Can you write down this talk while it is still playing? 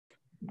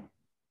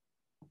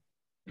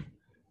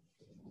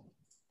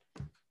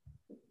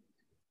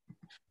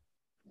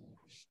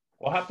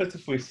What happens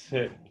if we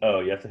hit?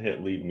 Oh, you have to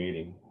hit leave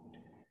meeting.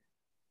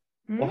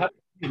 What Hmm?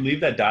 happens if you leave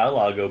that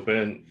dialogue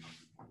open,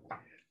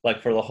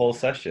 like for the whole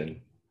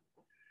session?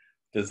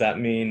 Does that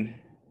mean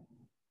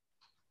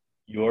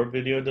your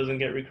video doesn't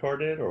get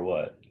recorded, or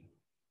what?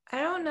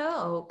 I don't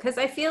know, because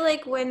I feel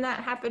like when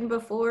that happened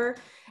before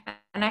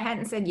and I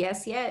hadn't said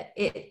yes yet,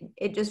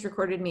 it just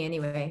recorded me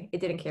anyway.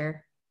 It didn't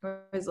care. It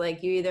was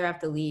like you either have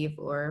to leave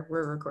or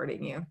we're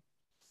recording you.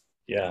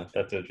 Yeah,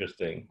 that's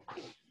interesting.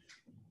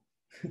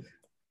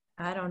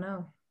 I don't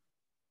know.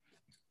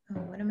 Oh,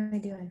 what am I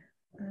doing?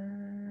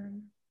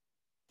 Um,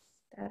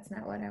 that's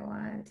not what I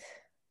want.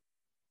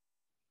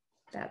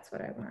 That's what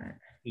I want.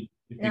 If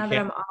you Now that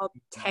can't, I'm all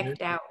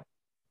teched out.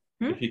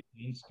 Hmm? if you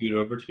can scoot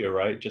over to your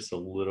right just a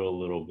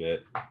little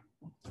bit.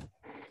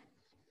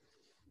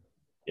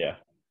 Yeah,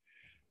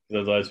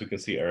 because otherwise we can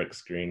see Eric's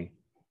screen.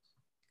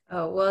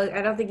 Oh, well,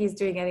 I don't think he's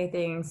doing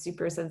anything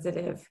super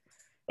sensitive.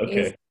 He's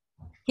Okay.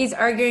 he's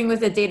arguing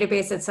with a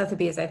database at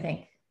Sotheby's, I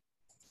think.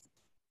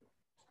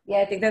 Yeah,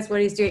 I think that's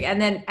what he's doing.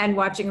 And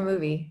watching a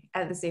movie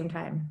at the same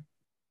time.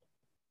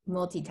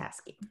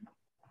 Multitasking.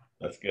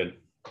 That's good.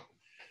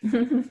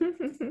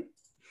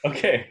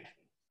 Okay.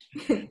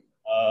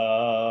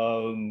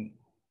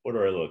 Where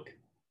do I look?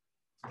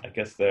 I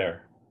guess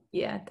there.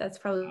 Yeah, that's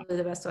probably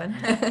the best one.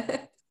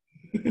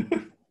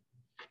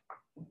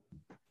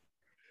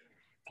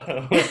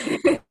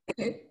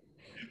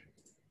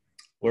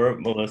 We're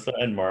Melissa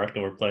and Mark,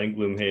 and we're playing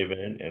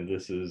Gloomhaven, and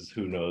this is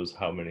who knows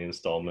how many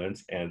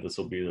installments, and this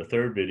will be the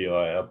third video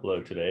I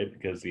upload today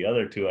because the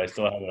other two I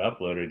still haven't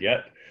uploaded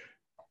yet.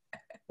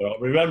 But I'll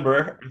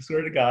remember, I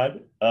swear to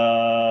God.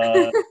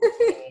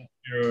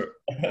 You're,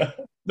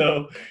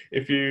 so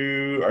if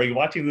you are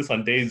watching this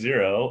on day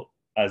 0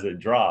 as it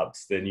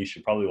drops, then you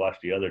should probably watch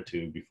the other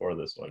two before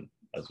this one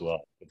as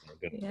well.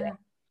 We're gonna Yeah.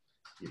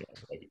 drop,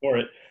 right before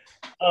it.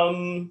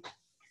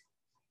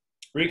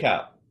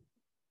 Recap.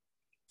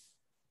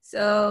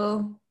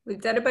 So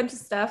we've done a bunch of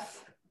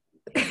stuff.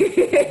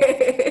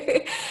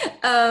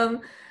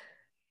 um,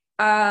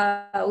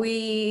 I don't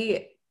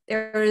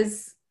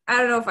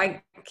know if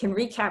I can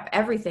recap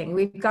everything.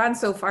 We've gone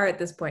so far at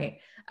this point.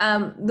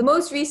 The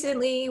most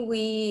recently,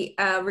 we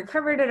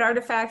recovered an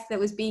artifact that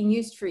was being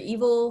used for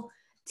evil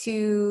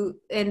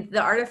and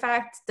the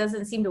artifact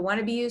doesn't seem to want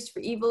to be used for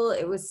evil.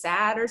 It was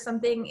sad or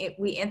something.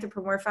 We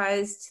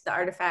anthropomorphized the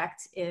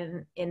artifact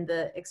in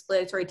the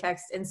explanatory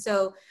text. And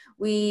so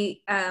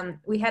we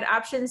had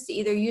options to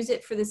either use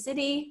it for the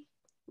city,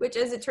 which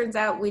as it turns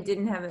out, we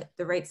didn't have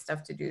the right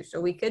stuff to do.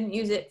 So we couldn't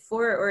use it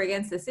for or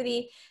against the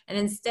city. And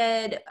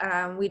instead,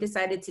 we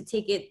decided to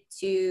take it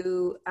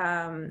to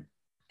an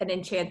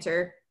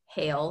enchanter,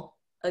 Hale,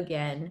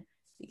 again,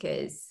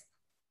 because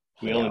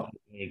We only Hale.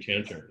 put an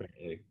enchanter,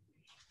 apparently.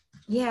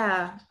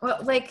 Yeah. Well,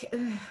 like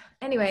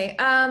anyway,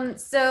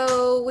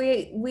 so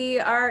we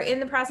are in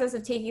the process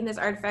of taking this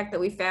artifact that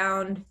we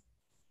found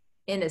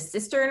in a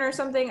cistern or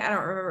something. I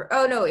don't remember.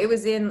 Oh no, it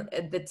was in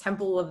the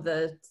Temple of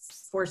the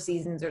Four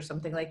Seasons or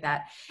something like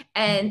that.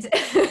 And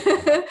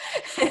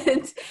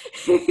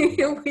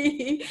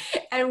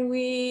and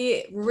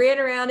we ran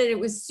around and it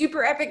was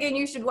super epic. And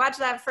you should watch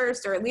that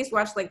first, or at least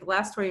watch like the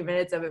last 20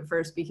 minutes of it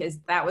first, because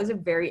that was a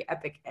very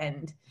epic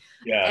end.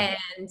 Yeah.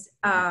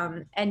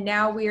 And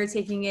now we are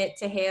taking it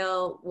to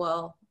Hale.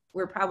 Well,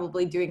 we're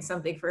probably doing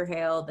something for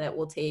Hale that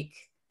will take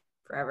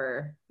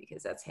forever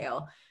because that's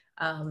Hale,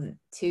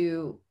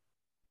 to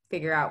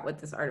figure out what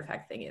this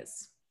artifact thing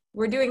is.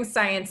 We're doing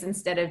science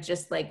instead of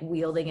just like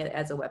wielding it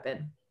as a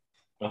weapon.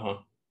 Uh-huh.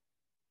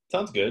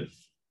 Sounds good.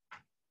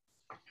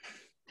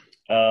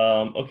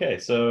 Okay,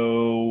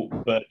 so,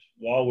 but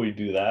while we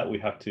do that, we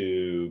have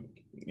to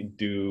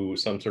do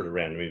some sort of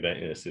random event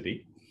in a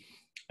city,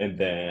 and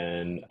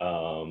then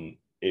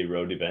a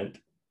road event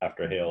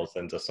after Hale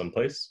sends us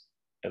someplace,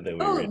 and then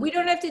we Oh, read. we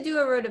don't have to do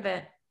a road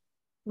event.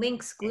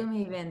 Link's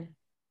Gloomhaven.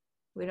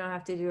 We don't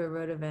have to do a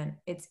road event.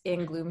 It's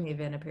in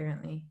Gloomhaven,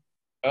 apparently.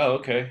 Oh,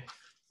 okay.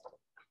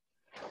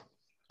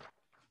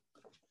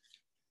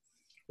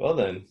 Well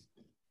then.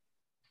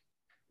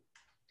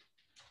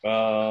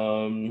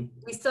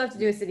 We still have to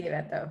do a city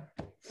event though,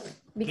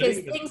 because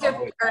things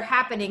are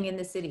happening in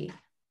the city.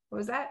 What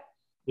was that?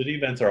 City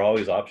events are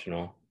always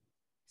optional.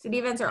 City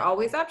events are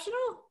always optional?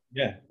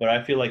 Yeah, but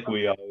I feel like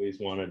we always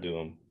want to do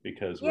them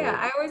because Yeah, we're.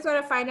 I always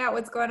want to find out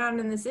what's going on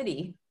in the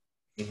city.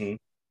 Mhm.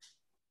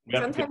 We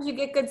have to pick. Sometimes you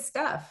get good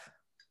stuff.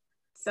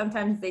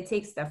 Sometimes they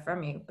take stuff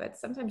from you, but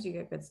sometimes you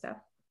get good stuff.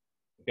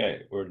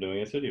 Okay, we're doing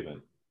a city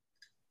event.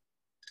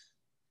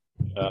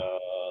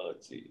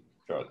 Let's see.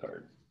 Draw a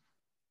card.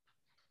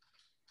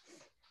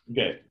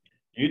 Okay.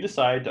 You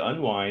decide to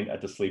unwind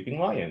at the Sleeping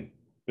Lion.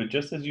 But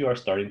just as you are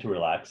starting to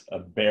relax, a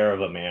bear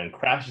of a man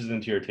crashes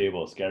into your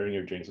table, scattering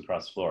your drinks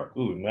across the floor.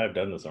 Ooh, we might have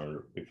done this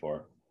one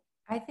before.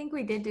 I think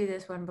we did do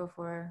this one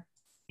before.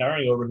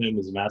 Towering over him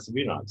is a massive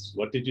Enox.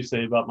 What did you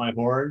say about my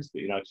horns?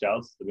 The Enox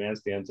shouts. The man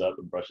stands up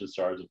and brushes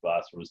shards of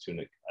glass from his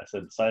tunic. I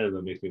said the sight of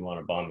them makes me want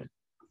to vomit.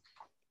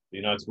 The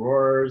Enox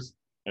roars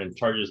and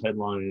charges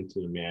headlong into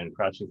the man,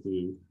 crashing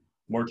through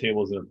more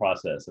tables in the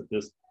process. At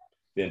this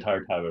The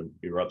entire time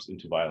erupts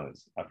into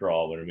violence. After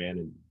all, when a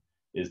man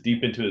is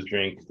deep into his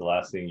drink, the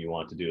last thing you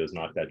want to do is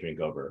knock that drink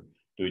over.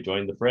 Do we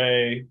join the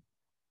fray,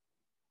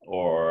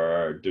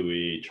 or do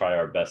we try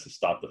our best to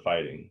stop the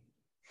fighting?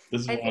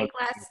 This is I one of think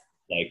last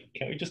like,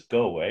 can't we just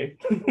go away?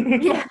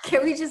 Yeah,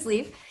 can we just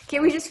leave?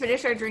 Can we just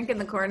finish our drink in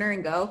the corner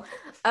and go?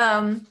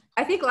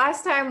 I think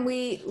last time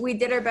we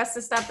did our best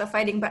to stop the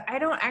fighting, but I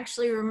don't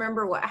actually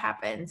remember what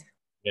happened.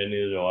 Yeah,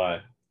 neither do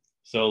I.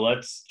 So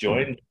let's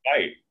join the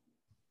fight.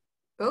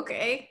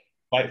 Okay.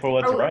 Fight for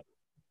what's Are, right.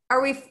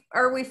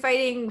 are we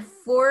fighting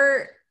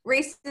for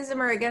racism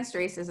or against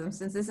racism?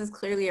 Since this is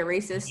clearly a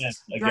racist,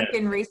 Again,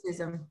 drunken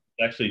racism.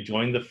 actually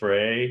join the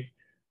fray.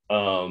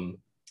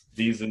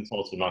 These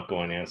insults will not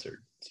go unanswered.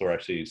 So we're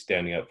actually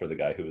standing up for the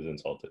guy who was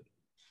insulted.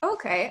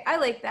 Okay, I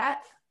like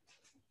that.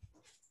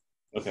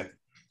 Okay.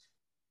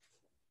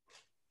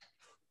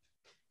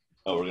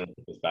 Oh, we're gonna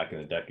put this back in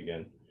the deck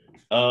again.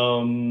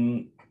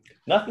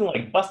 Nothing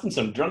like busting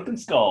some drunken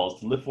skulls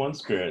to lift one's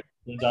spirit.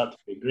 Turns out to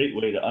be a great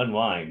way to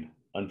unwind.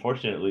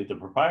 Unfortunately, the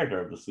proprietor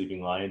of the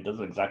Sleeping Lion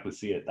doesn't exactly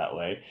see it that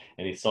way,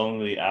 and he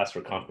solemnly asks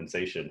for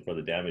compensation for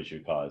the damage you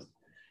caused.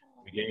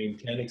 We gain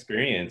 10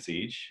 experience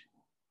each,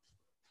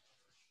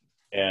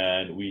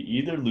 and we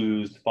either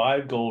lose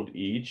 5 gold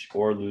each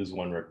or lose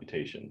 1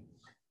 reputation.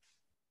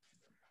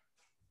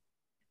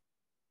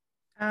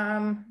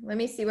 Let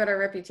me see what our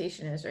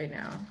reputation is right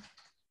now.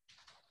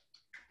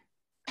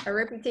 Our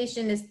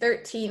reputation is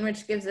 13,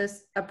 which gives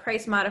us a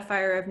price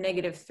modifier of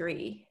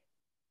 -3.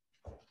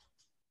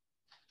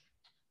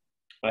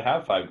 I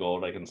have 5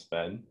 gold I can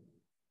spend.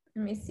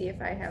 Let me see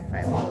if I have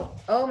 5 gold.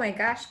 Oh my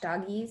gosh,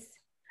 doggies.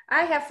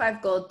 I have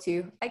 5 gold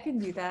too. I can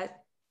do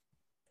that.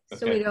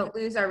 So we don't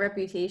lose our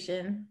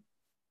reputation.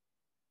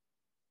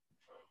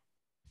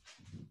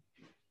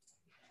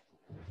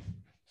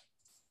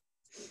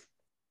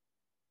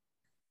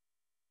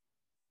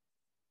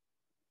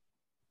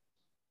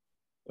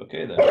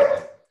 Okay then.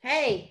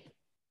 Hey.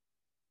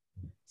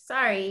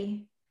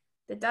 Sorry.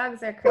 The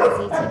dogs are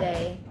crazy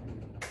today.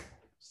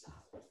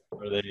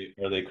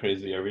 Are they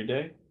crazy every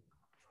day?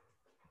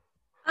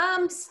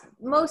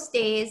 Most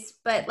days,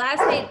 but last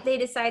night they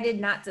decided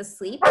not to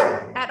sleep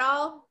at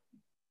all.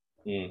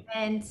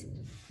 And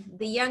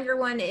the younger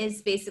one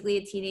is basically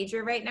a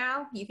teenager right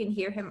now. You can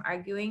hear him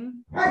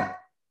arguing.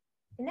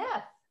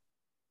 Enough.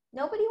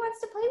 Nobody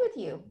wants to play with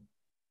you.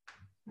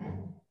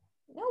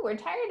 No, we're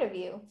tired of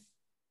you.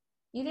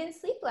 You didn't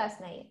sleep last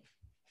night.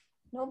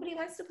 Nobody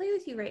wants to play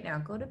with you right now.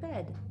 Go to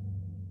bed.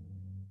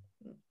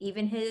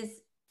 Even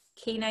his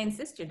canine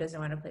sister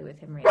doesn't want to play with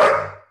him right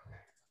now.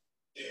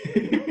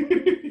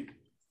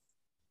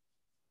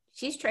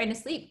 She's trying to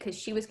sleep because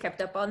she was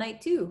kept up all night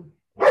too.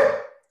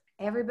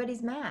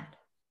 Everybody's mad.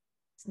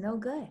 It's no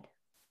good.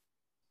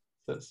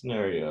 That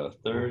scenario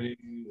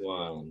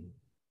 31.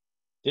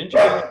 Didn't you?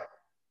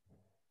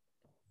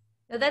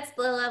 No, that's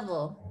the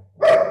level.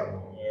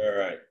 All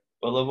right.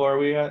 What level are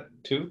we at?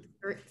 2?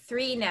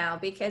 3 now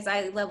because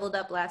I leveled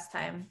up last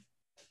time.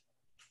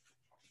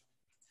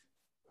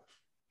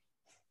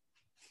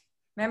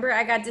 Remember,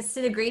 I got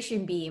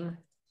disintegration beam.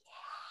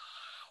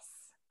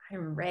 Yes,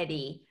 I'm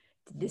ready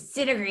to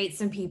disintegrate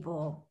some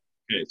people.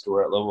 Okay, so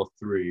we're at level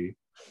 3.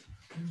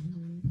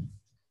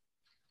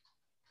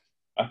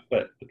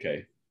 But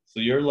okay, so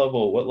your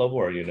level. What level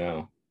are you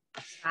now?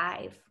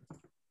 5.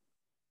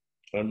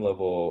 I'm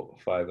level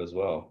 5 as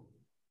well.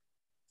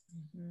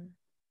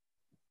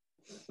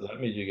 So that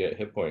made you get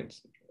hit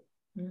points.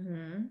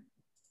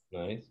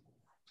 Nice.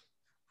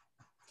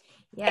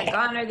 Yeah,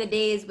 gone are the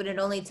days when it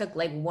only took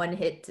like 1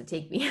 hit to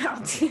take me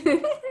out.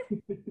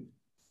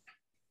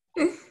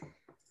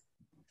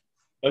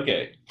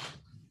 Okay.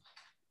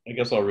 I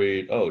guess I'll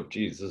read. Oh,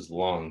 geez, this is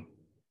long.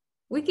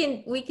 We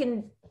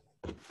can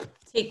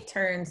take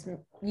turns.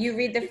 You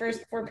read the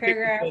first 4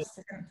 paragraphs,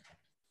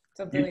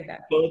 something like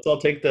that. I'll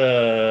take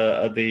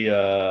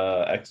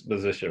the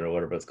exposition or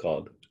whatever it's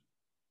called.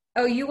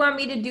 Oh, you want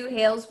me to do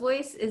Hale's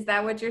voice? Is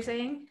that what you're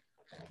saying?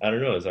 I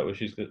don't know. Is that what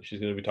she's going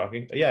to be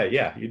talking?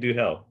 Yeah. You do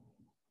Hale.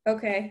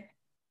 Okay.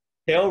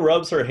 Hale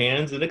rubs her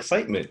hands in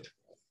excitement.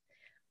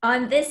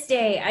 On this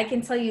day, I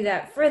can tell you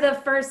that for the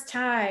first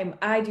time,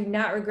 I do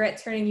not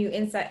regret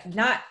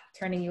not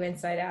turning you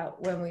inside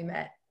out when we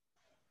met.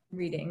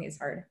 Reading is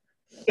hard.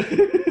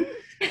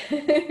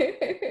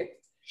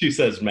 She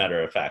says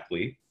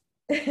matter-of-factly.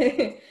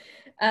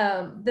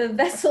 The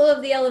vessel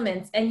of the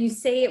elements, and you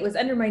say it was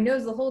under my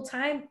nose the whole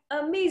time?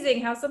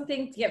 Amazing how some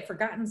things get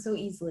forgotten so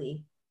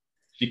easily.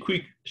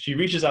 She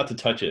reaches out to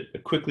touch it,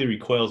 but quickly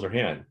recoils her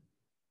hand.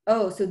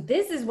 Oh, so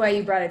this is why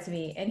you brought it to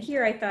me. And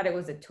here I thought it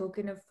was a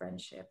token of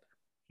friendship.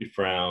 She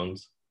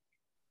frowns.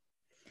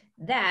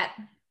 That,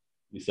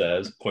 he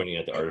says, pointing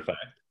at the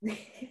artifact,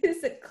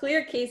 is a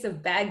clear case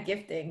of bad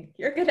gifting.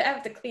 You're going to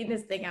have to clean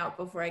this thing out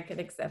before I can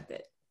accept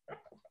it.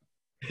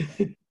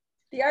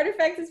 The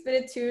artifact has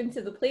been attuned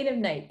to the plane of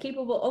night,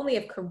 capable only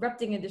of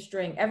corrupting and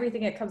destroying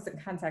everything it comes in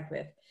contact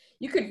with.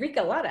 You could wreak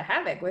a lot of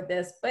havoc with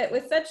this, but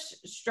with such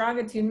strong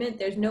attunement,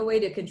 there's no way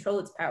to control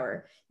its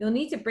power. You'll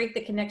need to break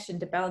the connection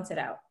to balance it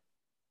out.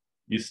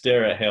 You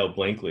stare at Hale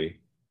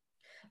blankly.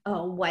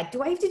 Oh, what?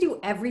 Do I have to do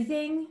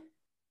everything?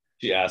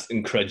 She asked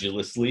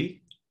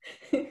incredulously.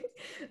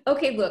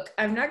 Okay, look,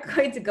 I'm not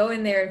going to go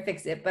in there and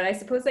fix it, but I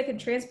suppose I can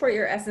transport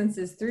your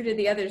essences through to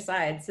the other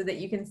side so that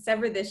you can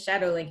sever this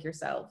shadow link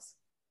yourselves.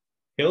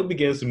 Hale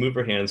begins to move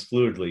her hands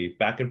fluidly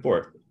back and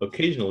forth.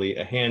 Occasionally,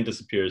 a hand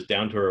disappears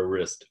down to her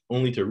wrist,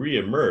 only to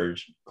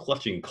re-emerge,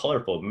 clutching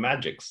colorful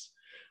magics,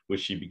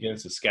 which she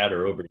begins to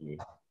scatter over you.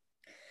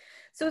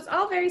 So it's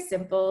all very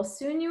simple.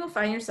 Soon you will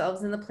find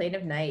yourselves in the plane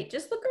of night.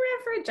 Just look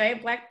around for a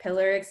giant black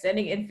pillar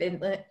extending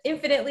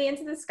infinitely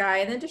into the sky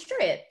and then destroy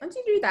it. Once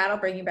you do that, I'll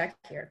bring you back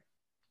here.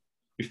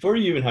 Before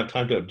you even have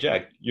time to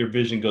object, your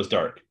vision goes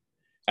dark.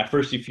 At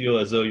first, you feel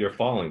as though you're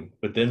falling,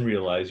 but then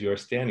realize you are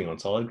standing on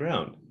solid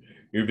ground.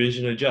 Your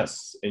vision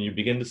adjusts, and you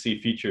begin to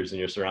see features in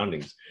your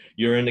surroundings.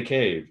 You're in a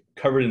cave,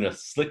 covered in a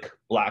slick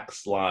black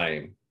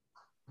slime.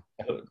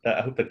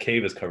 I hope the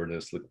cave is covered in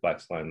a slick black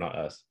slime, not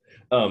us.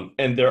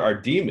 And there are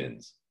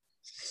demons.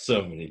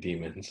 So many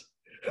demons.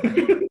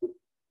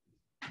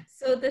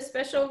 So the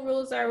special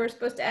rules are we're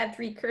supposed to add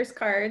 3 curse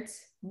cards,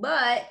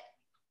 but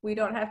we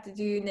don't have to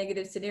do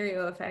negative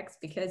scenario effects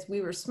because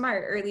we were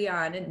smart early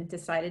on and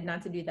decided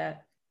not to do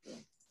that.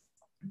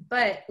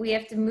 But we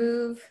have to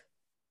move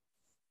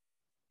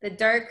the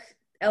dark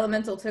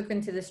elemental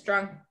token to the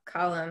strong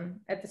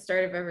column at the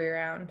start of every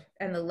round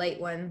and the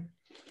light one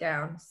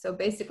down. So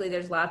basically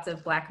there's lots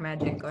of black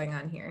magic going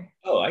on here.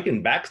 Oh, I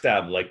can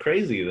backstab like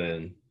crazy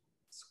then.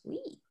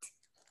 Sweet.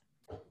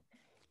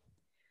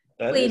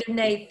 That Plane of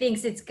Night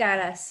thinks it's got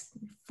us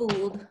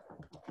fooled.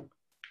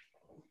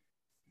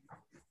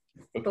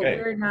 okay. But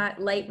we're not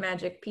light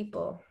magic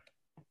people.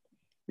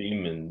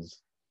 Demons.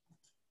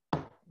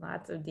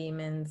 Lots of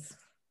demons.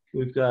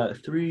 We've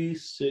got 3,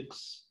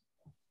 6.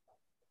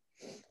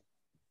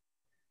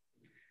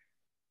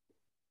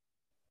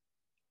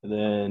 And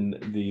then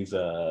these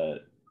Cthulhu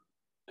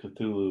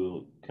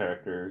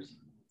characters.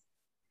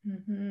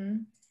 Mm-hmm.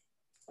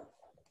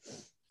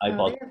 They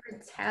have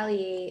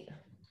retaliate.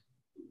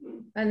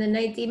 And the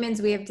night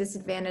demons we have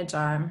disadvantage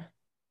on.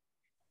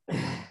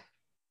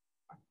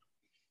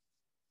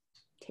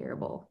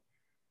 Terrible.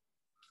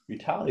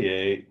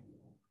 Retaliate.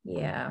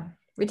 Yeah.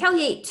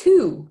 Retaliate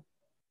 2.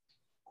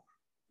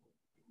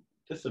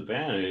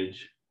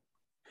 Disadvantage.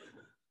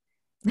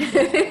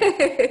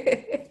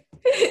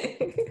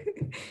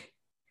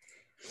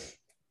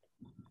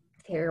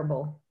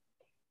 Terrible.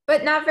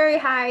 But not very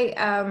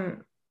high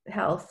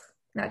health.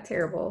 Not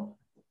terrible.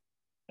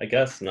 I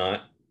guess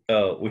not.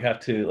 Oh, we have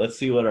to, let's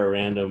see what our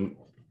random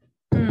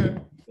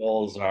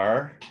goals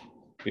are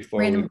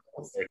before we put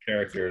our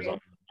characters on the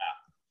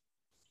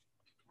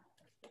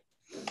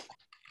map.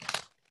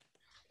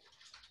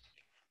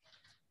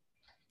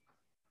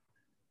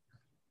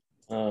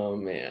 Oh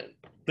man,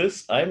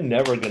 I'm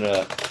never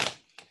gonna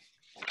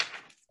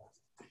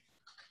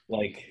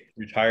like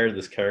retire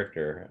this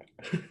character.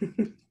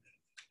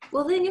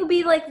 Well, then you'll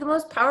be like the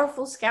most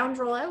powerful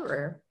scoundrel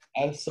ever.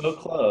 I'm so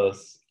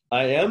close.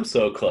 I am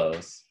so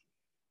close.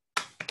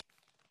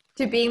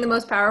 To being the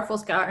most powerful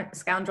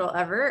scoundrel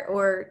ever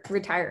or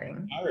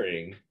retiring?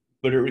 Retiring.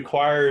 But it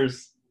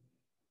requires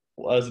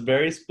a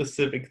very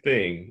specific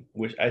thing,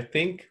 which I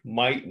think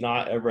might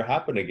not ever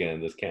happen again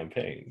in this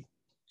campaign.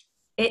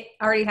 It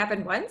already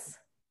happened once?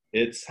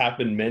 It's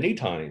happened many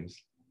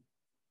times.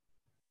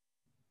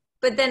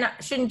 But then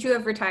shouldn't you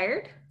have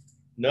retired?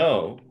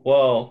 No.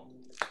 Well,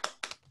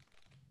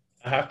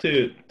 I have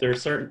to,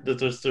 there's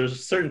a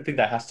certain thing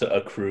that has to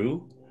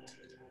accrue.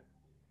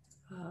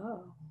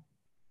 Oh.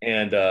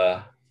 And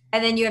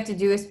then you have to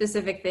do a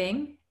specific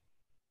thing?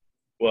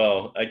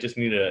 Well, it just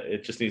needs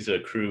to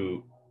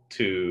accrue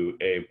to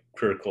a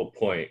critical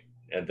point,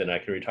 and then I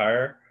can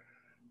retire.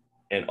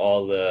 And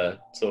so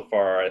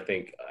far, I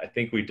think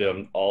we've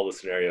done all the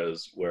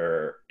scenarios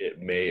where it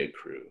may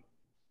accrue.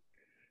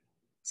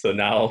 So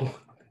now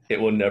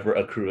it will never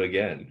accrue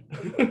again,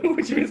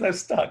 which means I'm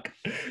stuck.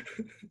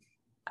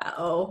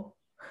 Uh-oh.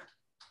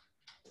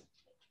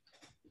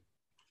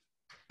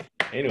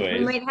 Anyways,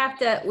 we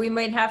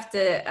might have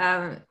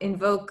to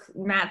invoke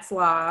Matt's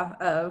law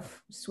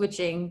of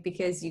switching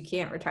because you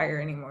can't retire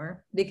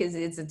anymore because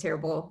it's a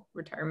terrible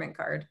retirement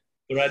card.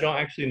 But I don't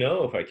actually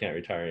know if I can't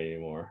retire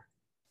anymore.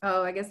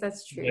 Oh, I guess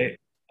that's true.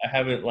 I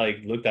haven't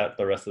looked at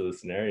the rest of the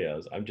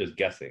scenarios. I'm just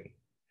guessing.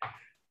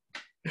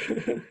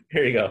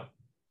 Here you go.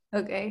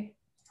 Okay.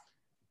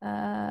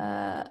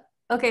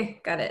 Okay,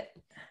 got it.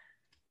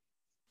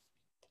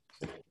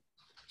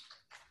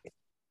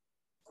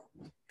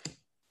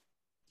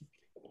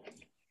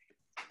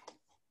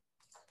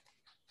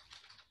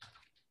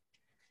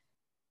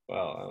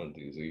 Wow, that one's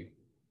easy.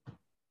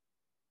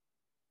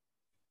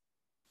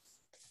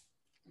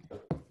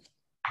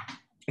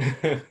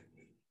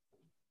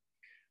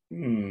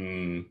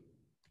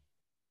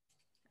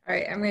 All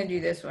right, I'm going to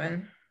do this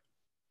one.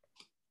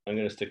 I'm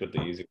going to stick with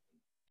the easy.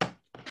 This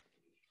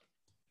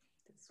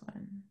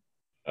one.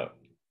 Oh.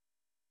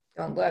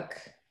 Don't look.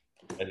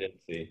 I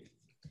didn't see.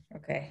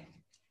 Okay.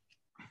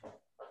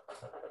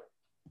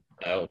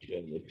 I'll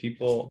show the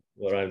people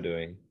what I'm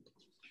doing.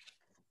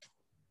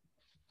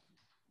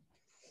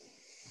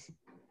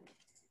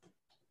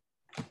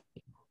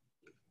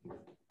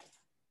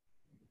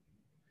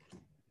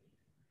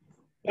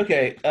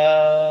 Okay,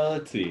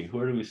 let's see.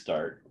 Where do we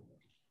start?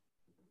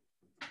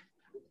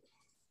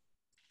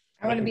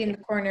 I want to be in the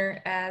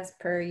corner as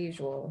per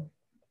usual.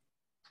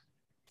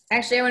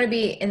 Actually, I want to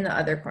be in the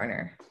other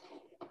corner.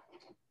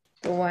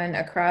 The one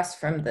across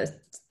from the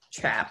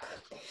trap.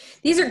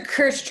 These are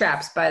curse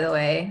traps, by the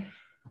way.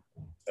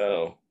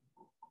 Oh,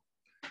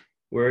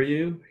 where are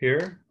you?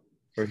 Here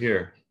or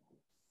here?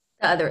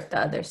 The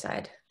other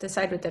side. The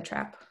side with the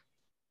trap.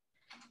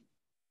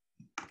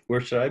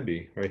 Where should I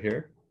be? Right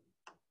here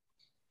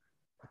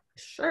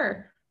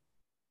Sure.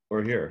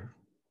 or here?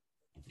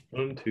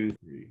 1, 2,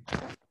 3.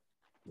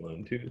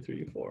 1, 2,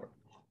 3, 4.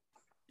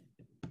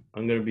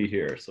 I'm gonna be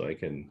here so I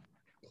can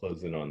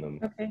close in on them.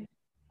 Okay.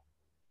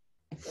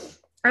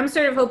 I'm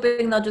sort of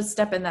hoping they'll just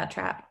step in that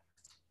trap.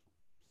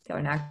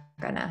 They're not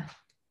gonna.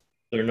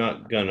 They're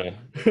not gonna.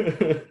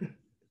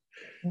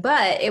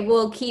 But it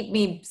will keep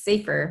me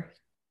safer.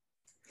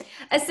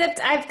 Except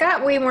I've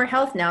got way more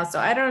health now, so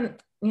I don't,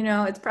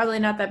 it's probably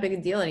not that big a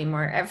deal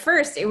anymore. At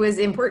first, it was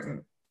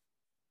important.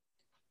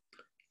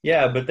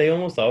 Yeah, but they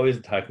almost always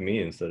attack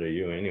me instead of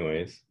you,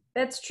 anyways.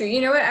 That's true.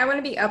 You know what? I want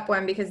to be up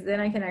one because then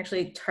I can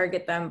actually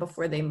target them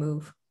before they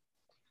move.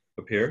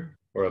 Up here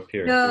or up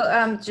here?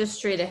 No, just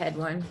straight ahead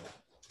one.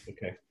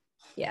 Okay.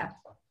 Yeah.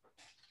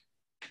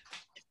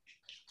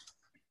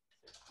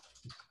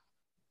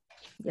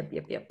 Yep.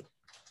 Is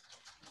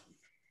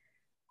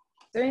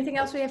there anything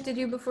else we have to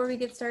do before we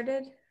get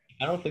started?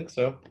 I don't think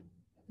so.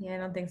 Yeah, I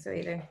don't think so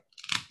either.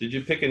 Did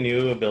you pick a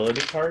new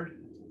ability card?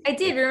 I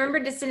did. Remember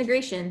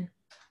disintegration.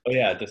 Oh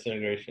yeah,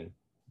 disintegration.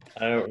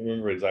 I don't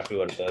remember exactly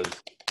what it does.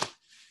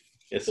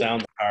 It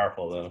sounds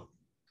powerful though.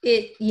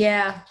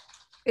 Yeah,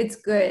 it's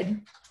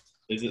good.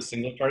 Is it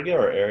single target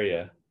or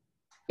area?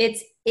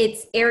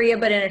 It's area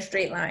but in a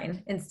straight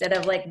line instead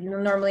of like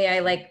normally I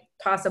like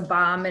toss a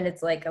bomb and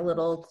it's like a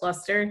little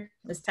cluster.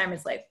 This time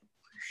it's like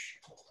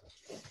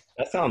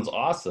That sounds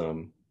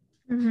awesome.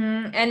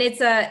 and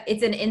it's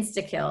an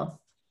insta kill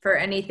for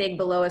anything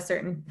below a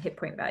certain hit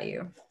point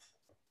value.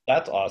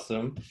 That's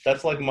awesome.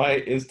 That's like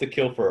my insta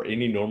kill for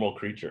any normal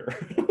creature.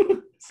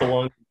 So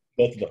long as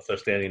both of us are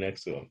standing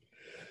next to him.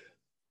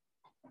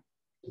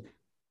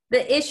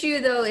 The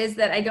issue though is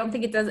that I don't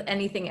think it does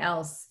anything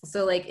else.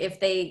 So like if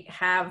they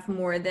have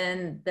more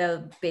than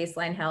the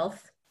baseline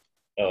health.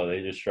 Oh,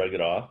 they just shrug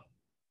it off?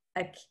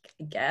 I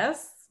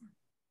guess.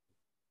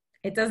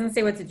 It doesn't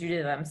say what to do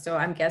to them, so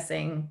I'm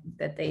guessing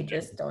that they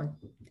just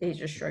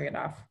shrug it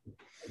off.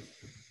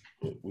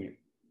 We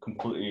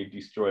completely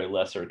destroy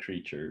lesser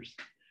creatures.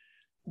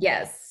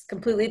 Yes,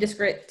 completely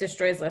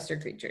destroys lesser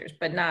creatures,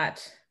 but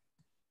not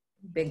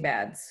big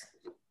bads.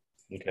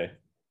 Okay.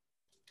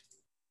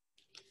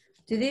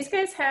 Do these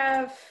guys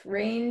have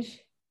range?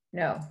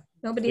 No,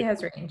 nobody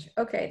has range.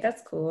 Okay,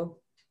 that's cool.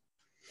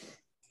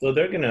 So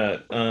they're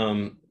gonna,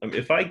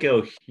 if I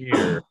go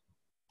here,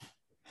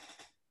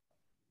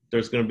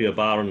 there's gonna be a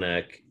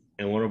bottleneck,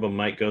 and one of them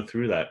might go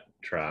through that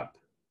trap.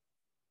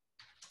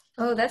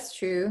 Oh, that's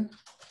true.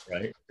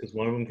 Right? Because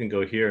one of them can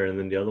go here, and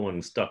then the other one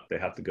is stuck. They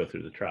have to go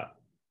through the trap.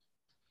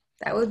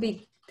 That would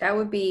be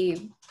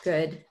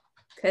good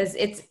because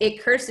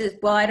it curses.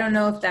 Well, I don't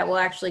know if that will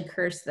actually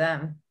curse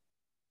them,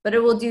 but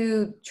it will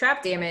do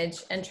trap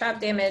damage and trap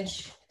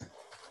damage.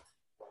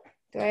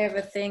 Do I have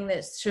a thing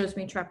that shows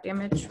me trap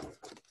damage?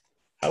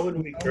 How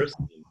would we curse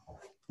them?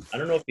 I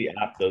don't know if the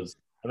app does.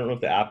 I don't know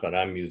if the app that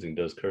I'm using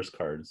does curse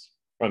cards.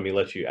 I mean,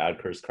 lets you add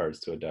curse cards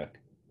to a deck.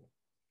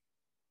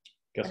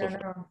 I don't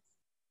know.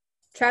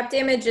 Trap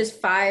damage is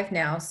 5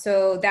 now,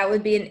 so that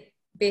would be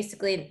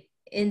basically an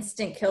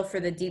instant kill for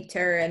the deep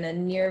terror and a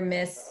near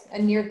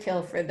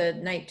kill for the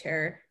night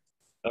terror.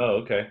 Oh,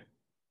 okay.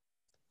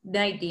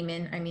 Night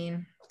demon, I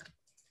mean.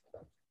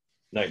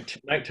 Night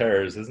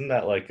terrors, isn't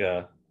that like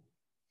a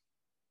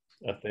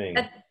thing?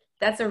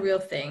 That's a real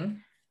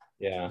thing.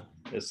 Yeah,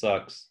 it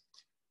sucks.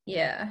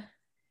 Yeah.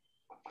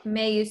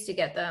 May used to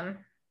get them.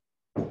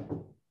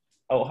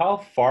 Oh, how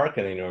far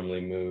can they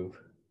normally move?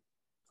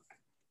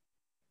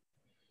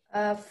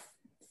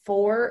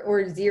 4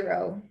 or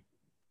 0.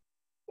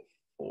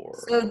 4.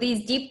 So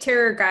these deep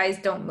terror guys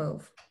don't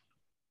move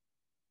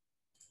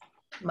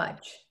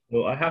much.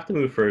 Well, I have to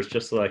move first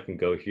just so I can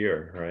go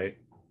here, right?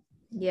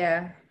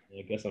 Yeah.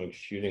 I guess I'm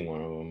shooting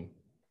one of them.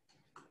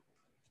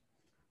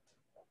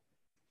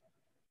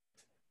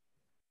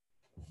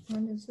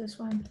 What is this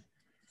one?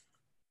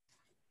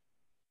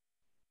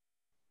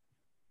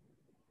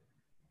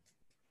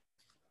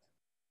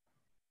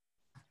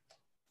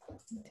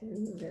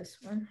 Do this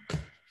one.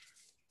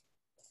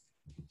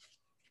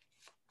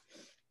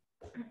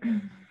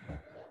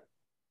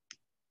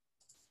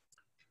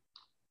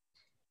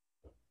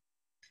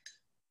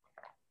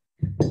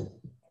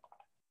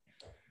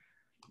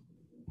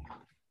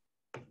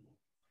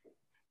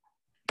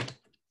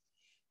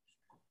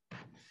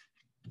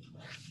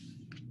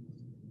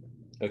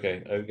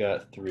 Okay, I've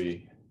got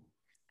 3.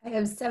 I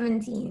have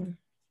 17.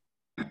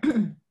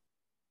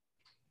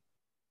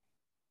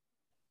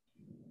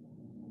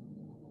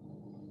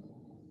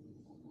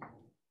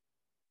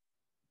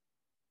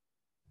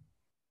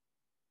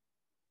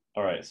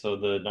 All right, so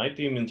the night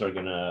demons are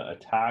gonna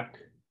attack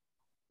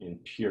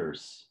and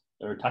pierce.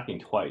 They're attacking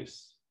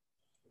twice.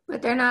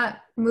 But they're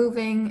not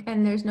moving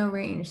and there's no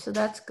range, so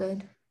that's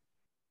good.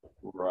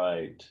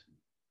 Right.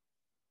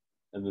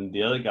 And then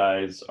the other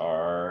guys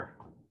are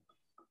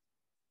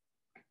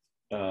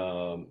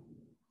um,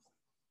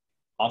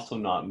 also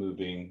not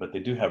moving, but they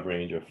do have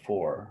range of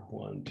 4.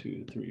 1,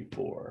 2, 3,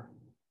 4.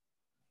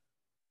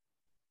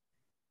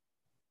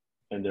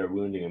 And they're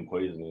wounding and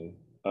poisoning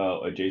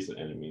adjacent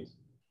enemies.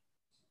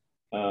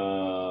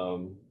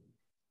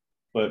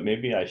 But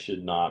maybe I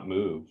should not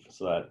move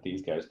so that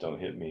these guys don't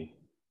hit me.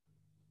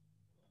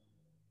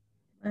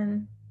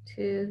 1,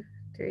 2,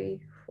 3,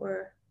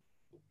 4.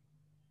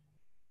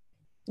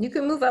 You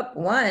can move up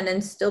 1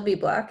 and still be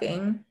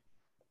blocking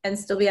and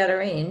still be out of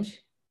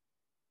range.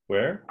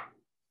 Where?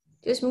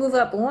 Just move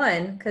up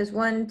 1 because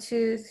 1,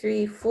 2,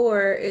 3,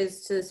 4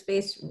 is to the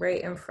space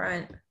right in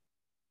front.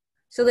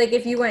 So like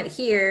if you went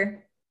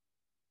here.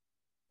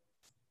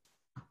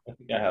 I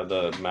think I have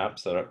the map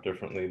set up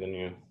differently than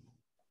you.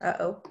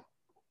 Uh-oh.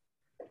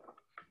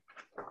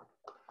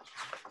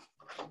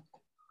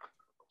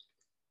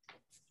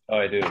 Oh,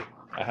 I do.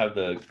 I have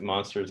the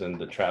monsters and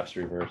the traps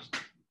reversed.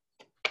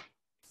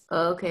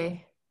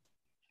 Okay.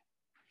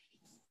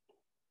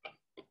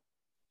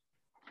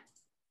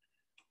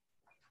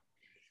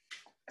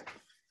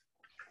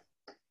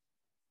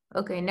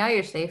 Okay, now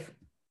you're safe.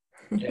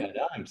 Yeah,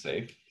 now I'm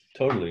safe.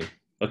 Totally.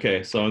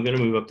 Okay, so I'm gonna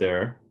move up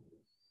there.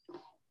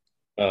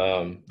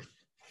 And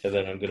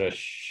then I'm gonna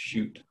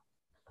shoot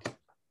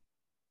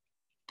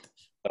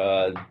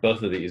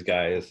both of these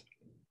guys.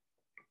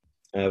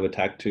 I have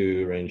attack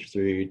 2, range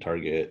 3,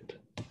 target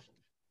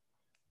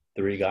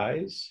 3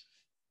 guys.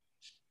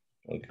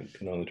 I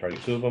can only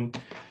target 2 of them.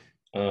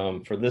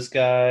 For this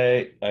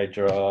guy, I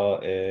draw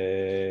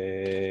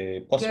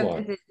a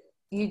 +1.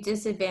 You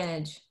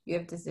disadvantage. You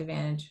have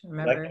disadvantage,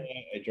 remember? That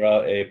guy, I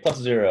draw a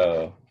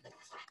 +0.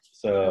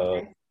 So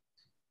Okay.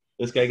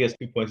 this guy gets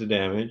 2 points of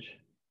damage.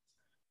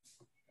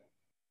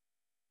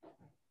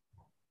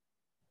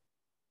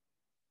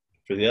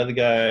 For the other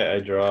guy, I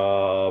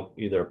draw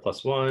either a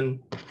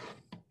 +1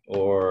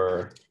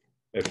 or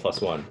a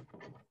 +1.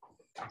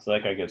 So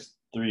that guy gets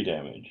 3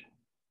 damage.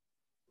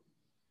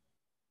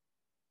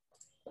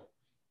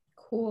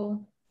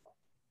 Cool.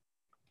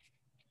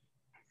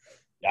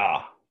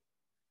 Yeah.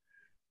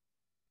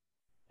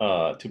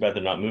 Too bad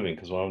they're not moving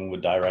because one of them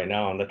would die right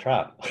now on the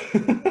trap.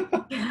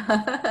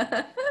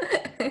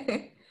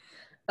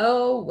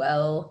 Oh,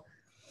 well.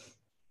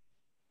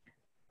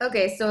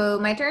 Okay, so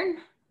my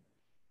turn?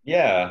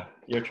 Yeah,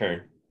 your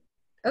turn.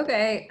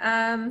 Okay,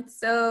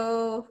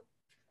 so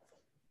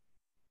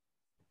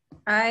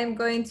I'm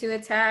going to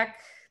attack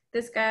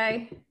this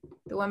guy,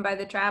 the one by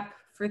the trap,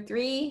 for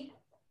 3.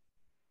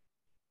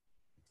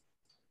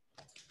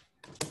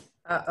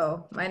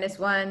 Uh-oh,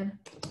 -1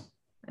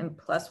 and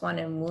 +1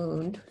 in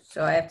wound.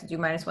 So I have to do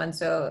 -1,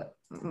 so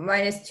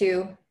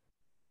 -2.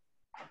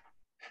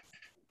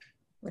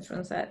 Which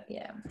one's that?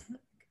 Yeah.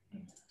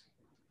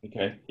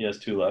 Okay, he has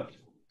 2 left.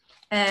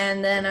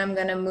 And then I'm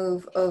gonna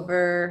move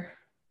over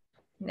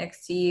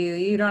next to you.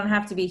 You don't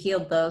have to be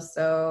healed though,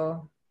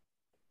 so.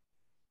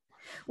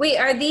 Wait,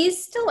 are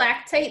these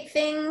stalactite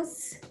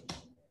things?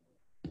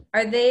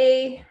 Are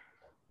they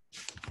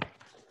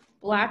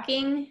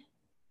blocking?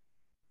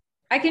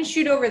 I can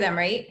shoot over them,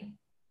 right?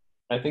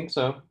 I think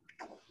so.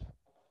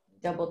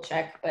 Double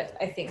check, but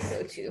I think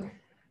so too.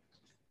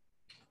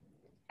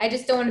 I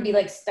just don't want to be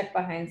like stuck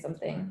behind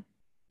something.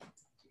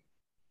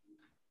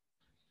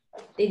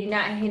 They do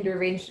not hinder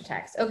ranged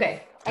attacks.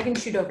 Okay, I can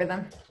shoot over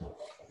them.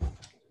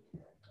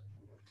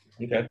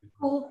 Okay.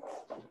 Cool.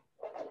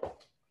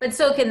 But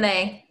so can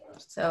they,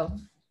 so.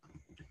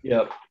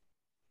 Yep.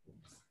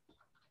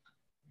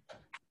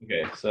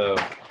 Okay, so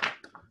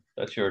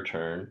that's your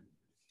turn.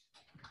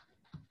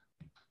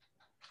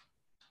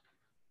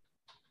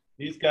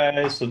 These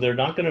guys, so they're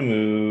not going to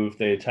move.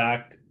 They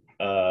attack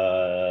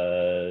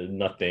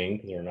nothing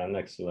because we're not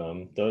next to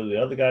them. Though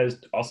the other guys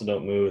also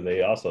don't move.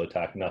 They also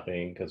attack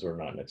nothing because we're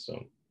not next to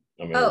them.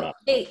 I mean, we're not.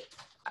 Hey,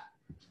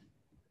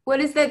 what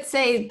does that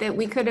say that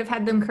we could have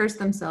had them curse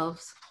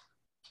themselves?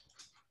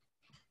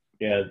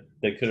 Yeah,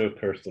 they could have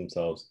cursed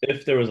themselves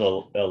if there was a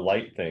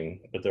light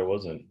thing, but there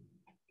wasn't.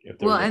 If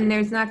there Well, was and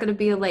there's not going to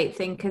be a light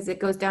thing because it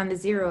goes down to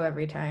 0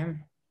 every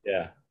time.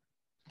 yeah.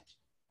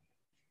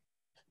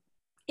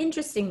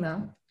 Interesting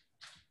though.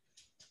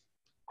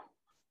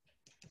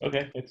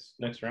 Okay, it's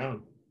next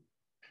round.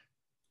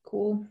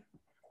 Cool.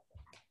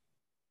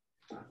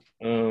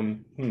 I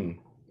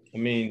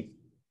mean,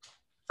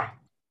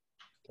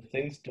 the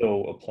thing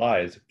still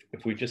applies.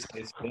 If we just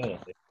stay still,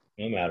 they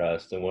come at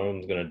us, then one of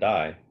them's gonna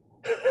die.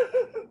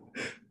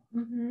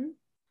 Mm-hmm.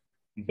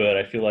 But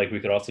I feel like we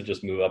could also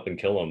just move up and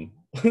kill them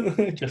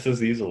just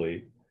as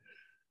easily.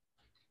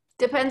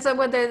 Depends on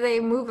whether they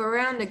move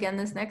around again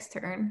this next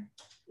turn.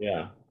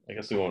 Yeah, I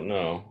guess we won't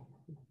know.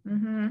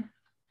 Mm-hmm.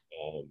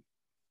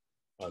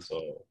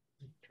 So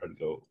try to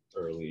go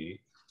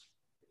early.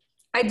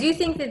 I do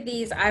think that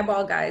these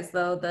eyeball guys,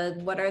 though,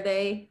 what are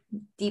they?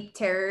 Deep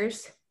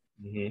terrors.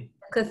 Mm-hmm.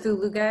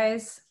 Cthulhu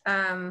guys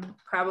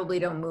probably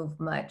don't move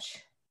much.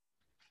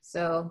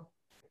 So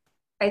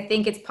I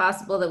think it's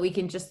possible that we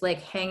can just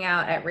like hang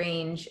out at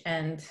range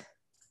and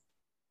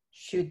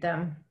shoot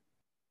them.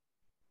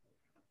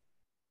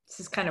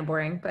 This is kind of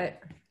boring,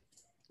 but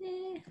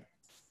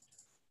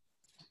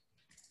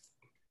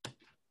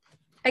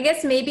I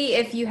guess maybe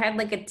if you had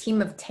like a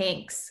team of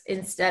tanks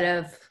instead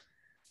of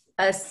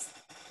us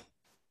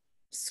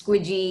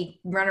squidgy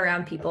run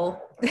around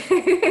people.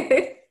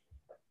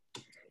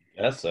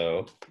 Guess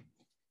so.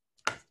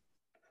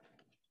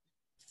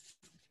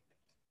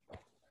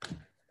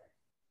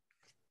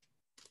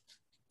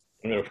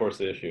 I'm gonna force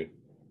the issue.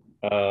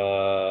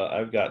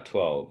 I've got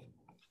 12.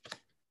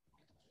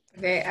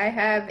 Okay, I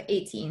have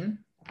 18.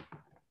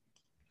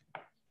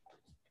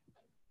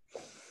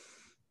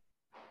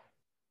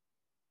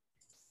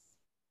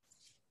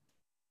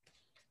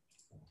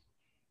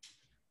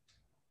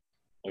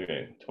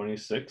 Okay,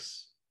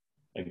 26.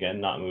 Again,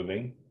 not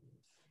moving.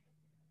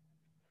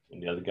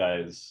 And the other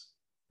guys.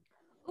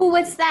 Oh,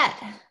 what's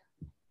that?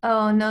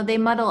 Oh no, they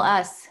muddle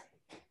us.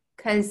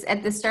 Because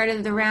at the start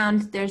of the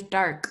round, there's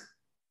dark.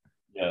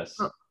 Yes.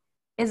 Oh,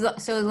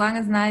 so as long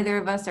as neither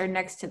of us are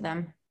next to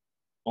them.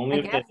 Only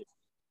if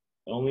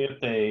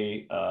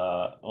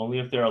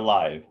they're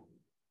alive.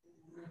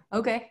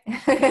 Okay.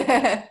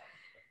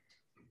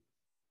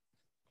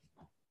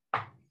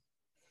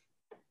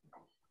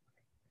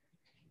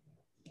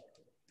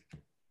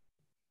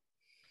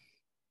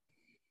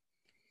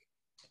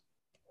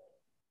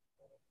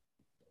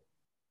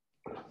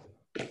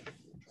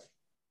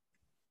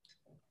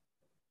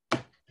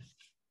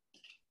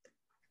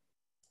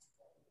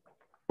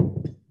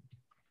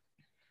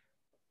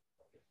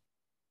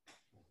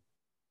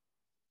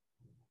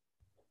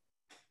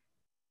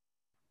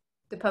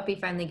 The puppy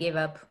finally gave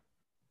up.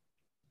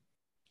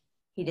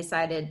 He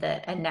decided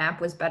that a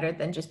nap was better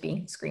than just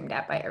being screamed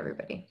at by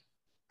everybody.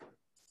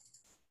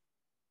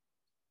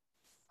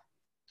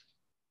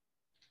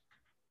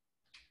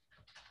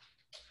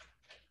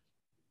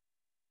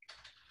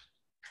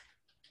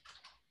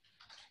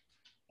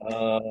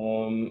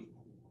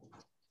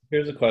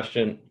 Here's a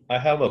question. I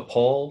have a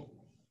pull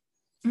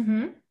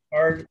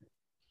card.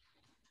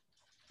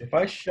 If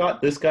I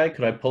shot this guy,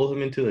 could I pull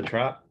him into the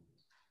trap?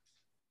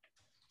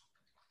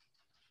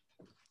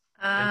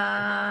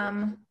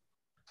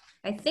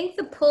 I think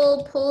the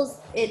pull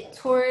pulls it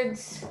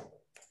towards,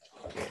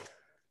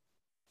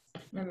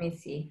 let me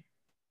see.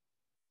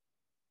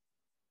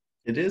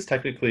 It is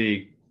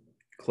technically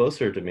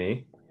closer to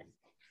me.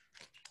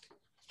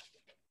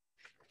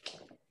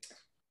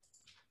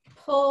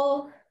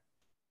 Pull.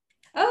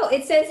 Oh,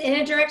 it says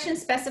in a direction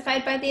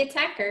specified by the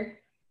attacker.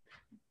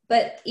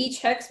 But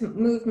each hex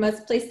move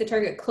must place the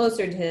target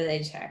closer to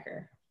the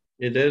attacker.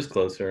 It is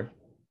closer.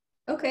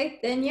 Okay,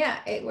 then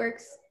yeah, it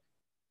works.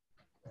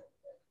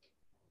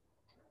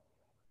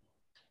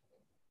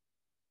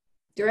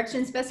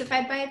 Direction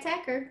specified by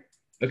attacker.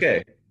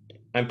 Okay.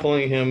 I'm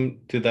pulling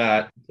him to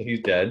that, so he's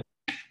dead.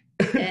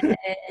 Dead.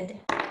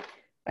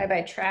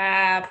 Bye-bye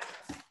trap.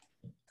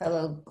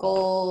 Fellow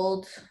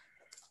gold.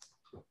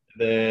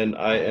 Then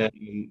I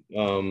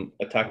am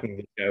attacking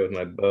this guy with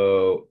my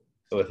bow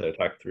with an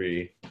attack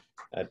 3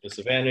 at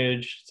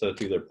disadvantage. So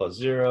it's either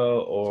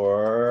 +0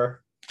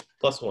 or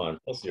 +1,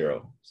 +0.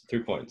 So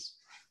 3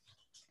 points.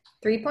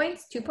 3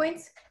 points? 2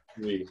 points?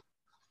 3.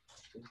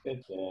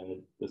 Okay,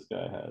 then this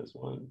guy has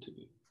 1, 2.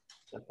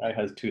 That guy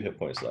has 2 hit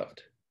points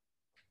left.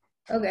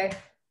 Okay.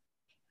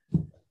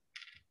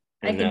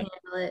 I can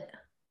handle it.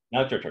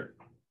 Now it's your turn.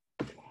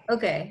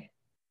 Okay.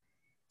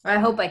 I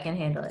hope I can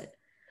handle it.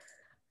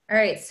 All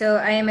right, so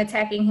I am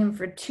attacking him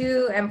for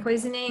 2 and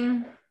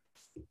poisoning.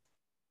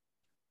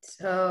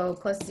 So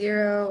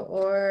 +0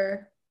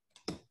 or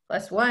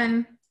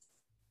 +1.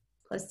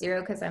 +0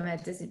 because I'm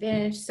at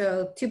disadvantage.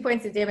 So 2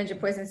 points of damage and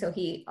poison, so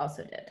he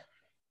also did.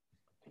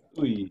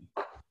 Ooh.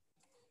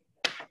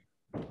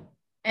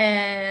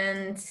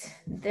 And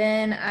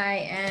then I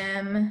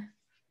am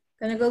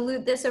gonna go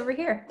loot this over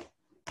here.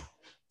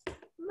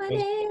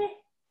 Money.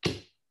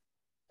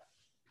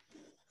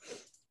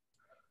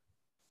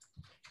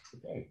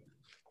 Okay.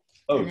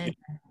 Oh, then,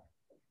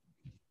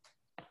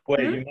 wait,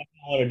 you might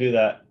not want to do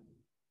that.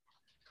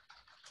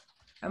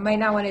 I might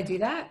not want to do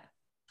that.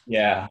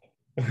 Yeah.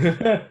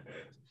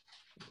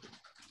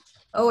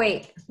 Oh,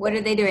 wait, what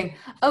are they doing?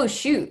 Oh,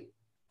 shoot.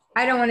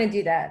 I don't want to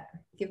do that.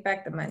 Give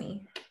back the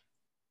money.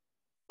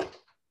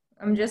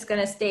 I'm just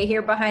gonna stay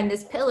here behind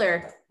this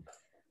pillar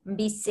and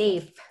be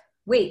safe.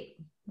 Wait,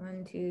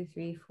 1, 2,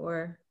 3,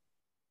 4.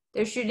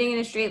 They're shooting in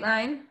a straight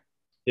line?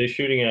 They're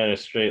shooting in a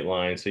straight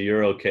line, so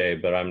you're okay,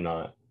 but I'm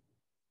not.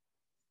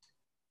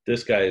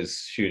 This guy is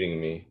shooting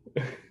me.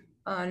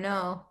 Oh,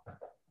 no.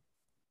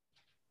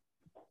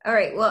 All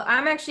right, well,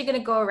 I'm actually going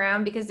to go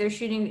around because they're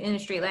shooting in a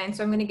straight line,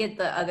 so I'm going to get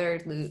the other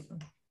loot.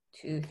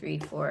 2, 3,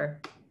 4.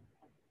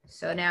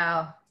 So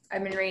now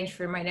I'm in range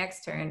for my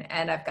next turn,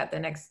 and I've got the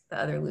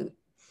other loot.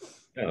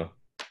 Oh,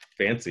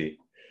 fancy.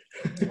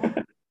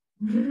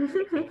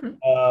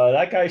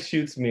 That guy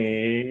shoots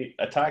me.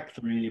 Attack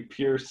 3,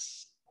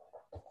 pierce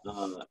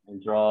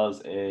And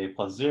draws a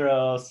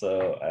 +0,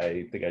 so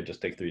I think I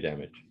just take 3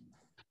 damage.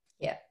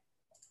 Yeah.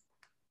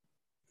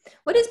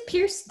 What does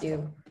Pierce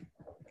do?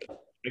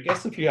 I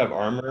guess if you have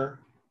armor,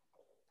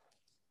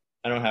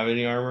 I don't have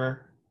any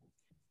armor.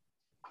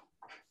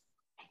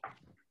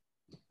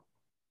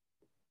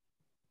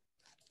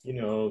 You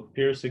know,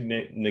 Pierce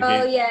negate.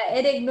 Oh yeah,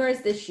 it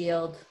ignores the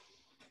shield.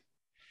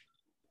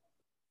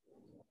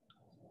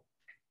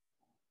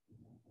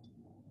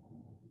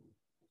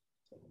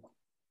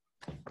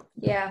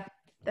 Yeah,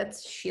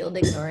 that's shield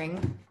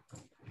ignoring.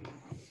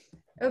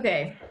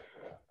 Okay.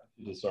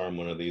 Disarm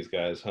one of these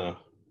guys, huh?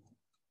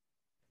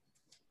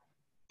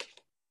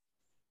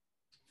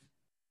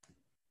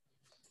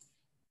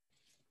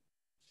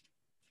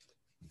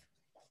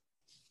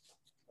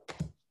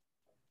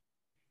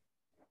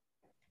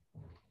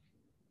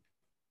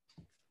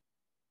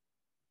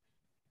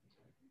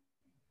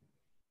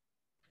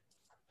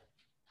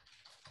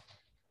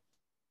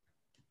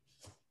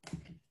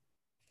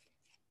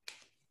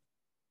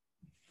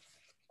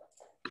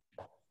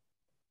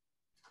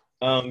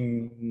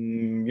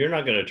 You're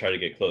not gonna try to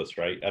get close,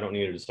 right? I don't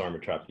need to disarm a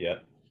trap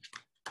yet.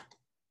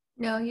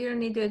 No, you don't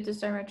need to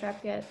disarm a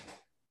trap yet.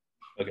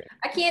 Okay.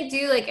 I can't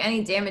do like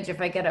any damage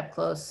if I get up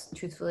close,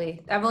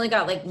 truthfully. I've only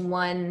got like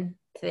one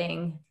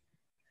thing.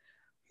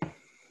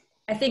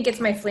 I think it's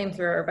my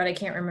flamethrower, but I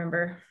can't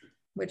remember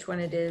which one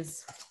it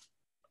is.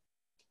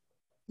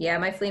 Yeah,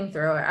 my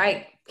flamethrower.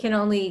 I can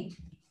only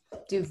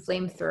do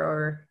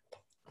flamethrower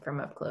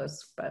from up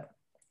close, but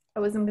I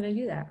wasn't gonna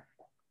do that.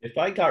 If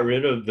I got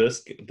rid of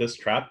this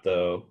trap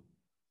though,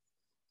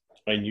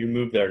 and you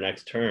move their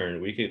next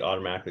turn, we could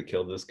automatically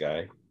kill this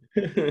guy.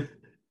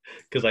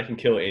 Because I can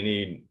kill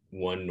any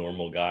one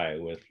normal guy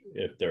with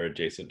if they're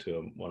adjacent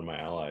to one of my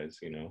allies,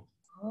 you know.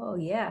 Oh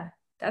yeah,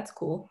 that's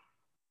cool.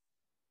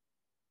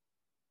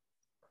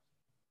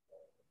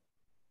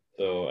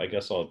 So I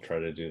guess I'll try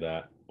to do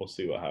that. We'll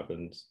see what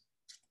happens.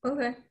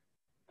 Okay.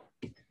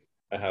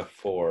 I have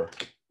 4.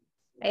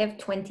 I have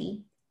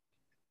 20.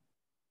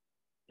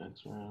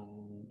 Next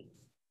round.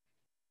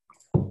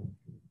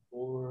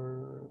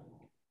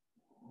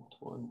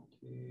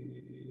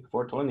 420.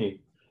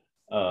 420.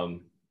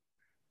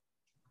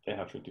 They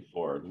have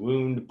 54.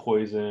 Wound,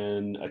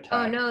 poison, Oh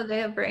attack. no, they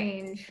have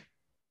range.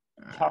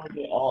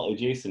 Target all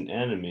adjacent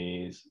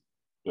enemies.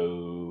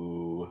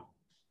 Boo.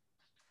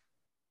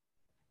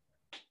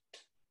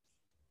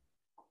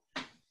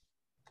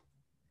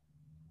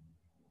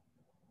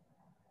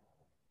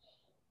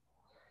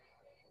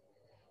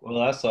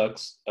 Well, that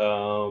sucks.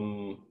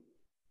 And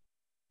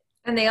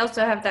they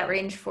also have that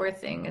range 4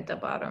 thing at the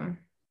bottom.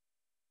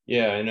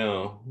 Yeah, I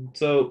know.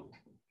 So,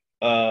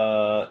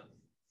 uh,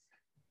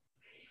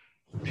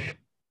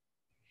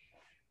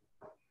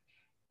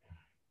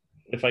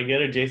 if I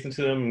get adjacent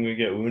to them, I'm gonna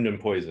get wounded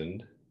and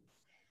poisoned.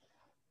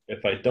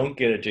 If I don't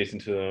get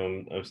adjacent to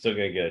them, I'm still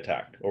gonna get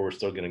attacked, or we're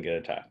still gonna get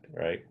attacked,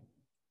 right?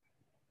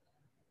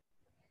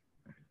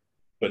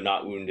 But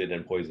not wounded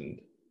and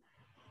poisoned.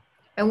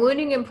 And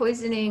wounding and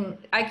poisoning,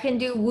 I can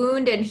do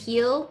wound and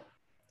heal,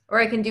 or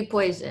I can do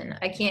poison.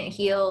 I can't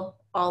heal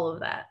all of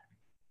that.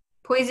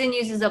 Poison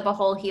uses up a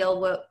whole heal,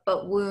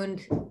 but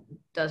wound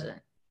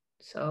doesn't.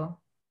 So.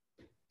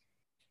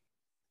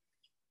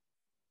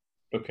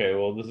 Okay,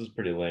 well, this is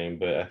pretty lame,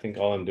 but I think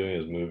all I'm doing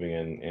is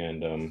moving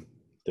and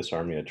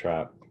disarming a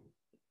trap.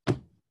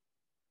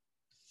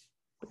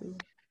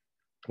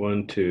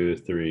 1, 2,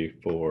 3,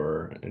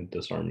 4, and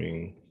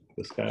disarming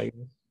this guy.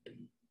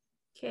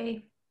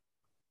 Okay.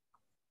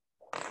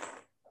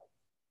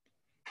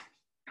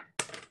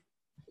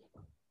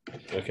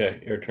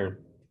 Okay, your turn.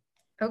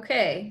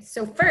 Okay,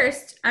 so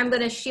first I'm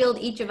going to shield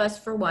each of us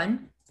for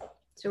 1.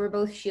 So we're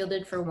both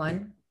shielded for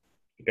 1.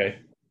 Okay.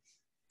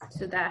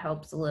 So that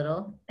helps a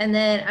little. And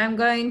then I'm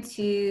going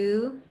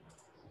to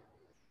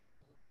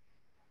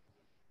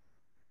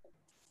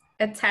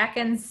attack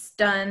and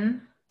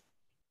stun.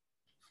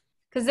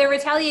 Because their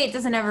retaliate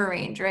doesn't have a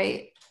range,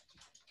 right?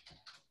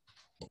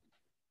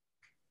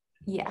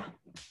 Yeah,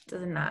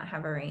 does not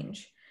have a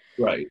range.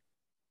 Right.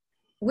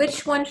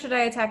 Which one should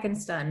I attack and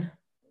stun?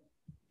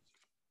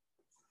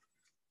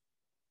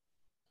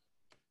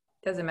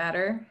 Doesn't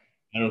matter.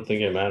 I don't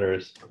think it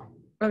matters.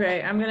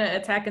 Okay, I'm gonna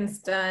attack and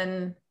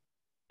stun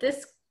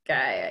this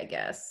guy, I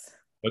guess.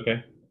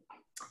 Okay.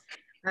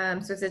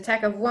 So it's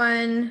attack of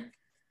 1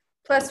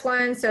 plus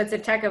 1, so it's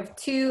attack of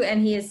 2,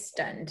 and he is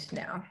stunned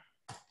now.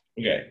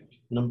 Okay.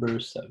 Number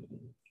 7.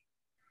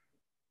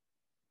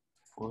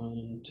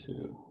 1,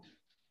 2.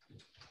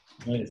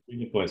 Nice.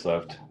 3 points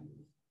left.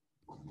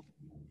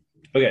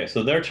 Okay,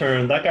 so their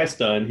turn. That guy's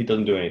stunned. He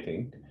doesn't do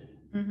anything.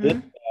 This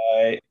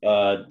guy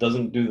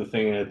doesn't do the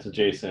thing that's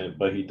adjacent,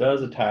 but he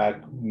does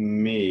attack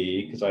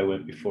me because I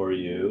went before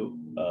you.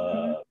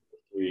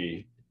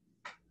 3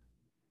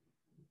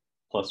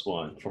 plus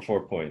 1 for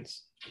 4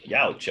 points.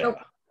 Yowcha.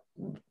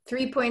 Oh,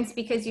 3 points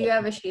because you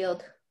have a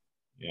shield.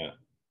 Yeah.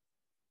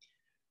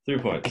 3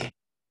 points.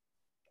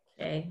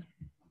 Okay.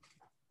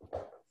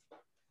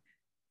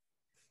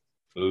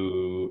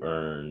 Who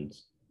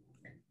earns?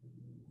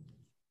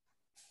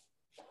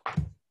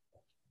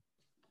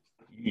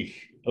 Eesh.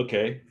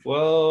 Okay,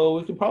 well,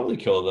 we could probably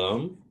kill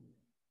them.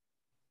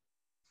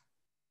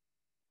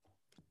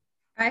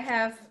 I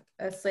have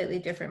a slightly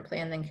different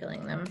plan than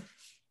killing them.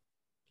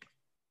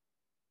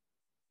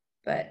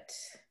 But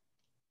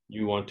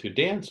You want to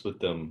dance with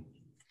them.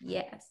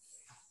 yes,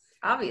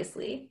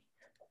 obviously.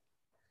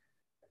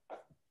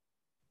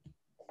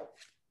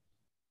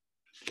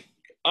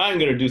 I'm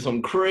gonna do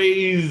something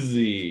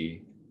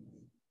crazy.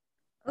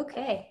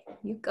 Okay,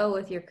 you go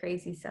with your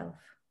crazy self.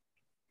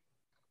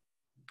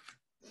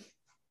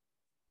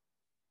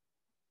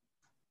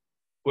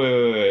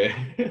 Wait.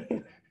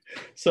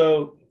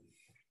 So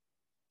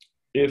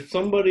if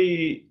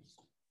somebody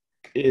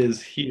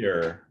is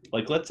here,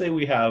 like let's say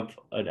we have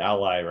an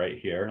ally right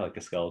here, like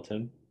a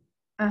skeleton.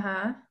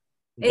 Uh-huh.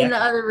 Does In that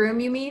the other room,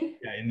 you mean?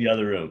 yeah, in the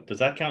other room. Does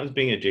that count as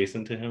being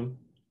adjacent to him?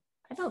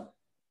 I don't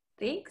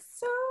think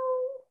so.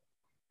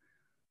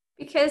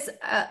 Because,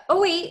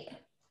 oh wait.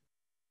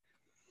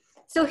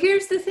 So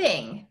here's the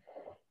thing.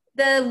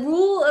 The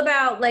rule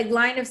about like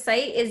line of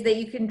sight is that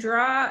you can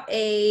draw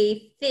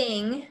a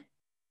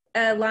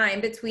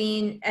line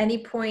between any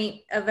point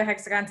of a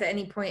hexagon to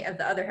any point of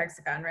the other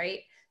hexagon, right?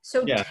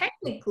 So Yeah.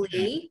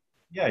 technically,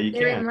 Yeah, you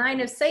they're can. in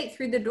line of sight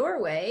through the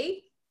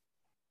doorway,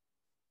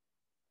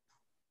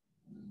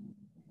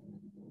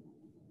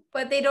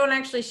 but they don't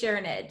actually share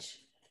an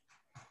edge.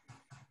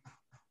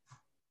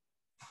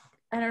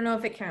 I don't know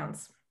if it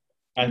counts.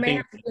 You I may think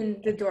have to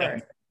open the door.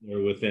 they're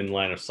within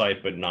line of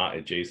sight, but not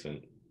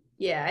adjacent.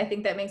 Yeah, I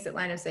think that makes it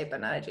line of sight,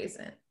 but not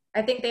adjacent.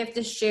 I think they have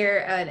to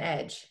share an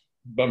edge.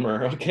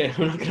 Bummer. Okay,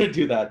 I'm not gonna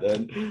do that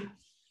then.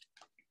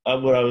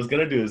 What I was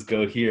gonna do is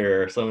go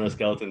here, summon a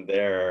skeleton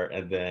there,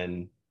 and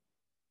then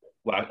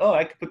whack. Oh,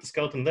 I could put the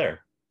skeleton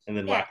there, and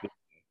then Yeah, whack.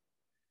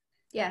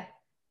 yeah.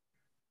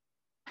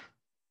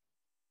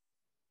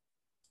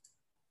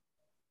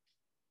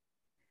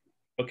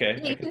 Okay,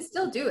 Yeah, you can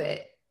still do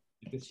it.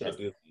 I can still Just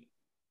do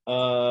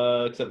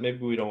that. Except maybe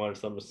we don't want to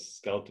summon a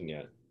skeleton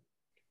yet.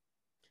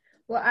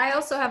 well, I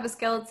also have a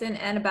skeleton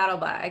and a battle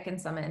bot I can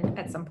summon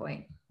at some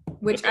point,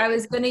 which Okay. I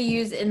was going to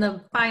use in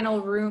the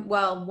final room.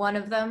 Well, one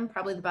of them,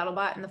 probably the battle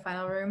bot in the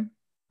final room.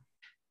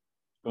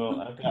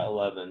 Well, I've got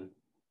 11.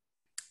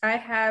 I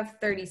have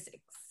 36.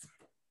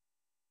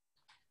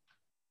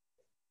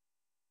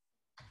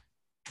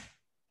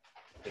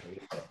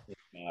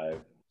 Five.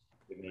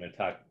 They're gonna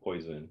attack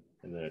poison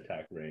and then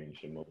attack range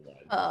and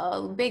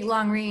mobilize. Big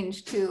long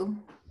range too.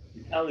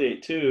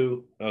 Retaliate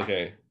too.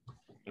 Okay,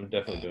 I'm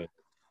definitely doing.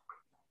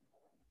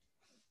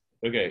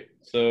 Okay,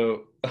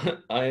 so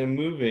I am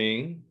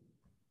moving.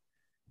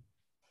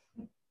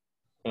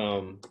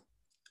 Um,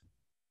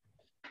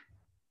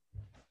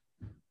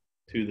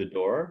 to the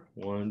door.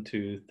 One,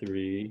 two,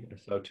 three. I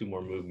saw two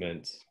more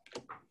movements.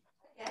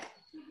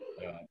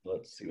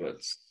 Let's see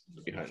what's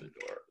behind the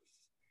door.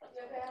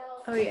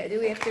 Oh yeah, do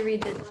we have to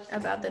read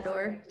about the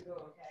door?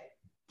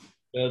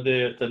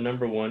 The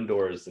number one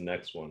door is the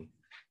next one.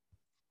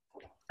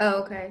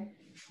 Oh, okay.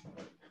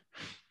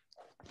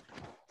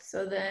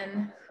 So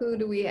then who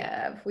do we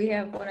have? We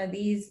have one of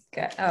these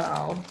guys.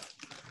 Oh,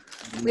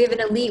 we have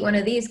an elite one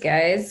of these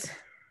guys.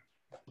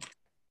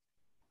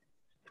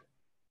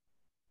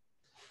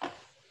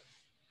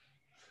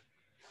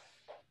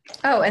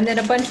 Oh, and then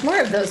a bunch more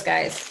of those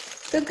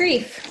guys. Good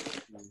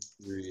grief.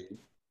 Three.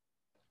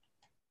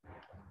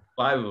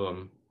 Five of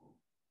them.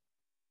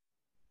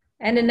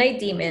 And a night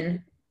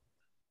demon.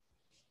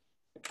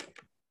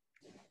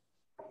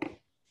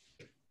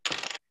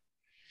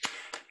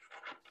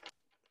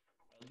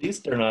 At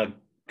least they're not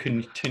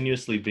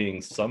continuously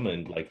being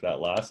summoned like that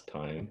last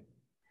time.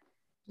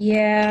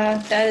 Yeah,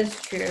 that is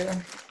true.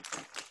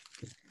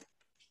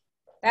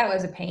 That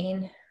was a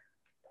pain.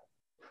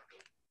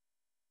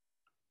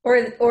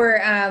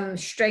 Or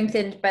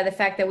strengthened by the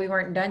fact that we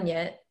weren't done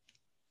yet.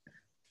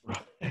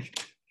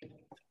 Right.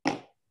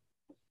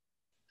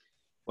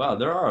 Wow,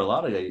 there are a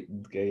lot of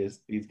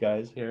these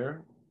guys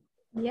here.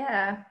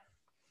 Yeah.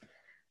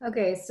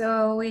 Okay,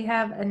 so we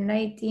have a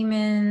night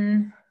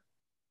demon.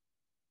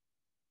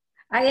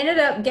 I ended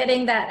up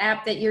getting that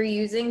app that you're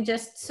using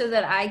just so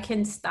that I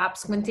can stop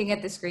squinting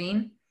at the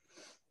screen,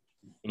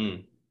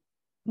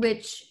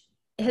 which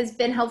has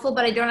been helpful,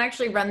 but I don't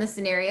actually run the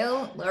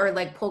scenario or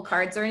like pull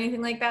cards or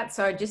anything like that.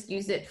 So I just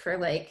use it for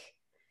like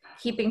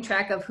keeping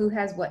track of who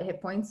has what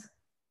hit points.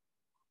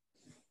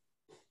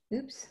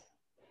 Oops.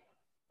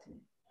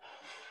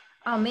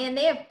 Oh man,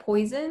 they have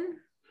poison.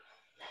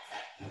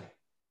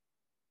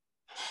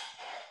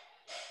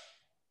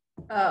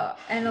 Oh,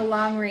 and a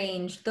long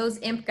range. Those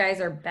imp guys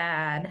are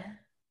bad.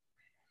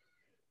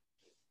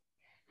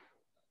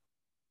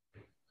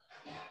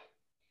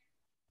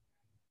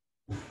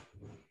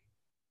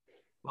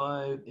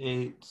 Five,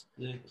 8,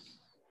 6,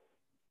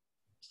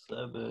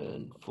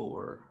 7,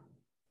 4.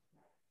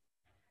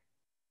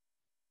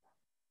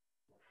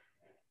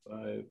 5,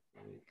 8.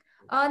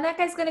 Oh, and that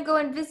guy's gonna go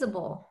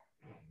invisible.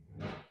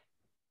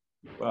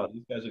 Wow,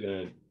 these guys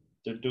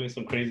they're doing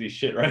some crazy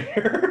shit right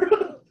here.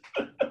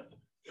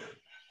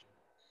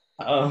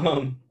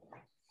 um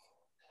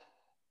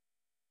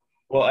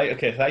Well,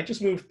 okay, so I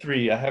just moved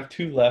 3. I have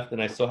 2 left,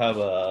 and I still have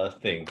a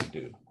thing to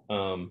do.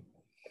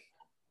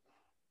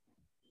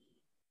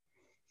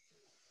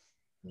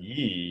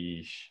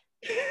 Yeesh.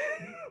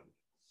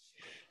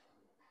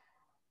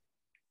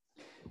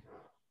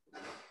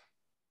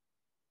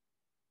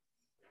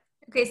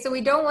 Okay, so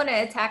we don't want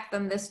to attack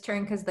them this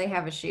turn because they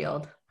have a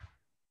shield.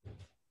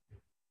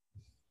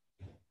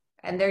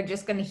 And they're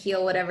just going to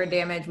heal whatever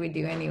damage we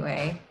do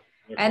anyway.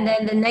 And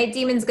then the night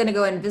demon's going to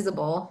go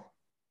invisible.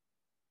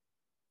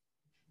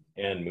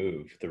 And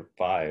move. They're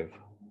 5.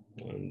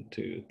 1,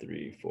 2,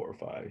 3, 4,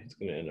 5. He's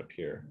going to end up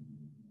here.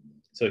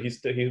 So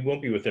he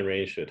won't be within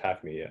range to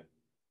attack me yet,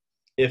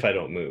 if I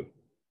don't move.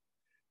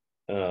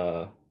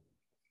 So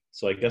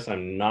I guess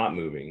I'm not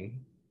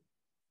moving.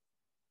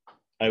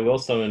 I will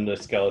summon the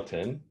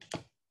skeleton.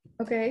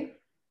 Okay.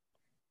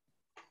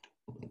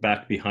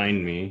 Back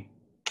behind me.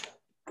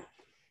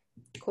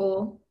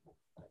 Cool.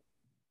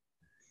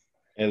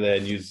 And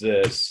then use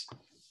this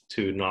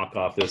to knock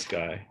off this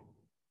guy.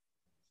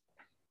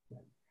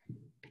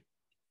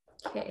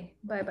 Okay,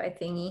 bye-bye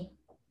thingy.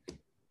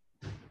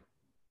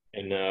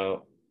 And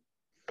now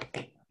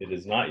it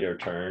is not your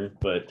turn,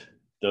 but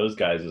those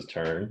guys'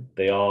 turn.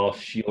 They all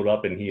shield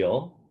up and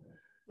heal.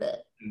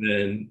 And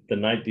then the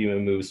night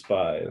demon moves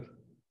 5.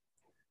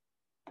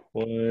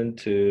 1,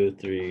 2,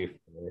 3,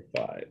 4,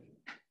 5.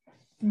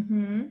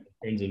 Mm-hmm.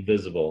 Turns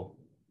invisible.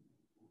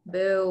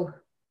 Boo.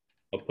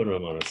 I'll put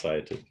him on a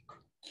side to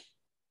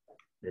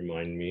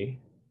remind me.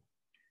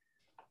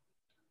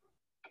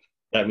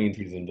 That means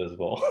he's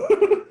invisible.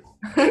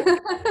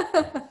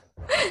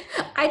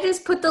 I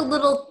just put the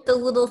little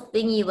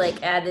thingy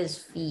like at his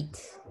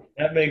feet.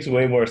 That makes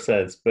way more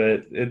sense,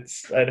 but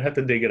I'd have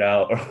to dig it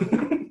out.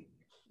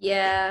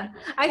 Yeah,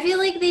 I feel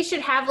like they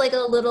should have like a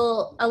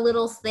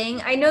little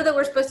thing. I know that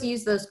we're supposed to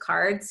use those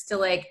cards to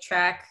like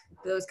track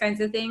those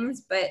kinds of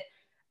things, but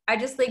I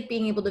just like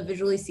being able to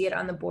visually see it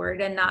on the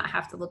board and not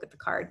have to look at the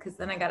card because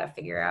then I gotta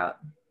figure out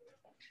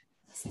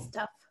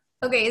stuff.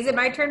 Okay, is it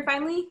my turn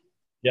finally?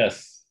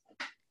 Yes.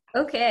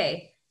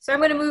 Okay, so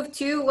I'm gonna move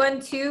 2, 1,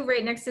 2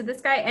 right next to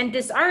this guy and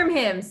disarm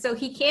him so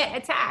he can't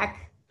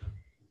attack.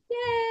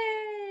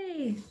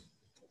 Yay!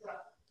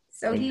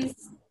 So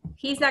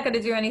he's not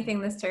gonna do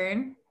anything this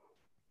turn.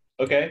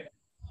 Okay.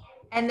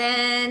 And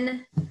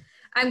then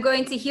I'm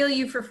going to heal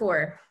you for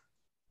 4.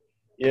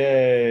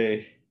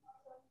 Yay.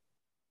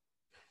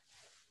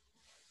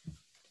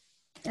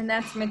 And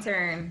that's my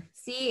turn.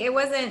 See, it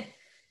wasn't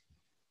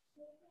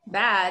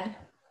bad.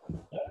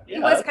 Yeah, He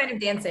was kind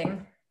of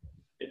dancing.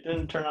 It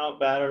didn't turn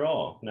out bad at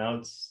all. Now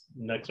it's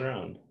next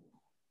round.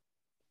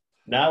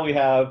 Now we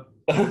have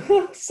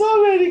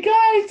so many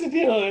guys to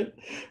deal with.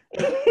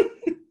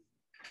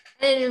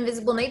 And an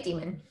invisible night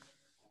demon.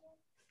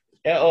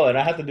 Yeah, oh, and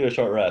I have to do a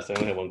short rest. I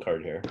only have 1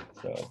 card here.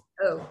 So.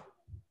 Oh.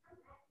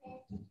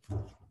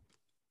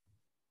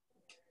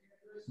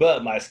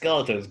 But my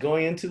skeleton's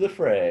going into the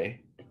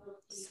fray.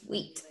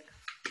 Sweet.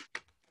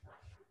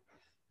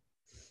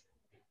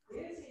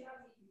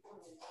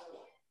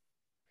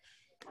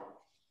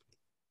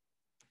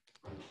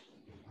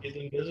 He's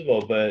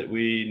invisible, but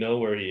we know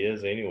where he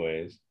is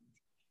anyways,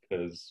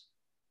 because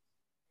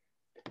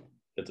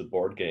it's a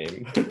board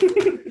game.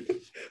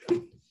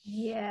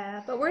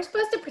 Yeah, but we're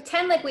supposed to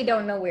pretend like we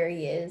don't know where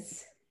he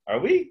is. Are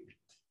we?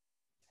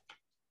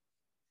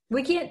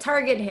 We can't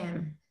target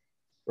him.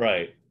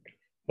 Right.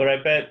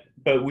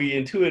 But we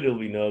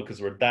intuitively know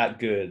because we're that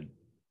good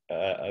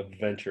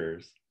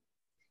adventurers.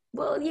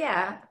 Well,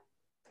 yeah.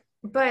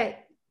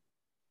 But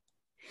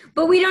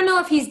we don't know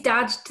if he's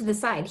dodged to the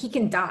side. He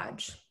can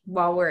dodge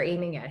while we're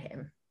aiming at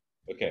him.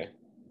 Okay.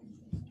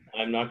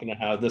 I'm not going to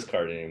have this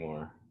card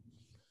anymore.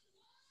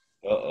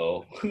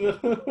 Uh-oh.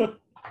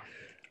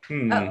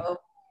 Uh-oh.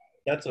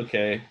 That's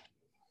okay.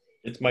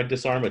 It's my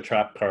disarm a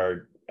trap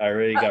card. I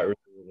already got rid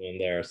of one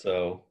there,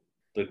 so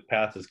the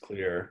path is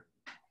clear.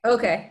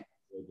 Okay.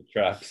 The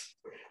traps.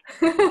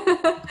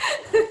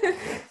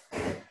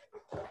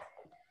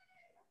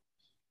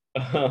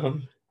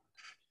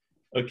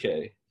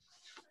 Okay.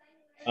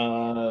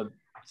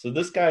 So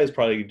this guy is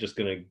probably just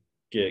gonna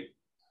get.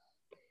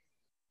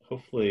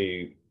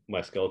 Hopefully, my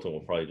skeleton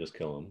will probably just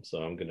kill him.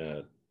 So I'm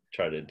gonna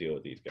try to deal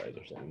with these guys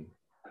or something.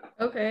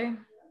 Okay.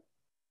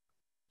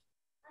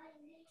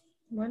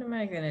 What am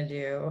I gonna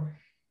do?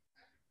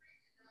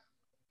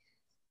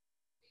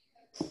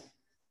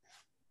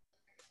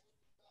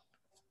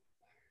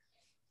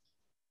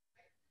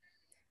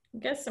 I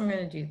guess I'm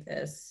gonna do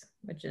this,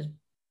 which is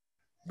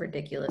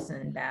ridiculous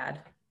and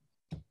bad.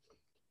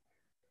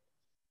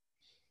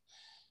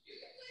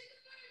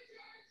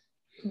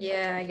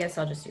 Yeah, I guess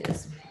I'll just do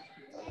this.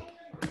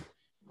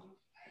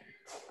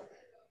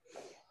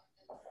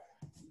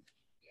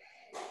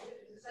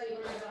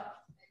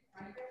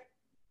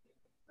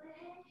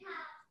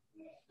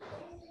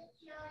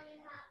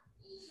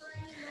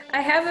 I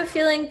have a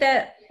feeling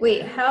that,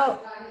 wait, how?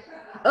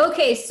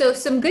 Okay, so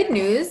some good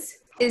news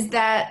is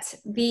that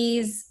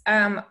these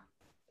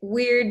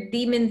weird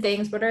demon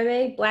things, what are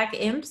they? Black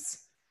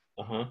imps?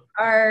 Uh-huh.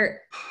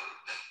 Are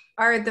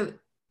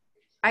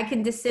I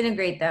can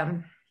disintegrate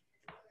them.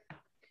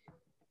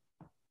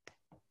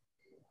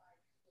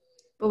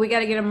 but we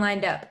got to get them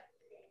lined up.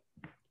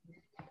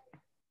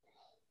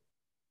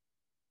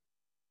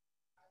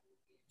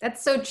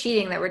 That's so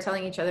cheating that we're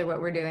telling each other what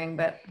we're doing,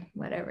 but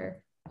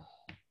whatever.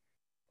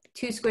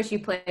 2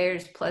 squishy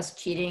players plus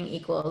cheating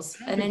equals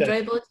an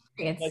enjoyable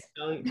experience.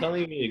 Like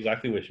telling me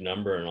exactly which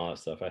number and all that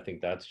stuff, I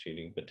think that's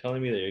cheating. But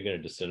telling me that you're going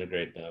to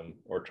disintegrate them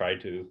or try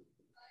to.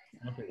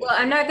 Well,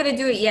 I'm not going to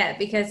do it yet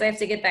because I have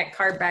to get that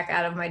card back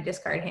out of my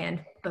discard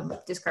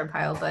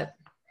pile. But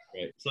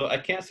right. So I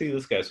can't see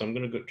this guy, so I'm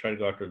going to try to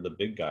go after the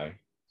big guy.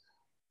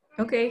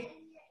 Okay.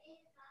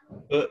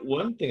 But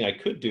one thing I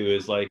could do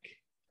is like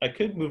I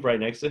could move right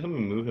next to him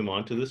and move him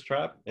onto this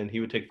trap, and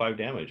he would take 5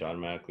 damage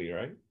automatically,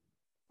 right?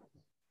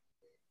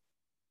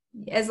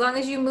 As long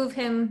as you move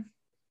him.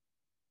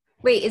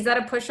 Wait, is that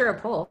a push or a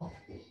pull?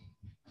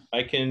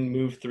 I can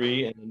move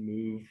 3 and then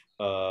move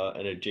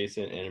an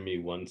adjacent enemy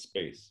 1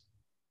 space.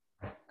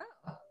 Oh.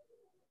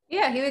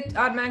 Yeah, he would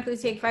automatically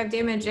take 5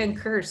 damage and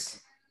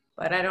curse,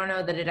 but I don't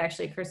know that it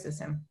actually curses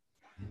him.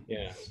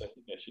 Yeah, so I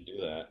think I should do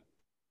that.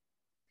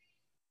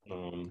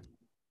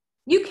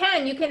 You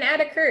can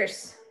add a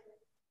curse.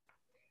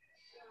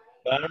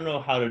 But I don't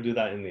know how to do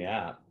that in the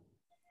app.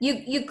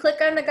 You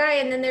click on the guy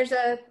and then there's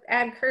a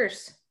add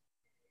curse.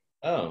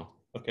 Oh,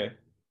 okay.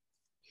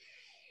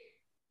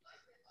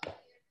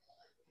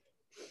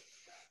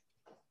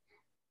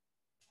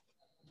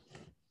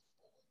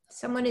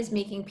 Someone is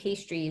making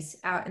pastries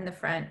out in the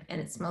front and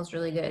it smells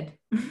really good.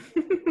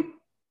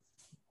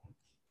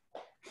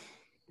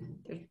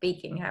 There's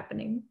baking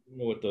happening. I don't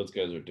know what those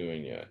guys are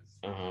doing yet.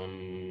 I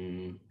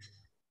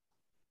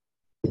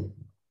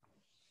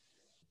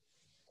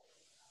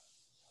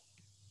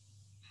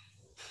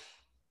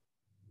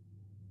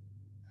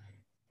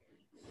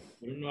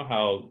don't know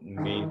how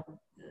mean.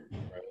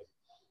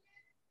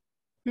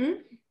 Hmm?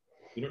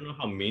 We don't know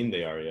how mean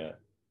they are yet.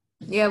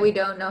 Yeah, we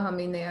don't know how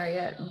mean they are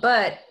yet,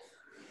 but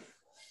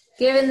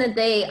given that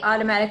they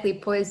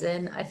automatically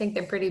poison, I think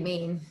they're pretty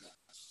mean.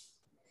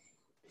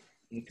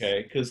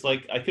 Okay, because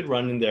like I could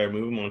run in there,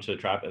 move them onto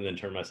the trap, and then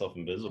turn myself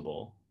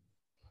invisible.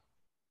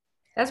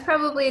 That's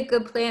probably a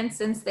good plan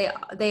since they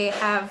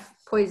have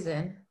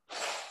poison.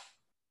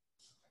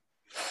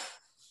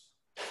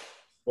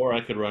 Or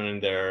I could run in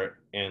there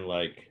and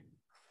like,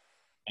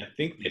 I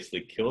think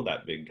basically kill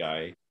that big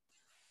guy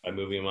by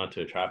moving him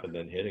onto a trap and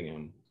then hitting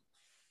him.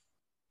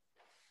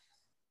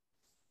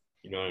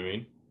 You know what I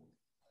mean?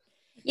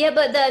 Yeah,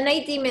 but the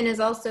night demon is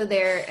also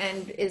there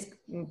and is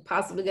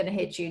possibly going to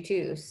hit you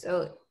too.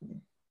 So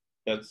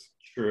that's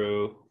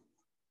true.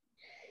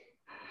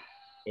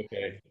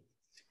 Okay.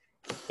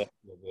 That's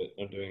a little bit.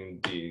 I'm doing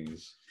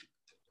these.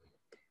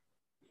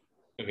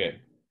 Okay.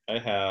 I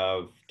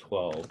have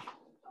 12.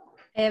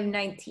 I have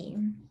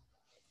 19.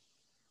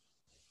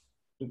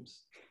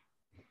 Oops.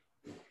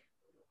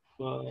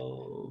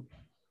 12,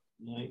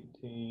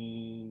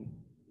 19.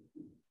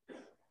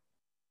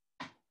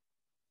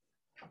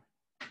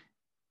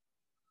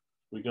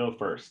 We go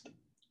first.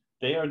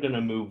 They are going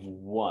to move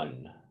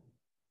 1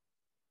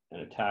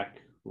 and attack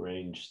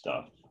range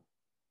stuff.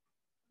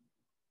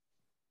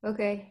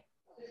 Okay.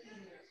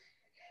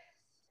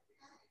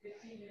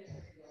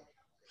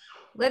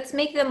 Let's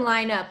make them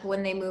line up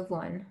when they move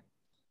 1.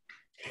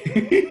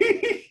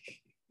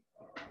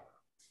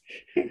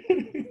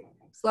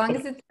 As long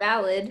as it's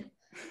valid.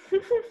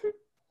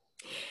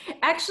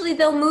 Actually,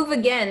 they'll move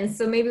again,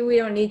 so maybe we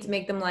don't need to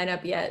make them line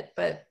up yet,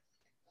 but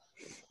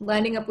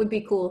lining up would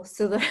be cool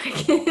so that I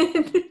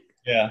can.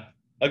 Yeah.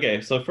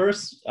 Okay, so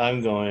first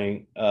I'm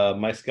going,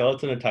 my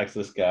skeleton attacks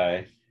this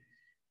guy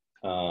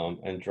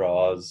and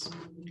draws,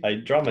 I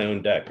draw my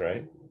own deck,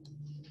 right?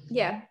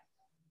 Yeah.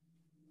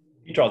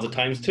 He draws it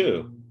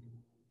 ×2.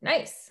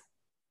 Nice.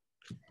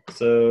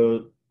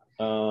 So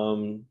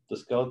the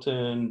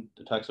skeleton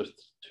attacks for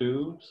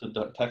 2, so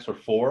attacks for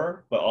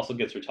 4, but also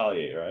gets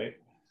retaliate, right?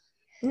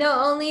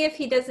 No, only if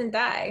he doesn't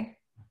die.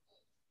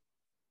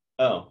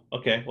 Oh,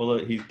 okay. Well,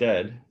 he's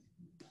dead.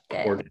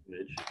 Dead. 4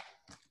 damage.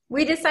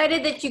 We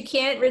decided that you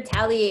can't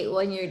retaliate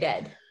when you're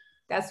dead.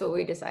 That's what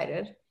we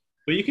decided.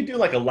 But you could do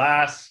like a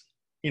last,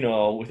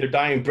 with your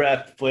dying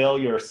breath, flail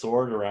your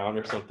sword around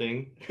or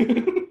something.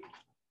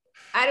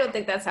 I don't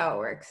think that's how it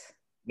works.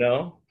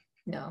 No?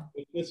 No.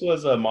 If this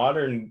was a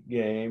modern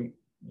game,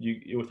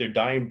 you with your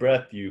dying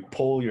breath, you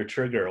pull your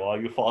trigger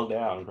while you fall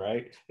down,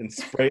 right? And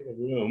spray the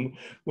room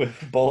with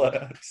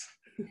bullets.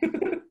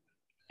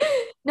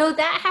 No,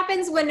 that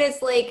happens when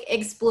it's like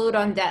explode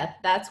on death.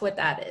 That's what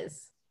that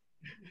is.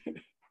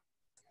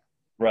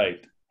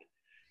 Right.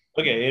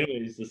 Okay,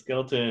 anyways, the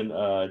skeleton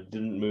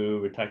didn't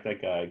move, attacked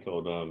that guy,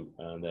 killed him,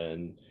 and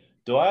then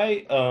do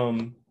I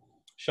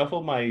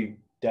shuffle my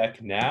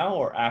deck now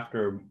or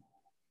after?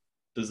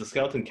 Does the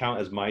skeleton count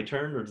as my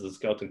turn or does the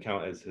skeleton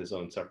count as his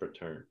own separate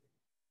turn?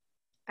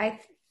 I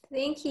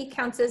think he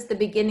counts as the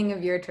beginning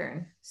of your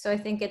turn. So I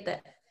think at the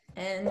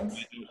end.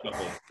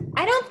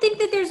 I don't think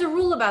that there's a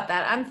rule about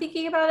that. I'm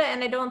thinking about it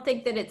and I don't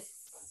think that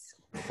it's,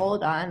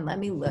 hold on, let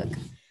me look.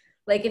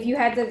 Like if you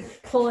had to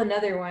pull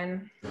another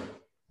one.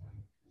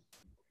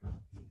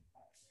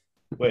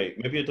 Wait,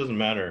 maybe it doesn't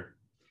matter.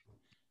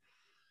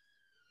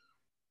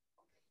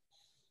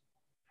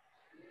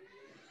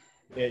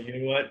 Yeah, you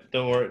know what?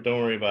 Don't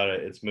worry about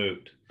it. It's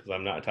moot because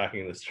I'm not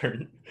attacking this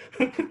turn.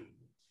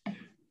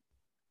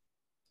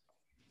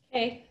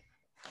 Okay.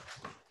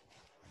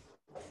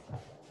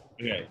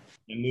 Okay,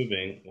 I'm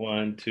moving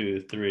 1,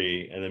 2,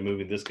 3, and then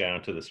moving this guy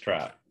onto this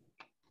trap.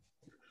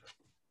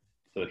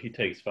 So he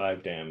takes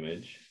 5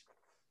 damage.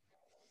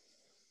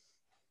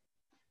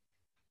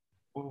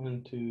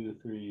 1, 2,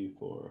 3,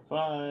 4,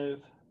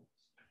 5.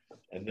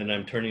 And then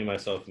I'm turning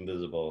myself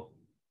invisible.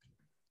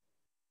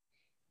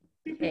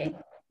 Okay.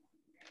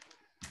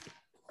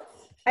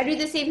 I do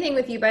the same thing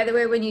with you, by the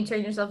way. When you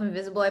turn yourself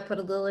invisible, I put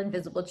a little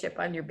invisible chip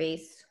on your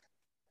base.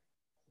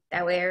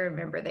 That way I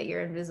remember that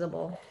you're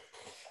invisible.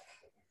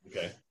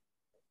 Okay.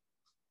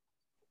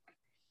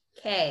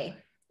 Okay.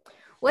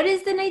 What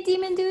is the night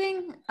demon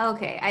doing?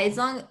 Okay,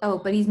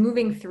 but he's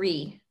moving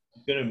 3.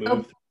 He's gonna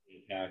move through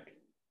the attack.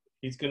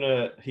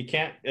 He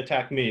can't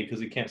attack me because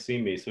he can't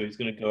see me, so he's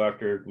gonna go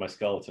after my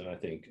skeleton, I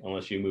think,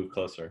 unless you move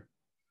closer.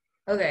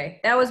 Okay,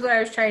 that was what I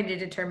was trying to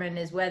determine,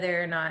 is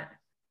whether or not.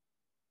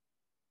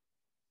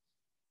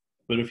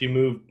 But if you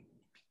move,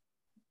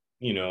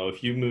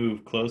 if you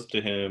move close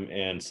to him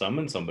and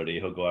summon somebody,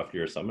 he'll go after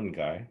your summon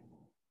guy.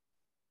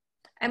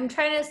 I'm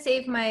trying to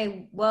save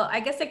well, I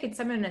guess I could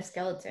summon a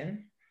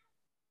skeleton.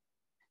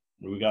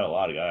 We got a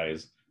lot of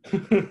guys.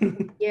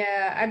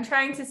 Yeah, I'm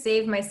trying to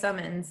save my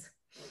summons.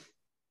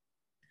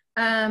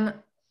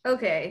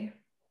 Okay.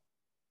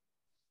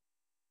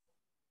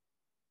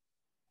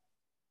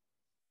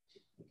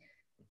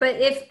 But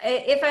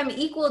if I'm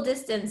equal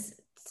distance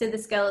to the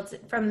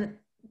skeleton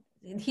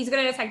he's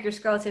going to attack your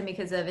skeleton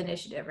because of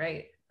initiative,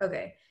 right?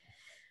 Okay.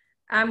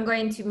 I'm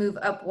going to move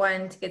up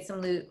 1 to get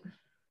some loot.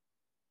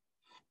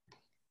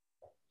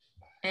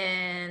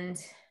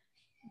 And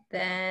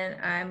then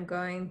I'm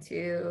going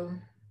to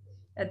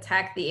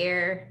attack the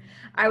air.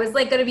 I was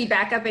like going to be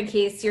back up in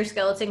case your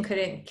skeleton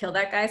couldn't kill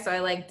that guy, so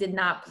I did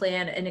not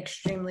plan an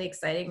extremely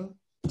exciting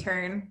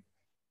turn.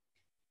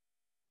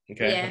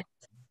 Okay. Yeah,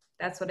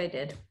 that's what I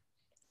did.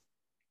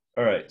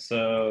 All right,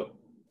 so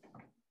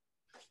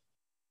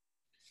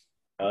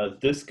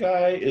this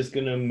guy is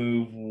gonna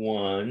move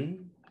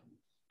 1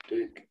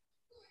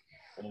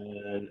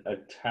 and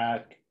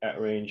attack at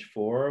range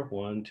 4.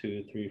 1,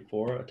 2, 3,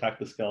 4. Attack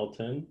the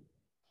skeleton.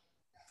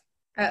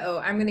 Uh-oh,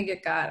 I'm gonna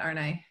get got, aren't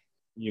I?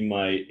 You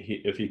might,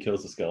 if he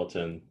kills the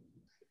skeleton.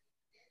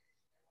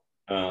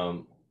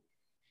 +0,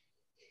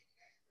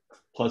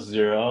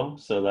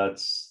 so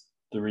that's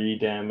 3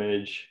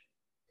 damage.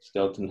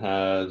 Skeleton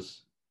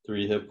has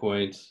 3 hit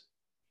points.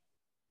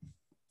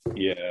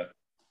 Yeah.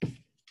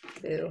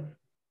 Boo.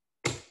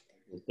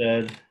 He's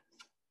dead.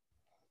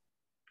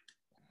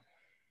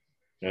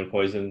 And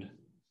poisoned.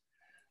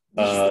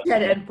 Dead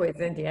and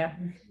poisoned, yeah.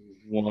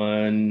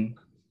 1.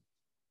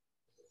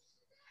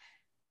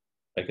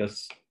 I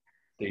guess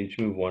they each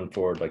move 1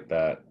 forward like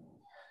that.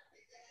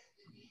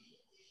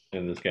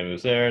 And this guy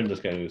moves there, and this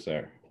guy moves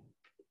there.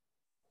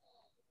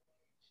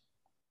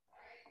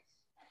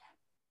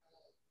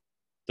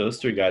 Those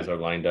 3 guys are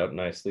lined up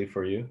nicely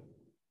for you.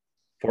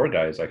 4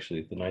 guys,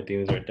 actually. The night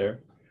demon's right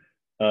there.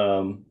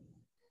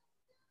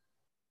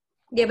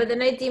 Yeah, but the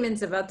night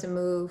demon's about to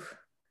move.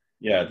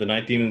 Yeah, the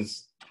night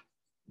demon's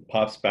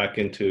pops back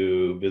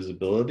into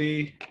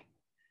visibility,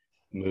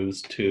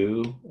 moves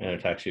 2, and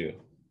attacks you.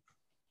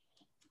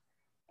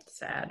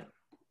 Sad.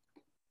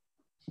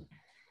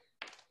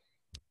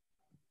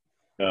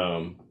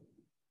 Oh,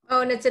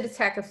 and it's an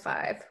attack of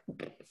 5.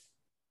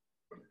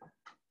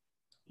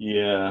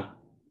 Yeah,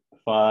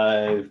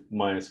 5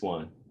 minus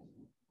 1.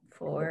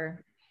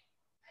 4.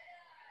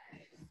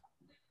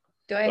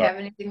 Do I have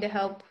anything to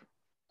help?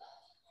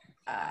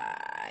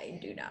 I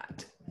do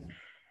not.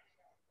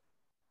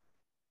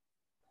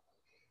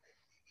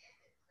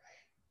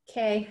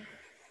 Okay.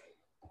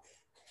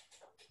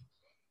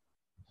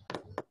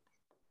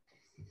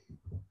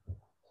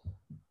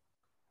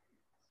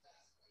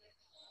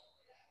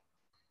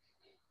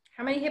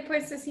 How many hit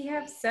points does he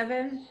have?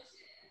 7?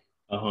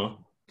 Uh-huh.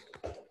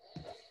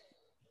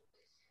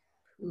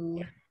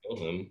 Ooh. Kill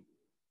him.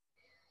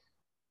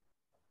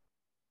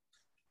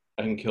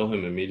 I can kill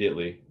him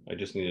immediately. I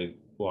just need to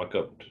walk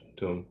up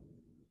to him.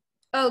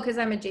 Oh, because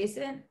I'm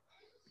adjacent?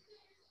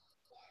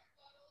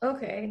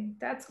 Okay,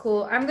 that's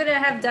cool. I'm going to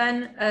have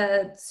done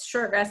a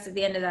short rest at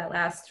the end of that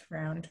last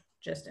round,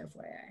 just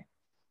FYI.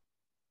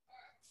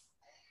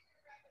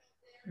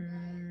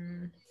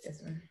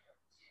 This one.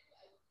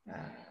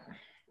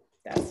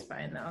 That's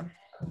fine, though.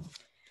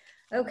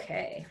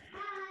 Okay.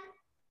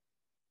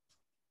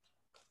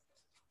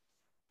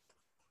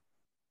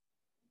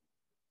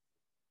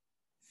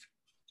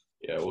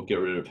 Yeah, we'll get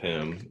rid of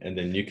him, and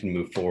then you can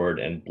move forward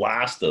and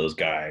blast those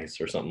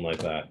guys or something like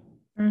that.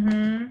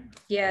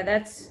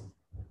 Yeah,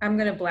 I'm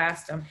gonna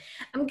blast them.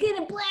 I'm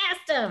gonna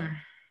blast them.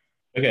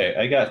 Okay,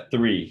 I got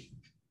 3.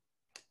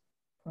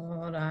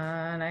 Hold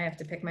on, I have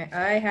to pick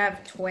I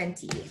have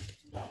 20.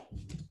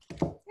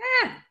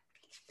 Ah!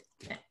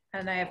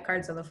 And I have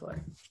cards on the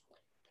floor.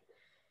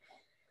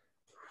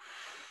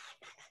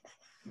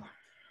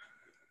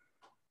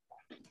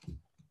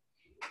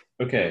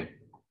 Okay.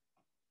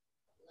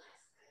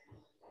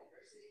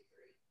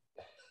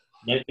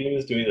 My team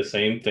is doing the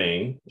same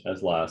thing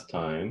as last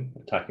time,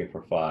 attacking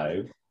for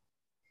 5.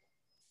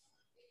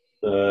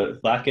 The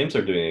black imps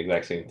are doing the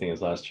exact same thing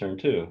as last turn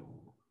too.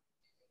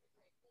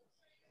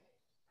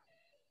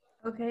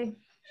 Okay.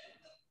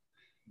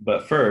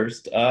 But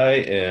first, I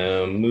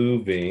am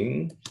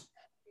moving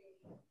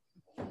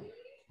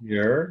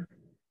here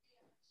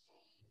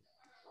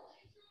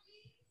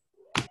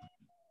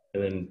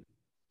and then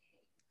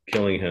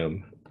killing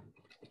him.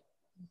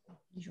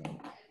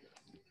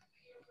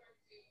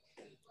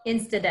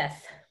 Insta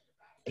death.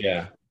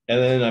 Yeah. And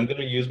then I'm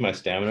going to use my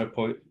stamina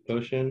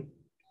potion.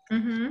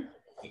 Mm-hmm.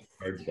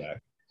 Cards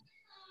back.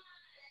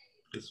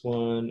 This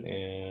one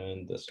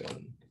and this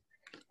one.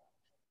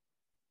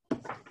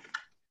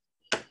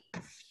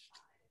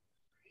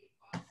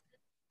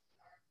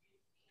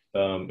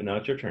 Now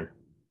it's your turn.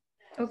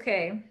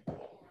 Okay.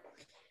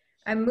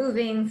 I'm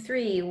moving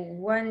 3.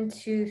 1,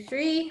 2,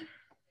 3.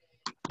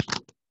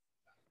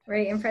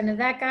 Right in front of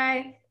that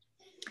guy.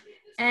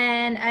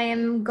 And I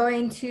am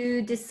going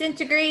to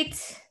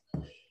disintegrate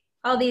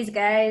all these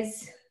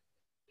guys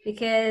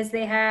because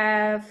they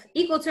have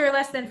equal to or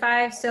less than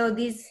 5. So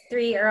these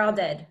 3 are all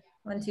dead.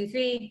 1, 2,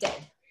 3,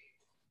 dead.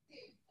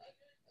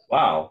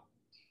 Wow.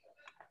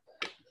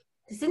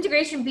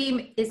 Disintegration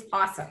beam is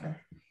awesome.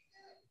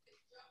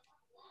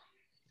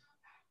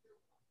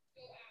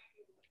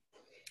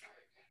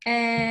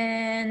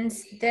 And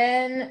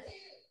then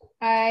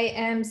I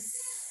am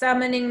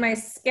summoning my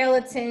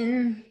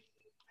skeleton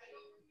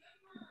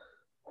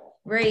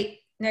right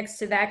next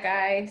to that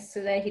guy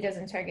so that he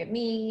doesn't target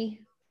me.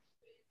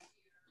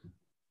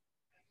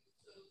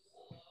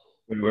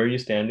 Where are you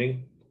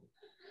standing?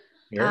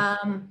 Here?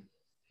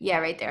 Yeah,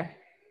 right there.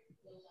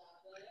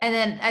 And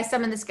then I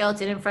summon the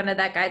skeleton in front of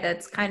that guy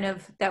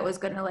that was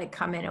gonna like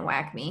come in and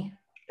whack me.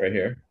 Right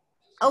here.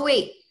 Oh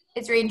wait,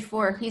 it's range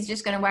 4. He's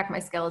just gonna whack my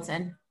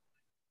skeleton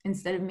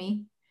instead of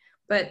me,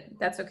 but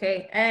that's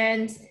okay.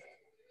 And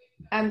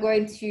I'm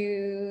going to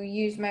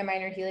use my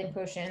minor healing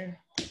potion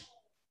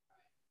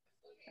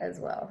as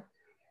well.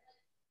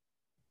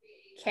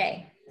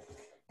 Okay,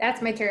 that's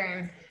my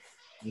turn.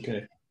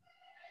 Okay.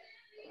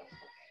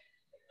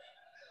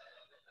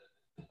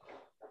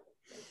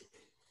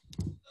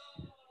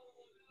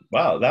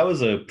 Wow, that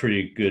was a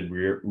pretty good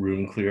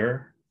room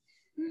clear.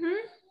 Mm-hmm.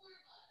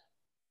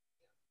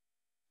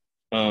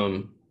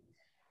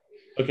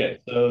 Okay,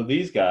 so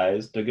these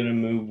guys, they're gonna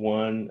move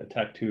 1,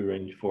 attack 2,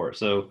 range 4.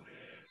 So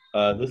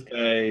this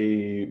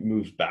guy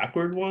moves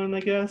backward 1, I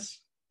guess.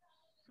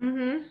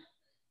 Mm-hmm.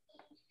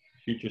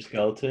 Future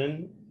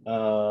skeleton.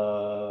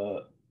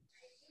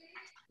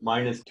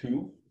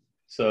 -2,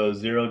 so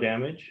 0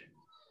 damage.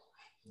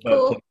 But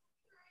Cool.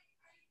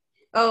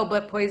 Oh,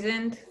 but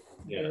poisoned?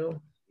 yeah.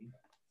 Ew.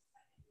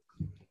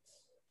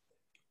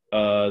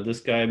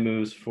 This guy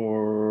moves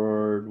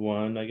forward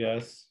 1, I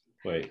guess.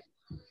 Wait.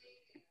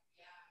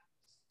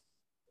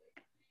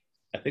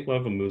 I think one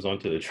of them moves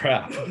onto the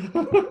trap.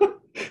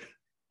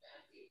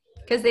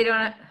 Because they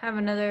don't have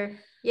another.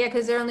 Yeah,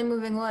 because they're only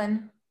moving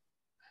 1.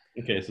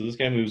 Okay, so this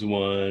guy moves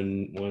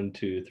 1, 1,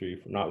 2,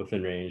 3, not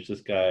within range.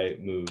 This guy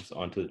moves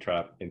onto the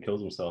trap and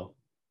kills himself.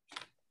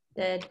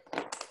 Dead.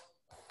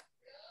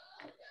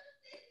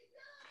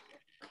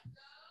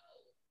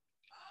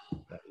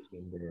 That is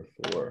number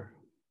 4.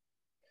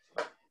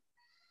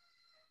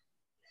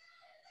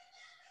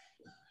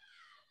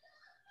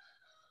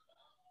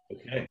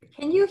 Okay.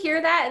 Can you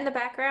hear that in the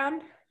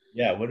background?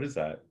 Yeah, what is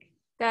that?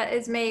 That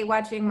is May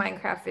watching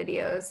Minecraft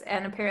videos,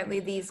 and apparently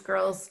these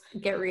girls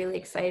get really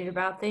excited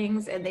about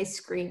things and they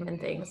scream and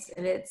things,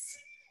 and it's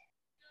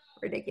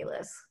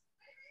ridiculous.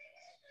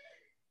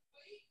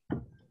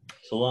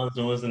 So long as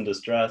no one's in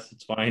distress,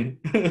 it's fine.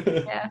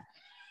 Yeah.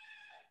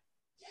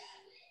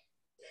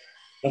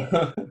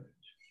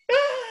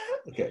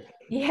 Okay.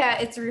 Yeah,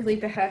 it's really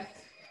bad.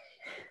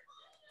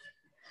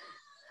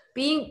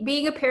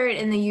 Being a parent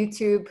in the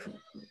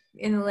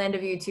land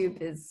of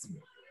YouTube is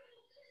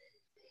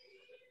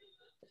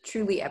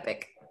truly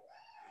epic.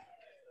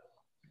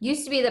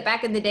 Used to be that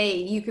back in the day,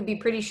 you could be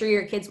pretty sure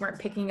your kids weren't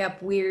picking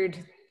up weird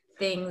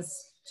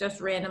things just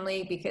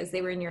randomly because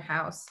they were in your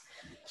house.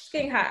 It's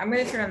getting hot. I'm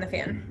going to turn on the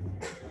fan.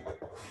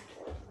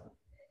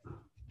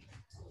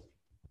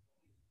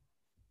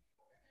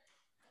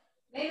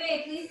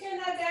 May, please turn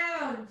that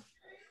down.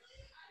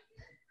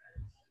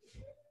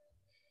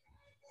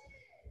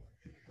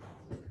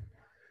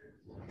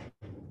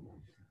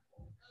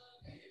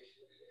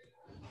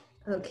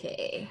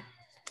 Okay.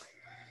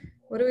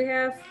 What do we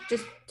have?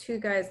 Just 2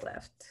 guys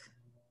left.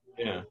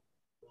 Yeah.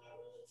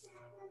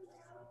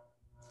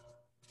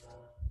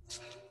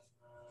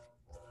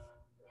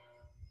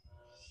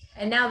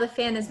 And now the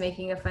fan is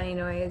making a funny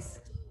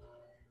noise.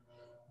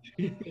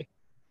 Let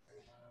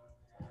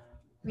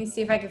me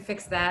see if I can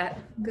fix that.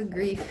 Good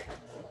grief.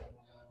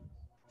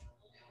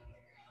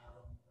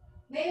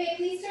 May,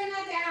 please turn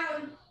that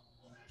down.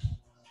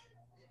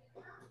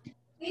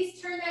 Please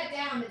turn that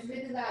down. It's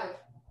really loud.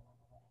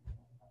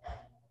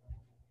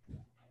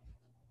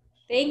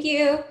 Thank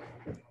you.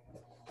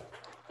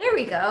 There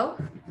we go.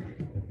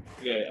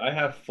 Okay, I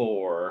have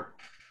 4.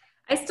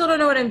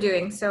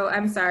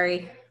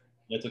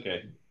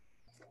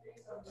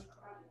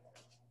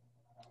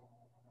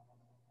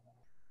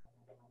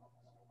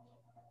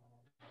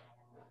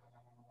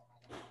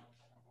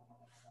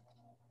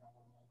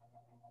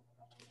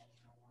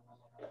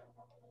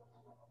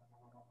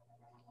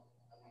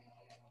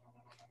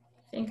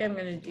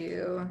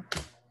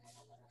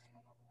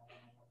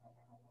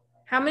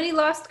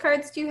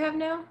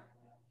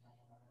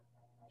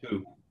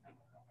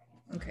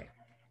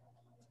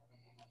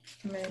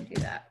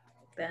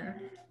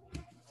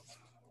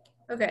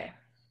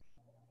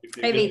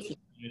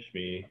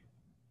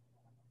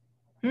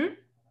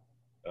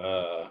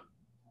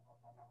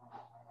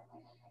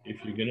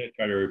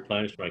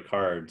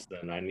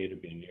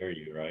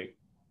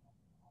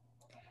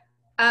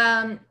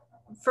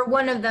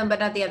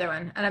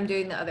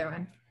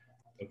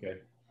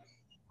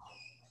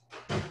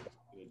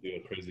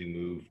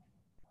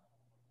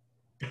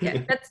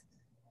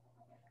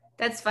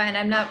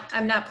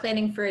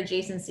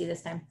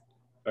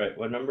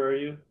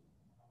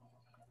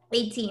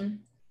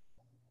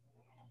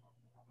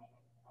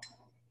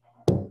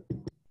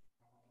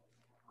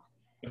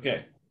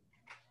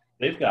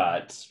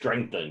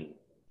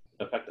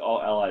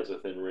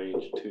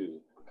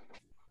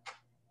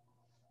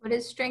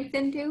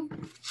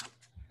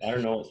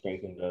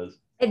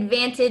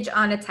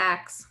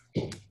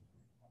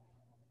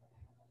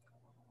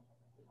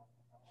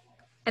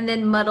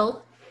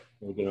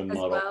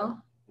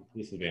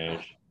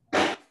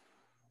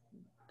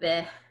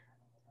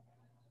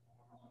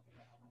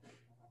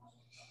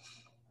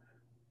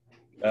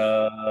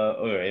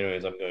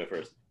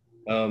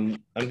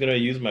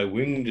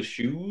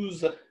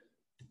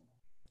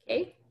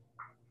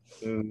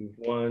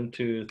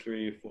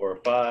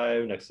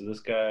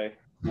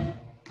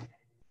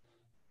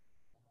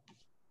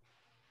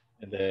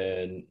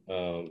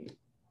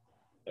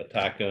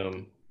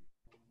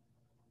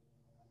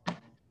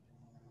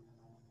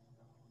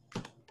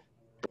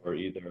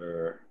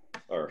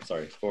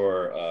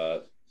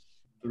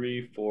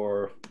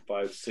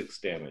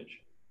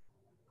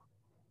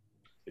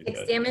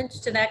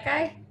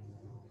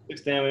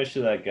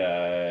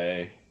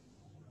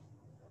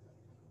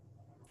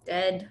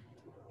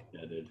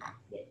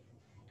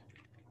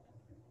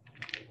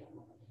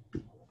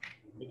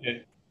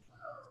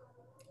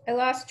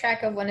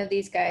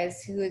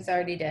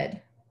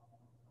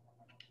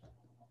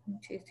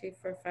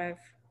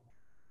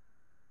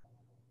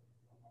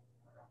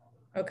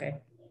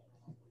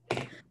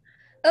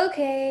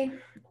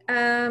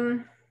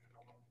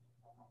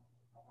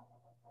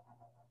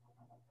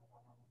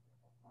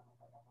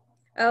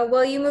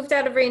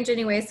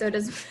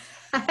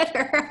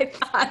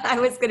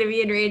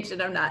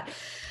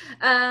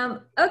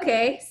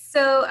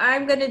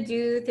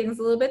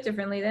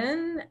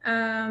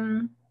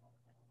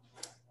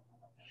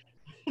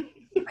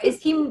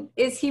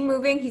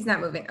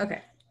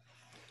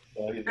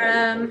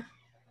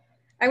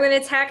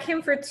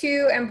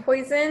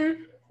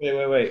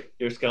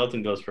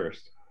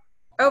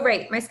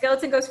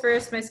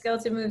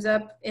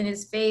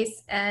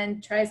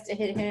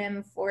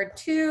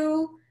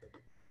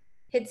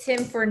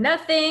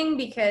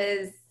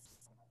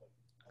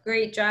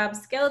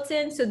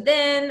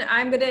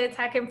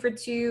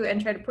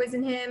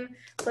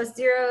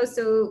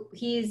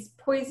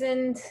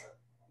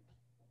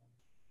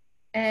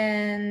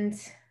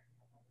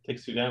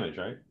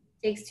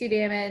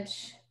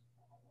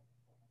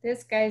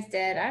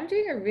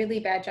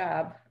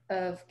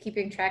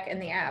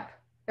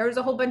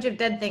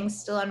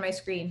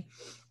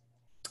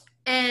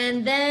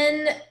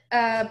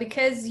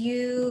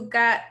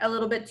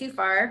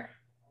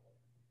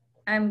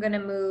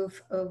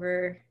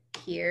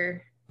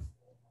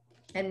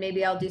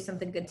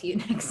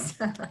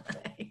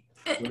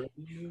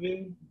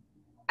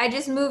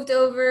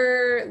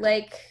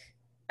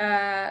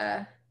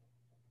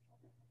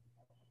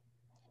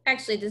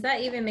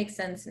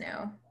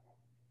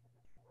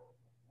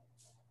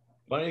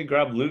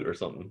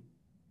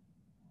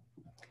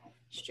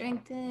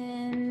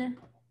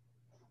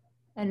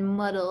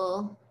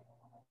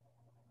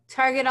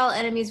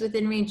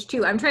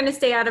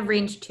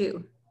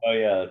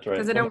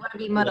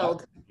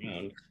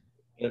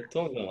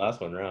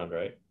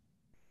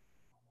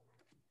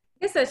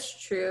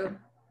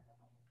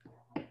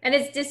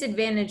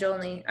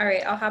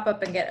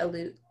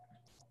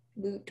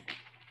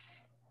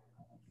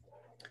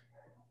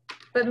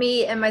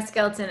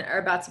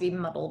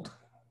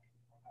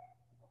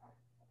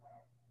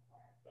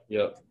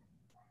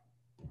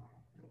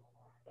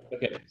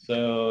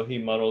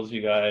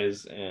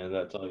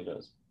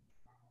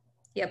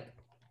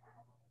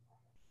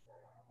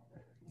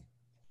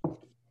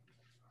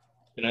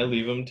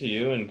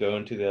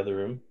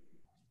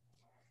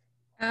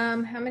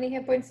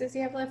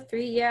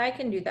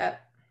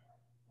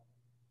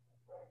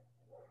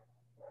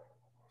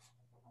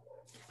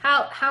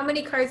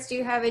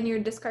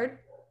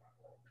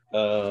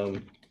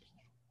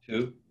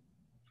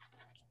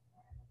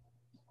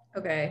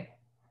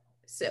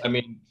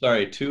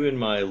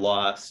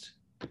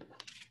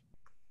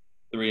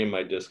 3 in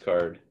my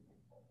discard.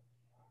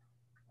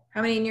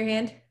 How many in your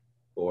hand?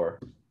 4.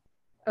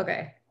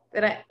 Okay.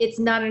 It's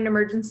not an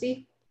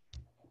emergency?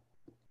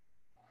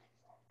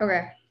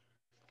 Okay.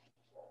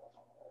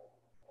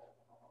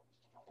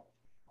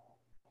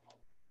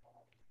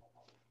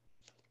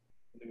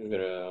 I think I'm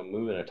gonna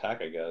move and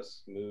attack, I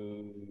guess.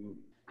 Move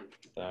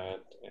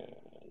that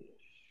and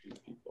shoot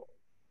people.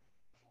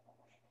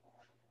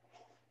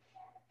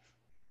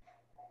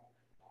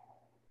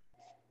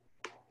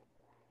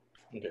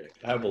 Okay,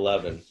 I have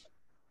 11.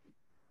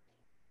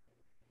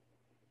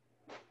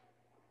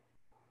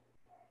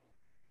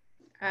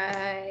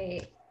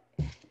 I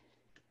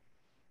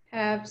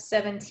have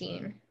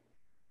 17.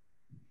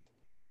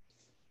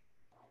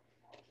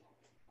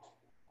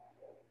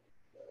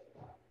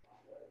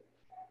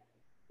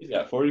 He's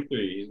got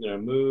 43. He's gonna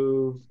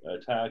move,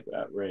 attack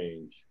at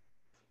range.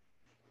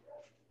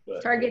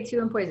 But Target 2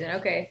 and poison.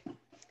 Okay.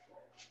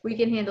 We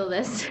can handle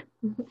this.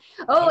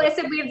 Oh, I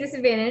said we have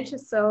disadvantage,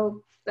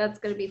 so that's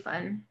going to be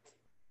fun.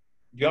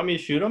 do you want me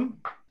to shoot him?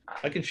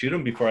 I can shoot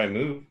him before I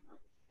move.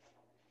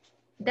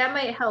 That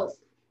might help,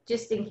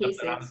 just in case.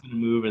 I'm gonna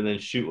move and then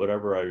shoot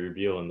whatever I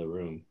reveal in the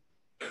room.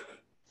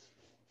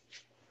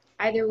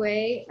 Either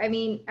way, I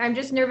mean, I'm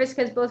just nervous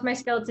because both my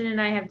skeleton and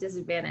I have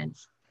disadvantage.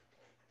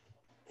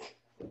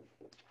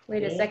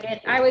 Wait a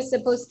second. I was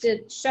supposed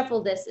to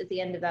shuffle this at the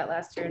end of that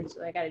last turn,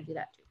 so I got to do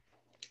that too.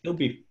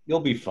 You'll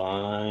be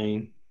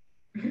fine.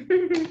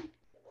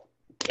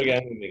 Okay,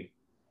 I'm moving.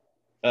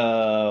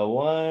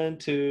 1,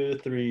 2,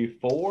 3,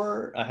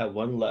 4. I have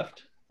 1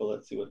 left, but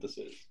let's see what this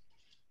is.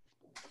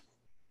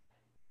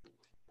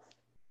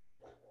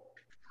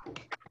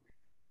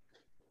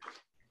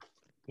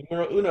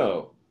 Numero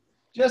uno.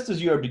 Just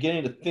as you are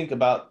beginning to think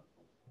that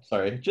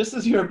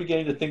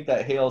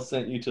hail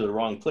sent you to the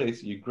wrong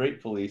place, you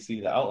gratefully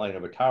see the outline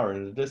of a tower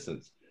in the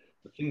distance.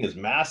 The thing is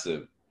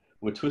massive,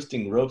 with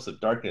twisting ropes of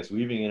darkness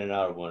weaving in and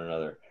out of one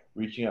another,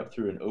 reaching up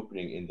through an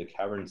opening in the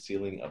cavern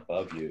ceiling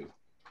above you.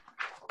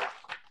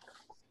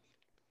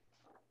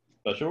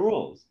 Special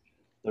rules.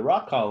 The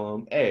rock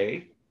column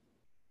A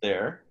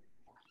there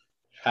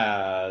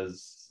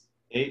has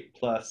 8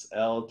 plus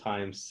L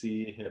times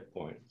C hit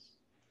points.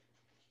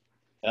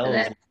 L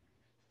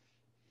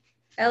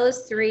is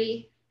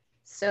 3,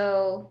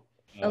 so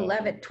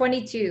 11,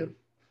 22.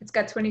 It's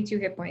got 22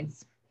 hit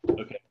points.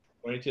 Okay,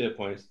 22 hit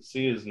points.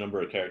 C is number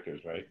of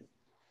characters, right?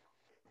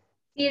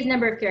 C is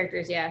number of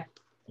characters, yeah.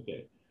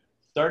 Okay.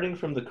 Starting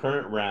from the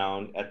current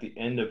round, at the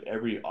end of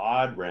every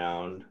odd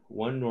round,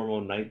 1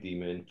 normal night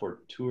demon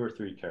for 2 or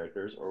 3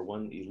 characters, or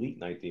 1 elite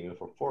night demon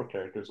for 4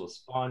 characters will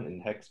spawn in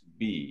hex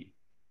B.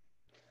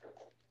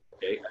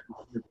 Okay, at the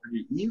end of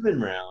every even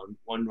round,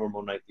 1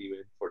 normal night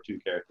demon for 2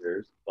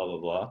 characters, blah blah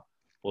blah,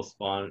 will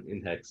spawn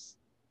in hex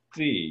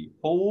C.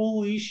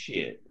 Holy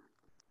shit!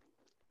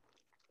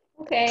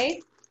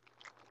 Okay.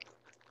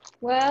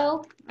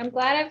 Well, I'm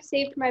glad I've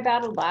saved my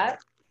battle bot.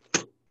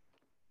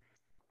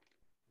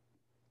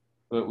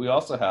 But we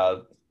also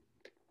have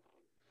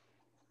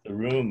the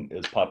room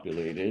is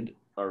populated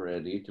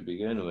already to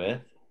begin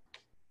with.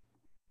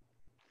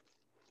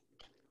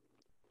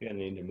 I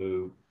need to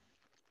move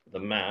the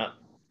map.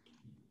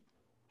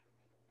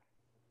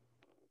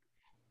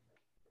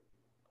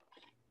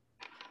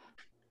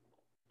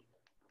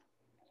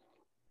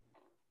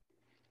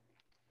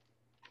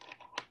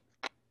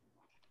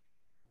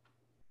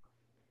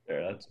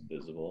 There, that's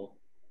visible.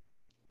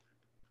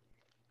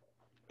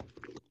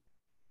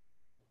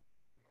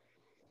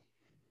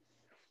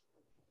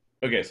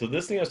 Okay, so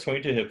this thing has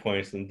 22 hit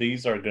points, and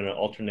these are going to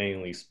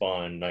alternatingly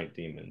spawn night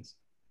demons.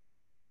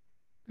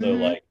 So,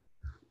 like,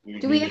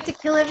 do we have to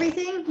kill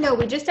everything? No,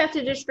 we just have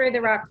to destroy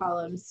the rock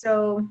columns.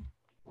 So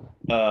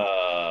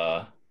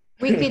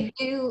we could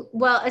do,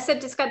 well,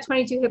 except it's got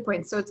 22 hit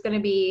points, so it's going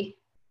to be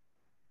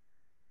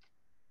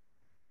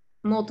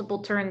multiple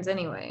turns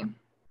anyway.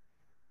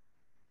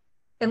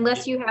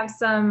 Unless you have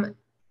some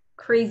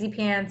crazy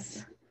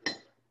pants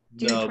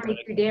do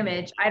 22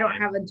 damage. I don't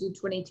have a do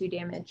 22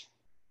 damage.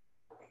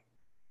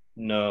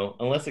 No,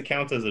 unless it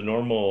counts as a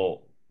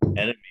normal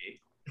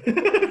enemy.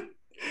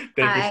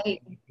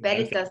 I bet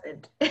it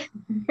doesn't.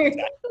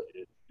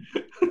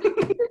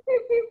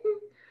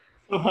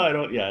 I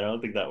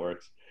don't think that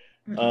works.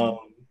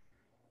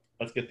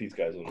 Let's get these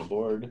guys on the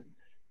board.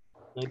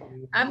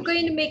 I'm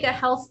going to make a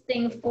health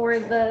thing for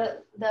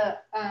the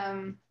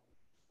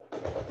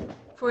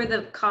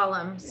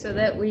column so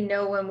that we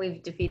know when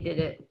we've defeated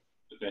it.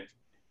 Okay.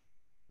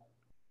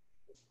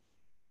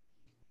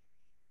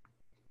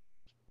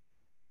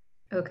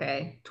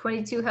 Okay,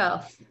 22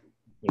 health.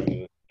 Here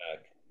we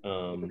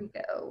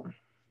go.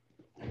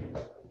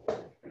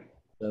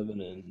 7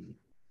 and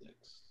 6.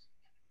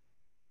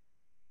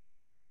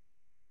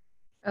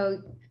 Oh,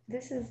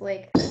 this is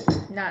like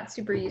not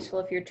super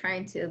useful if you're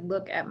trying to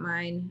look at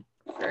mine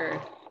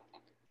for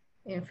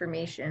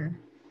information.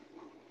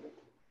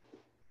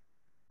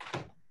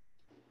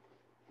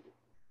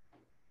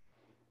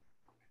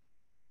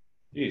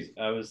 Geez,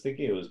 I was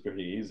thinking it was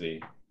pretty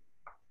easy.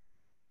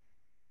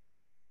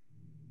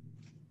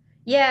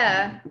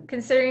 Yeah,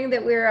 considering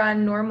that we're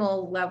on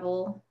normal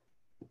level.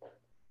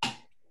 Now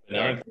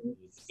Yeah, I've can you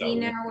got see one.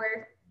 now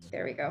where?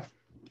 There we go.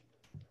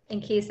 In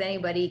case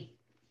anybody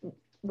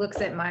looks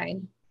at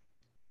mine.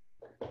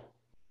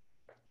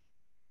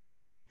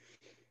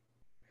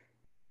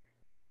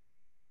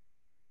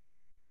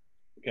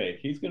 Okay,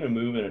 he's gonna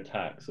move and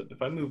attack. So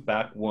if I move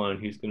back one,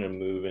 he's gonna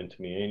move into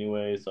me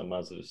anyway. So I might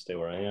as well just stay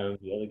where I am.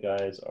 The other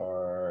guys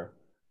are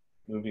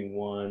moving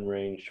one,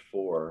 range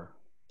 4.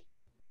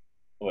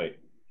 Oh, wait,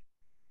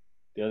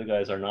 the other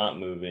guys are not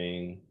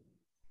moving.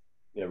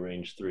 Yeah,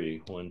 range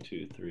 3. 1,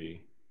 2,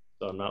 3.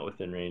 So I'm not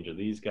within range of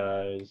these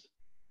guys.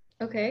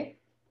 Okay.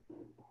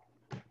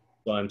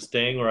 So I'm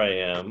staying where I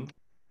am.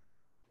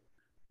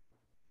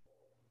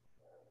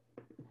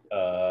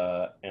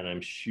 And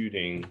I'm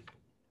shooting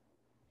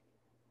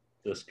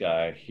this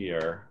guy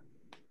here.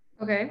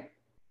 Okay.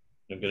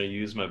 I'm going to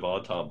use my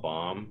volatile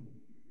bomb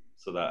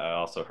so that I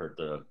also hurt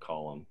the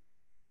column.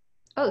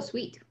 Oh,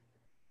 sweet.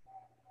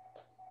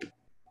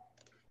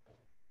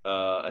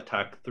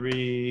 Attack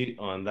 3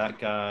 on that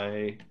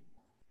guy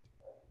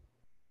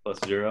plus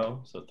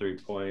 0, so 3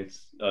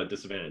 points.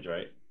 Disadvantage,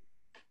 right?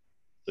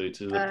 So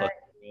it's either Uh, plus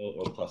 0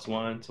 or plus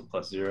 1, so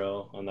plus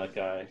 0 on that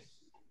guy.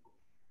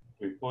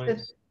 3 so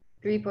points.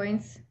 3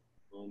 points.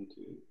 1,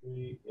 2,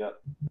 3.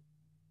 Yep.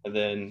 And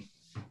then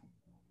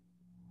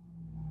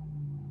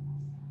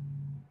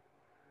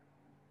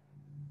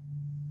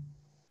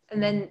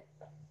And then,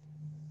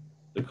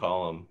 the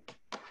column.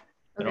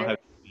 I don't okay. have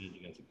advantage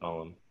against the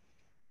column.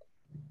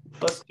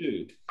 Plus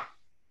 2.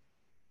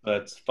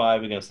 That's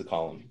 5 against the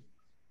column.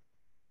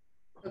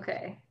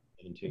 Okay.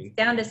 It's 17.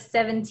 down to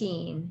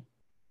 17.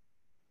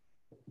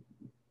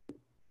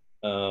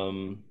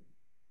 Um,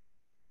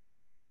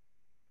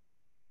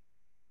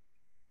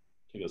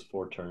 Take us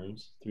 4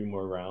 turns, 3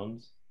 more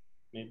rounds,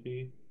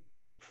 maybe.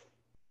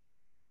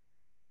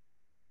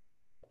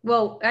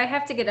 Well, I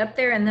have to get up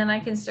there and then I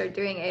can start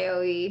doing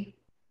AoE.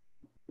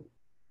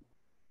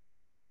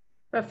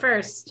 But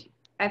first,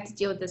 I have to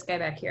deal with this guy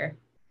back here.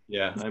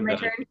 Yeah, Is it I'm my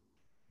done. turn?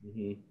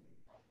 Hmm.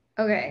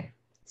 Okay.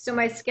 So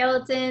my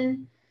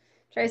skeleton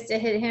tries to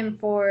hit him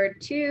for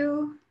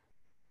 2,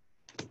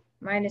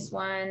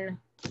 -1,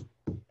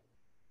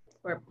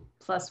 or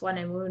 +1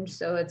 in wound.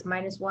 So it's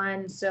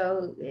 -1.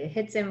 So it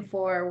hits him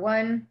for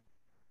 1.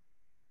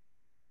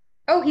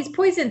 Oh, he's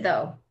poisoned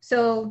though.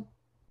 So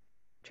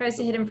tries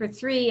to hit him for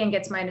 3 and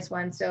gets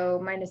 -1. So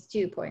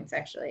 -2 points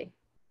actually,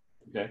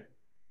 Okay.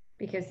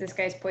 because this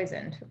guy's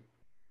poisoned.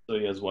 So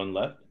he has 1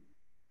 left.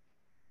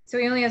 So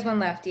he only has 1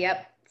 left.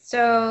 Yep.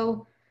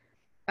 So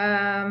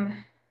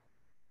um,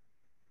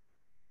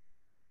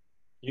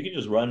 You can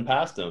just run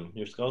past him.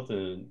 Your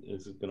skeleton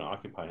is going to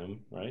occupy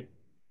him, right?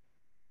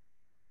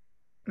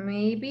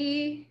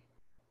 maybe.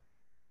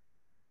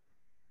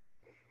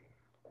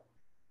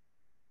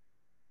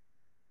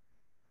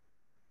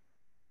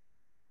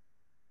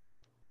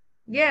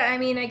 Yeah, I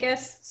mean, I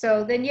guess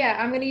so. Then, yeah,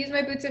 I'm going to use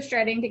my boots of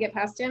striding to get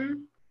past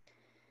him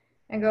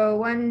and go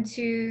 1,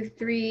 2,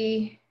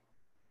 3,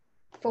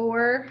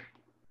 4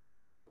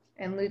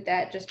 and loot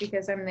that just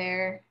because I'm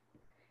there.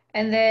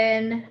 And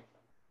then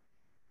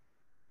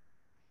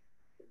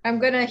I'm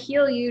going to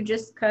heal you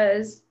just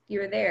because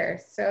you're there.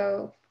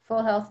 So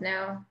full health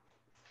now.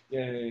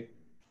 Yay.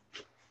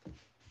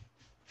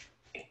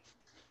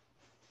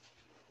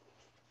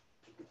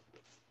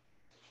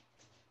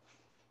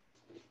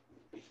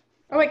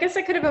 Oh, I guess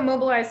I could have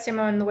immobilized him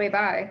on the way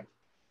by.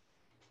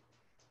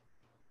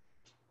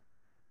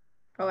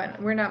 Oh,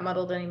 and we're not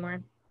muddled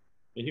anymore.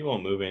 He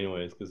won't move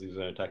anyways because he's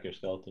going to attack your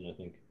skeleton, I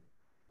think.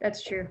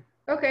 That's true.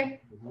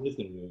 Okay. He is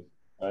going to move,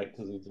 right?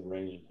 Because it's a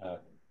ranged attack.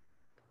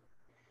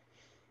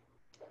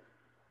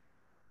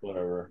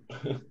 Whatever.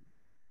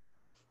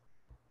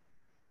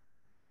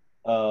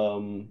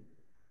 um,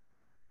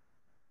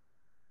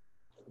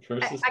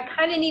 First is, I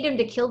kind of need him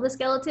to kill the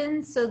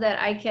skeleton so that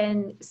I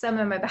can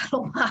summon my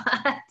battle bot.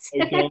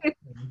 you can only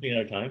summon one thing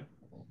at a time.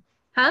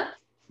 Huh?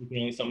 You can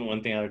only summon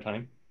one thing at a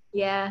time.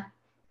 Yeah.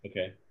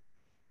 Okay.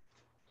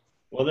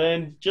 Well,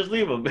 then just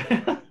leave him.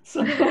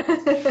 So,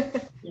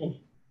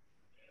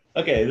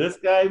 okay, this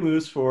guy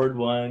moves forward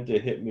 1 to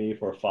hit me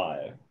for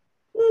 5.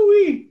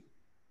 Woo-wee!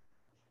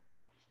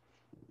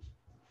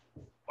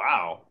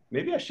 Wow.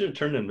 Maybe I should have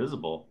turned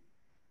invisible.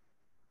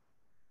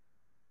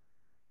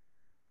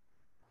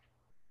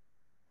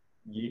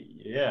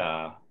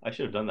 Yeah, I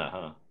should have done that,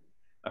 huh?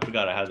 I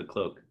forgot I had the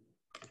cloak.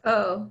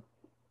 Oh,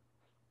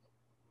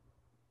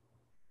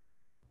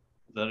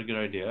 Is that a good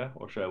idea,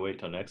 or should I wait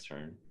till next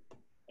turn?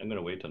 I'm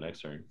gonna wait till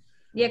next turn.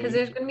 yeah, because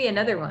there's going to be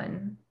another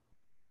one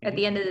at Mhm.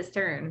 the end of this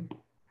turn.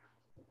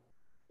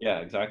 Yeah,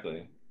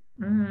 exactly.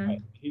 All right,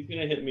 Mm-hmm. he's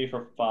gonna hit me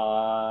for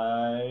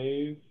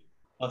 5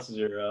 plus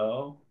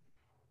 0.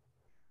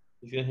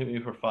 He's gonna hit me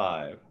for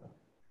 5.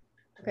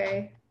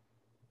 Okay.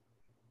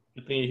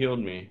 Good thing he healed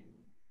me.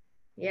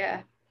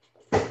 Yeah.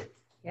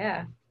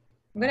 Yeah.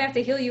 I'm going to have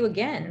to heal you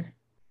again.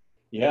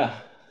 Yeah,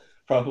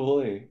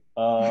 probably.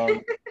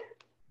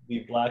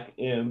 The black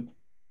imp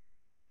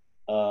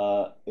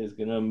is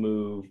gonna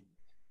move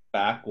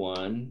back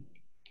 1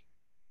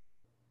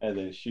 and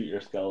then shoot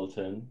your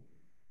skeleton,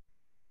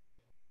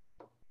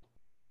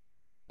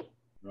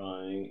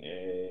 drawing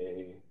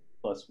a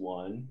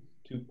 +1,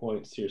 2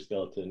 points to your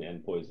skeleton,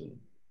 and poison.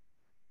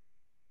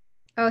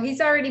 Oh,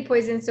 he's already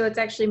poisoned, so it's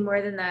actually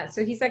more than that.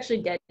 So he's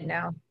actually dead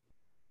now.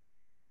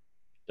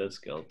 Dead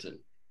skeleton.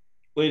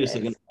 Wait a Dead.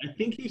 second. I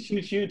think he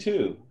shoots you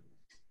too.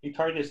 He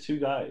targets 2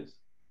 guys.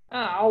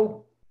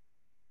 Oh.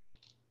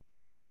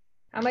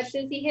 How much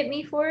does he hit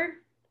me for?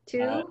 Uh,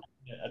 2?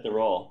 at the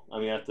roll. I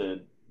mean, at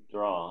the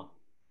draw.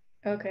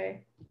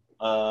 Okay.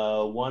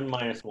 1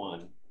 minus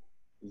 1.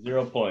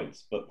 0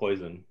 points, but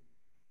poison.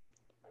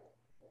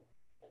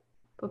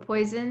 But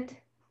poisoned?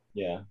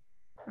 Yeah.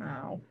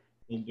 Oh.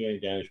 Didn't do any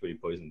damage, but he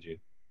poisoned you.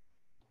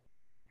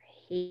 I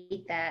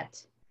hate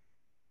that.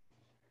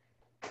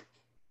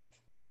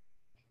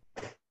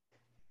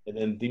 And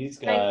then these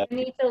I guys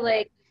need to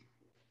like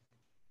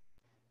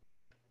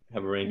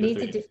have a range of need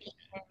to 3. defeat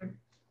him.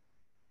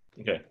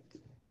 Okay.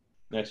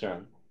 Next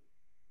round.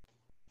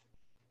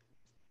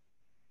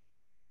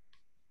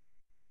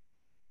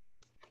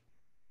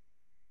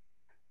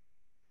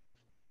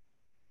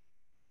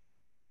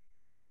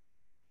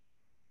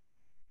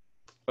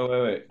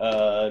 Oh wait.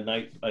 A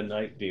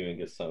night demon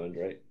gets summoned,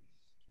 right?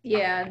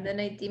 Yeah, the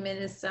night demon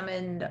is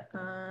summoned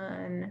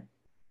on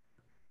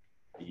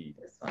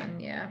this one,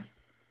 yeah.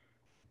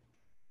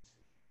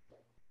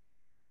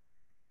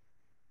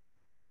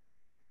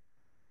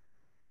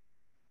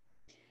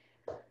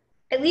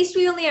 At least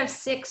we only have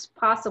 6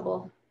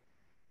 possible.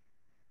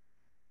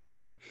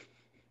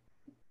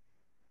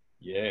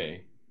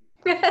 Yay.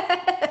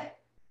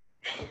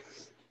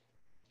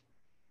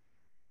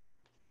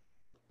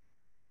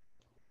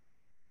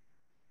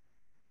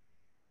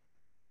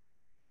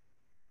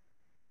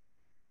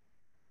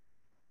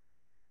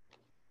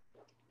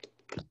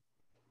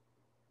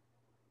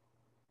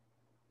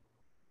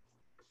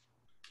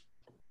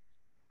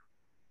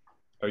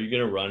 Are you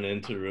gonna run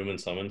into the room and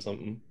summon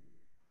something?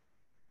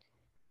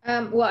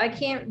 Well, I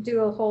can't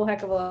do a whole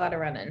heck of a lot of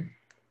running,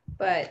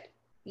 but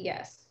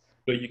yes.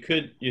 But you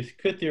could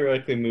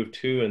theoretically move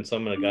 2 and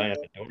summon a guy at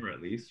the door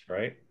at least,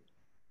 right?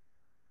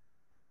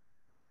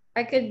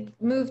 I could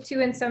move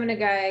 2 and summon a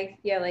guy,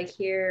 yeah, like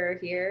here or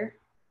here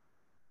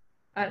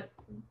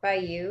by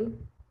you,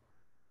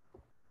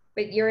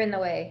 but you're in the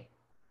way.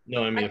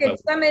 No, I I mean if I could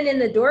summon in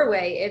the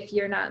doorway if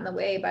you're not in the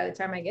way by the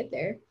time I get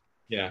there.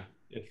 yeah,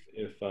 if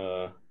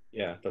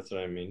yeah, that's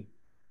what I mean.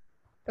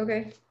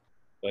 Okay.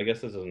 But I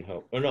guess this doesn't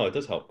help. Oh no, it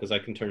does help because I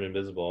can turn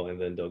invisible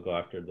and then they'll go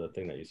after the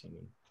thing that you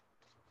summon.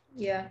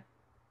 Yeah.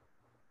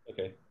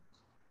 Okay.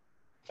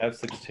 I have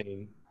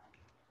 16.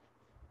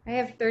 I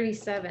have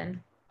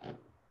 37.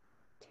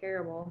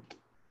 Terrible.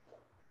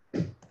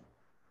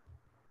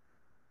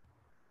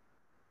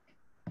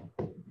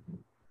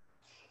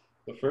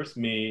 But first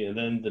me, and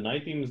then the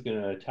night demon is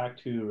gonna attack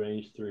 2,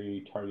 range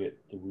 3, target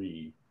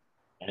 3,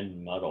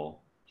 and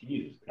muddle.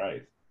 Jesus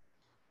Christ.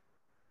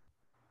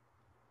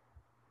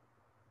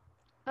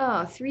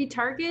 Oh, 3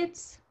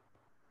 targets?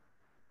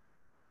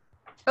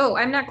 Oh,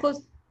 I'm not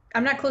close.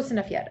 I'm not close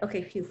enough yet.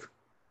 Okay, phew.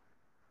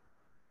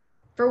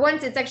 For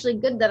once, it's actually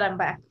good that I'm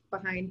back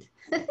behind.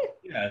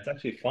 Yeah, it's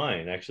actually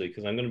fine, actually,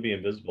 because I'm gonna be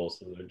invisible,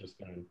 so they're just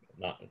gonna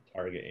not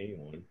target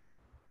anyone.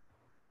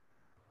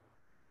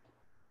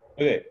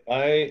 Okay,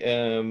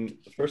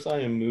 first I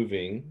am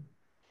moving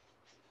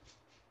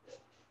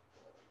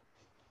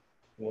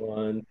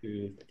 1,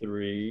 2,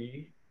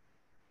 3.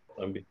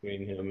 I'm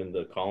between him and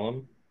the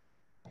column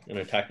and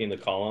attacking the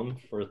column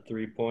for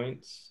 3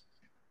 points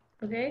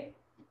Okay.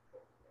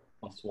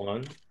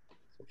 +1.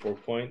 So 4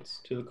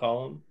 points to the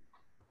column.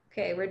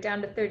 Okay, we're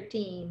down to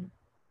 13.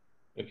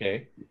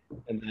 Okay.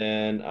 And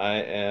then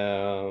I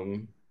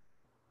am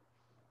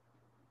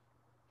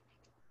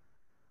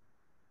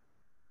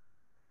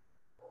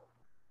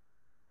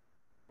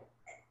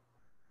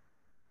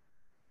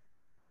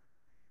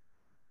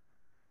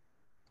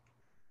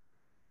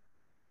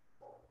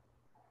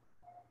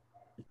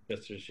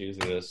just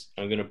using this.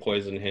 I'm gonna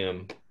poison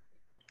him.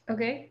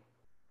 Okay.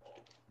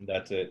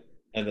 That's it.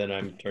 And then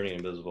I'm turning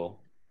invisible.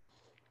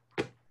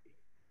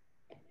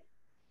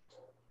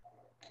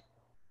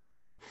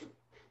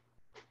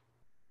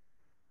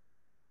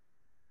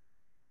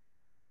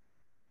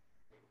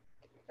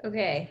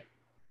 Okay.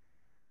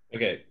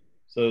 Okay.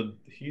 So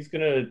he's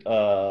gonna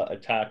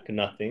attack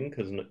nothing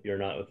because you're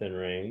not within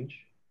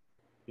range.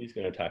 He's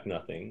gonna attack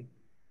nothing.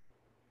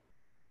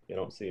 You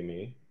don't see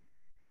me.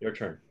 Your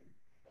turn.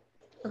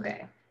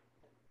 Okay.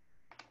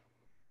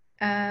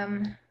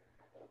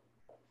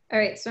 All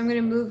right, so I'm going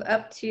to move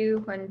up to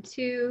 1,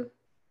 2,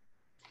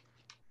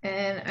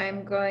 and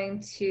I'm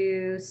going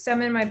to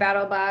summon my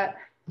battle bot.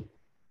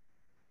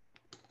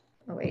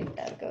 Oh wait,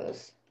 that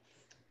goes.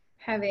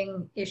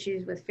 Having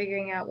issues with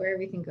figuring out where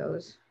everything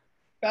goes.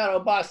 Battle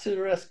boss to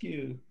the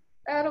rescue.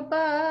 Battle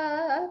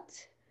bot.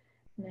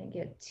 And I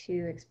get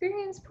 2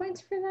 experience points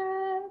for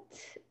that.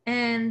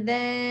 And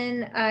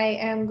then I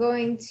am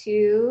going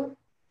to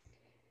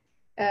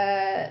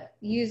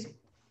use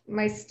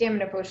my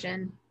stamina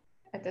potion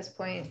at this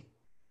point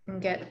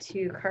and get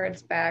 2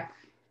 cards back.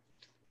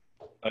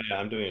 Oh yeah,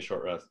 I'm doing a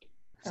short rest.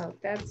 Oh,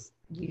 that's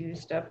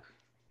used up.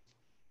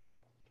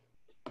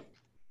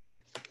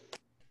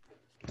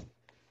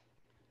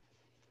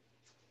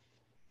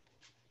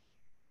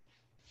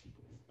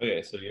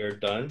 Okay, so you're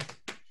done.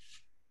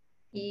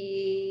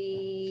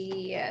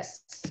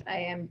 Yes, I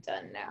am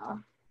done now.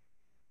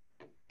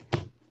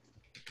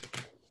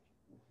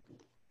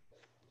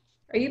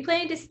 Are you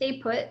planning to stay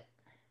put?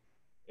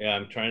 Yeah,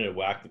 I'm trying to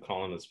whack the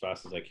column as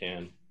fast as I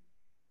can.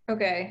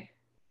 Okay.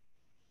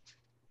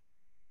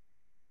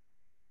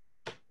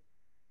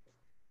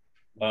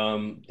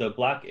 The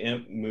black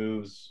imp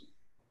moves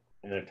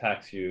and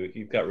attacks you.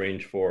 You've got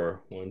range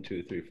 4. 1,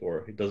 2, 3,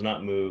 4. He does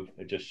not move.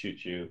 It just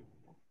shoots you.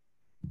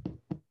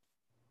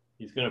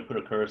 He's gonna put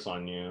a curse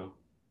on you.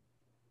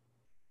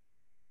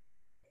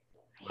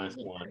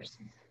 -1.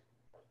 Person.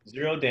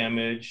 0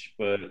 damage,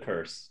 but a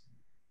curse.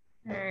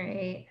 All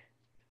right.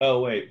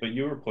 Oh wait, but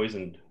you were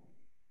poisoned.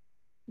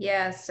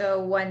 Yeah,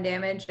 so 1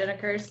 damage and a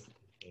curse.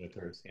 And a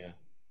curse, yeah.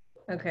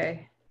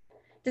 Okay.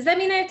 Does that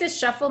mean I have to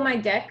shuffle my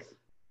deck?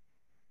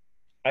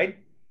 I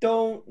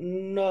don't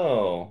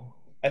know.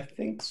 I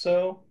think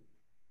so.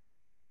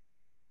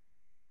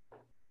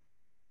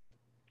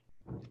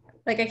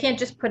 Like I can't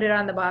just put it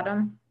on the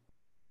bottom?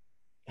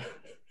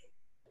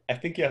 I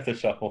think you have to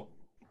shuffle.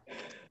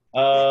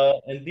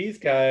 And these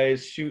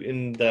guys shoot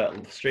in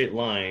that straight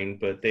line,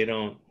 but they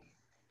don't.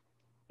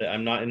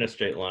 I'm not in a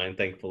straight line,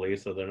 thankfully,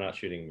 so they're not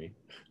shooting me.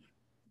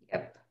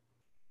 Yep.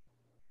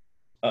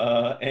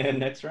 And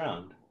next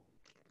round,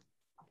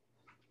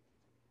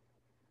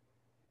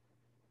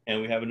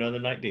 and we have another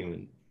night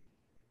demon.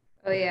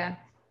 Oh yeah.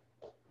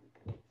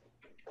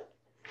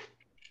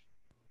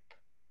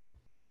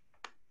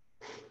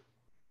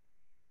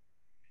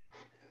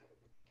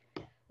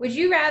 Would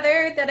you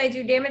rather that I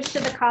do damage to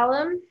the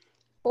column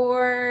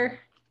or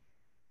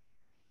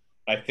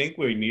I think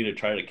we need to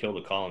try to kill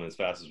the column as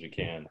fast as we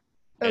can.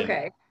 And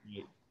okay.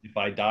 if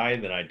I die,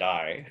 then I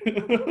die.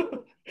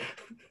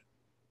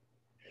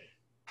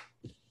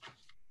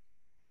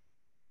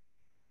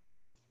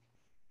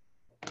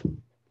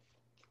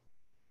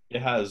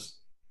 It has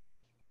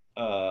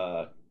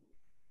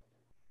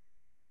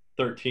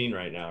 13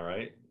 right now,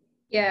 right?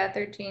 Yeah,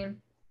 13.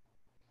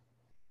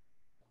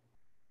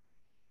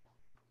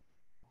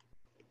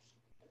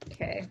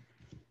 Okay.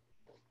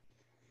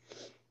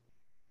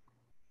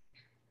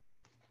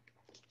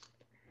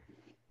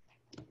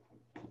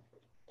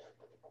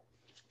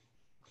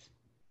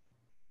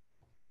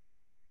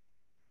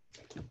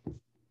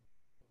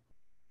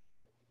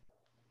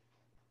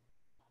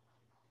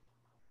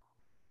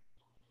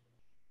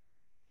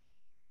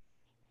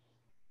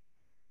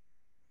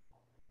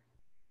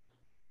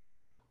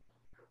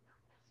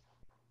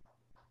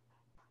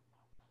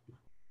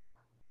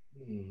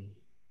 Hmm.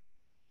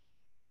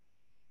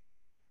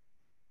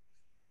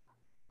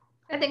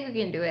 I think we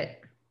can do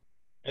it.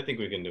 I think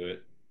we can do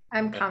it.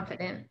 I'm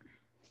confident.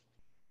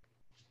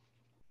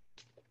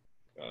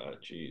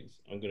 Geez,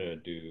 I'm gonna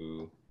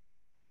do.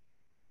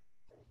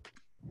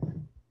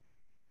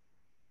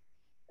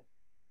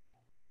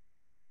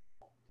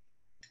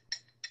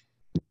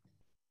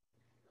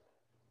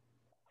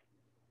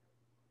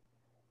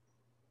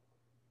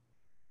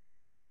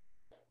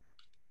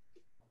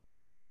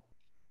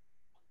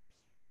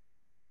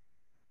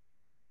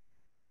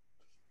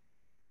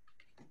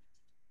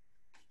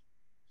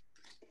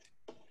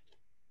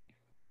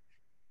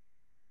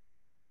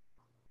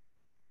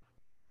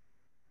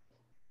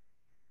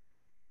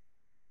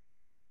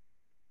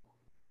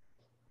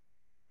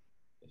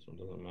 This one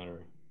doesn't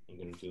matter. I'm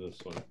gonna do this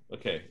one.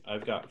 Okay,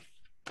 I've got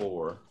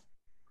 4.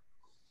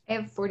 I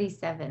have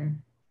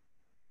 47.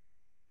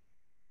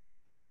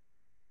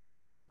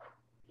 Oh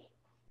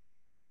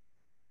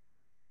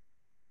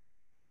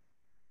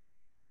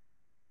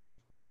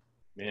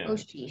Man,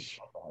 sheesh.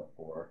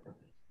 4.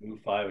 Move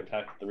 5,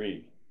 attack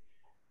 3.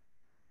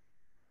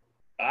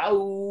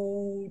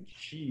 Ouchie.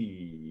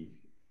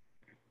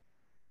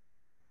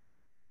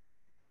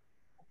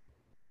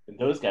 And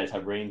those guys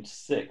have range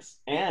 6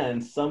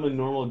 and summon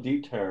normal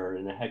deep terror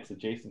in a hex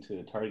adjacent to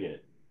the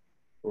target.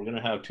 We're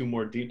gonna have 2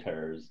 more deep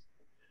terrors.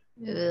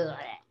 Ugh.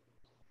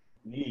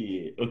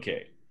 Yeah,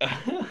 okay.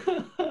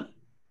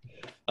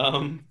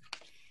 um,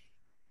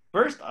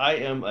 First I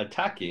am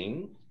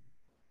attacking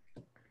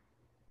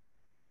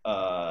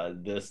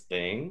this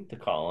thing, the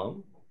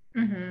column.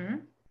 Mm-hmm.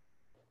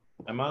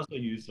 I might as well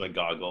use my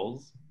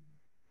goggles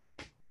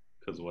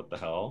because what the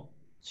hell?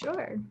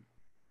 Sure.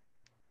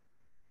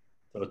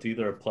 So it's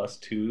either a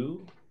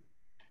 +2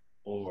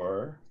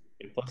 or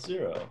a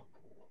 +0.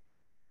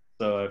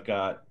 So I've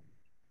got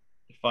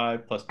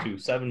 5 + 2,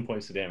 7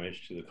 points of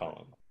damage to the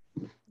column.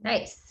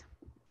 Nice.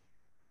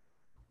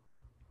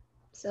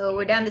 So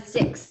we're down to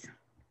 6.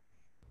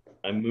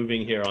 I'm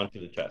moving here onto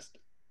the chest.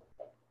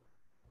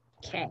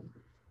 Okay.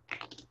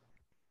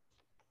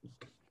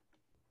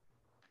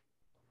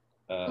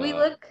 We Uh,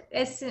 look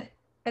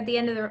at the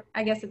end of the,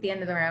 I guess at the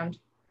end of the round.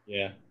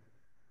 yeah.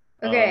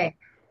 Okay.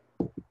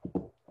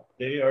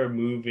 They are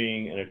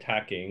moving and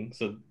attacking.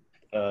 So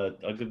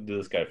I'll do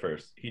this guy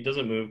first. He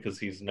doesn't move because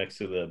he's next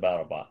to the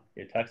battle bot.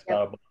 He attacks Yep.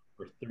 battle bot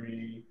for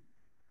 3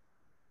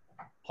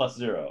 plus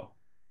 0,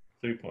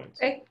 3 points.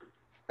 Okay.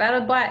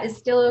 Battle bot is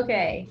still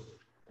okay.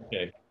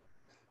 Okay.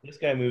 This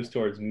guy moves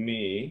towards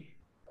me.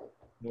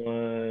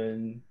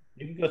 You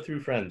can go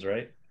through friends,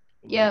 right?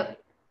 One,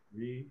 Yep.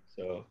 3.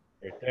 So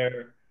right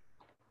there.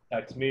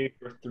 Attacks me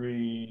for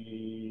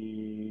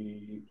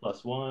 3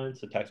 plus 1.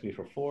 So attacks me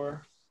for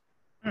 4.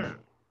 Mm.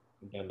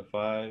 I'm down to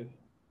 5.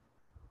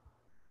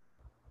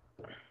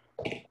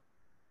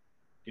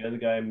 The other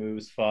guy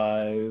moves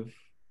 5.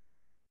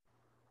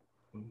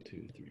 1,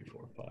 2, 3,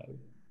 4, 5. 2,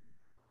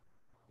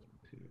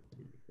 3,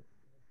 4.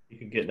 You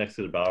can get next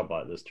to the battle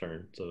bot this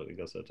turn, so I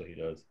guess that's what he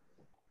does.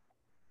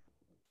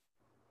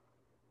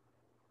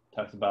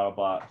 Attacks the battle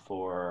bot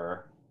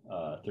for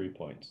 3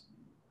 points.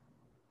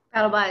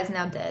 Battle bot is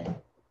now dead.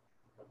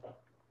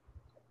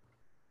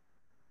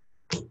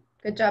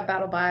 Good job,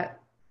 battle bot.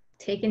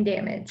 Taking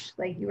damage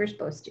like you were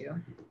supposed to.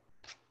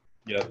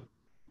 Yep.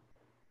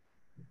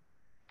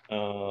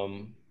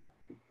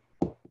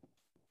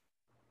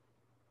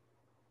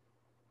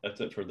 That's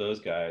it for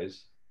those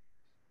guys.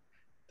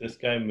 This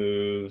guy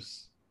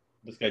moves.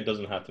 This guy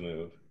doesn't have to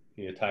move.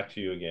 He attacks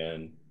you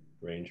again,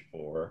 range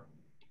 4.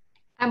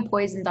 I'm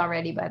poisoned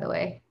already, by the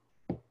way.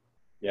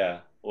 Yeah.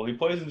 Well, he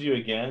poisons you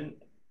again,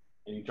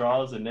 and he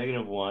draws a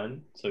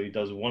 -1, so he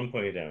does 1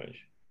 point of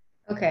damage.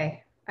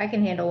 Okay, I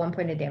can handle 1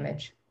 point of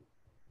damage.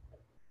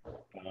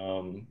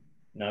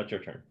 Now it's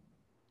your turn.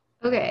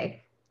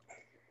 Okay.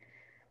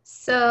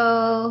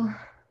 So,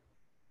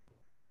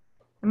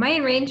 am I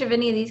in range of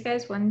any of these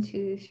guys? 1,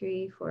 2,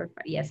 3, 4,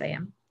 5. Yes, I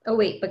am. Oh,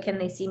 wait, but can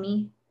they see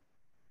me?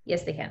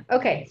 Yes, they can.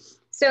 Okay.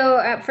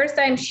 So, first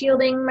I'm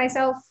shielding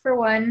myself for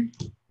 1.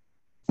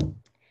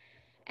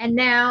 And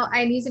now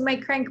I'm using my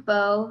crank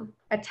bow,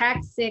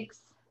 attack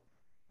 6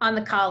 on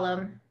the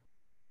column.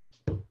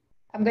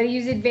 I'm going to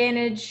use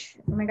advantage,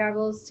 my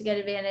goggles, to get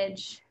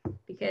advantage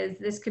because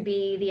this could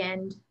be the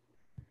end.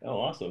 Oh,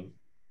 awesome.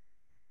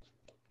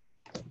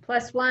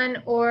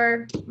 +1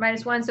 or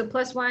 -1, so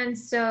 +1.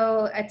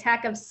 So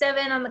attack of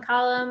 7 on the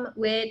column,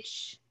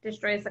 which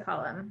destroys the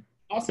column.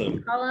 Awesome.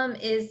 The column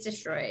is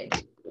destroyed.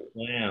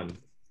 Lamb.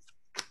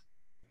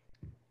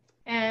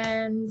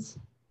 And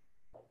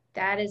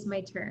that is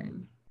my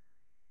turn.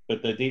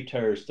 But the deep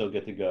terrors still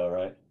get to go,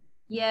 right?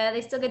 Yeah,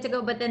 they still get to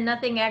go, but then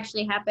nothing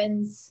actually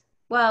happens.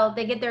 Well,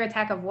 they get their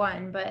attack of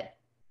 1, but...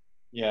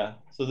 Yeah.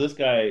 So this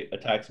guy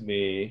attacks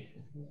me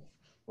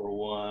for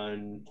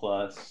 1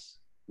 plus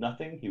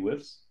nothing. He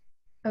whiffs.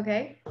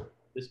 Okay.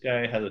 This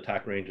guy has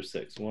attack range of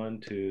 6.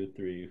 1, 2,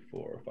 3,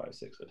 4, 5,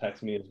 6.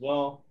 Attacks me as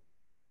well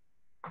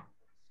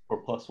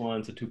for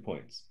 +1, so 2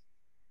 points.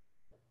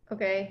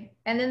 Okay.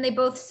 And then they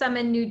both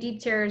summon new deep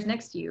terrors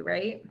next to you,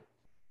 right?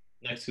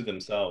 Next to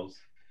themselves.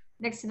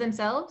 Next to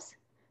themselves?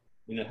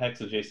 In a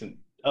hex adjacent.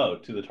 Oh,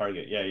 to the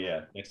target. Yeah,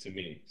 yeah. Next to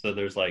me. So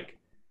there's like,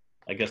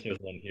 I guess there's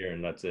one here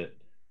and that's it.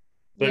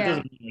 But yeah. It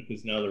doesn't matter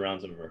because now the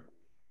round's over.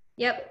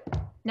 Yep.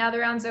 Now the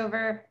round's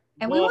over.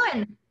 And well, we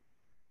won.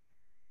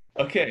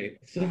 Okay.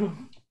 So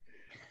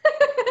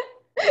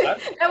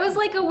that was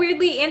like a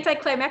weirdly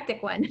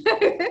anticlimactic one.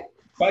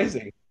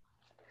 Surprising.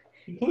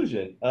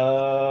 Conclusion.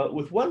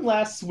 With one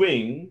last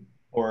swing,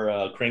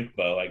 or crank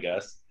bow, I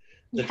guess,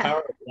 the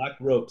tower of black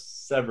ropes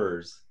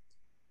severs.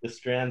 The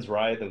strands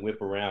writhe and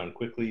whip around,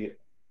 quickly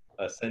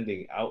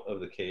ascending out of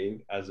the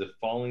cave as if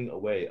falling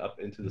away up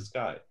into the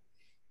sky.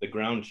 The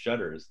ground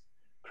shudders.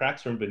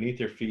 Cracks from beneath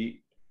your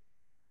feet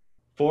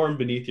form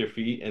beneath your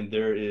feet, and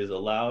there is a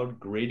loud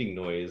grating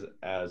noise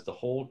as the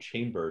whole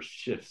chamber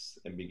shifts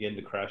and begin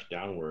to crash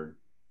downward.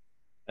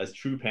 As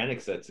true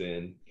panic sets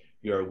in,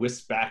 you are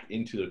whisked back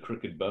into the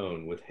crooked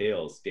bone with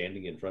Hale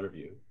standing in front of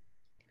you.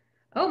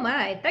 Oh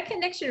my, that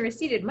connection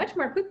receded much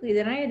more quickly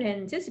than I had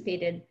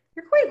anticipated.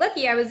 You're quite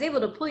lucky I was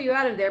able to pull you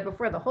out of there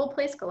before the whole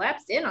place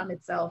collapsed in on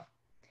itself.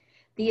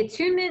 The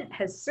attunement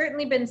has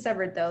certainly been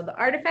severed, though. The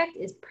artifact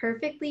is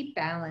perfectly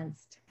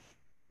balanced.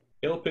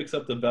 Hale picks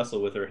up the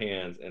vessel with her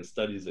hands and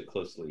studies it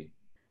closely.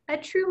 A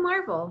true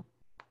marvel.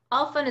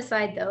 All fun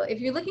aside, though, if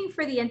you're looking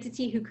for the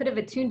entity who could have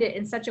attuned it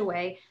in such a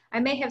way, I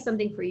may have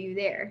something for you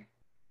there.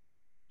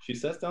 She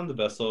sets down the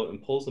vessel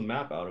and pulls a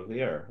map out of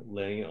the air,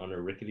 laying it on a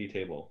rickety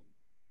table.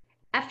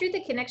 After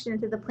the connection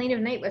to the plane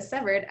of night was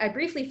severed, I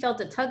briefly felt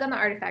a tug on the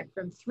artifact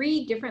from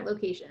 3 different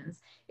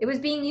locations. It was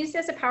being used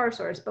as a power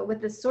source, but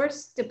with the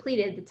source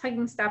depleted, the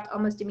tugging stopped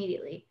almost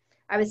immediately.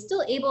 I was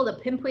still able to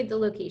pinpoint the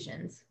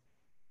locations.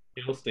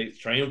 Hale states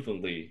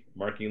triumphantly,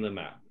 marking the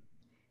map.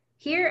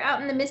 Here,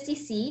 out in the misty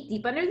sea,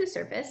 deep under the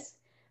surface,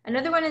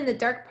 another one in the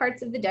dark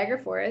parts of the Dagger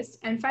Forest,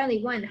 and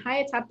finally one high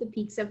atop the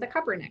peaks of the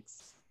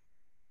Coppernecks.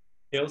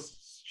 Hale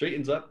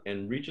straightens up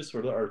and reaches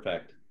for the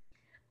artifact.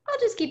 I'll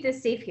just keep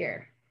this safe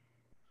here.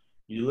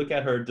 You look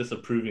at her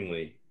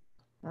disapprovingly.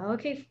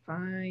 Okay,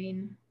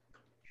 fine.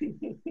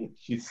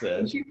 She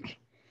says.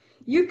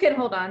 You can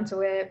hold on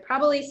to it.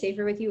 Probably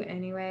safer with you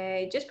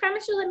anyway. Just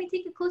promise you'll let me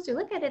take a closer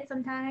look at it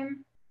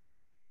sometime.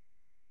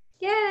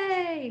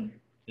 Yay!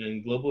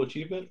 And global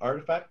achievement,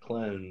 artifact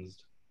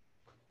cleansed.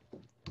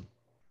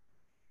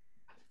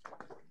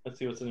 Let's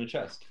see what's in the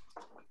chest.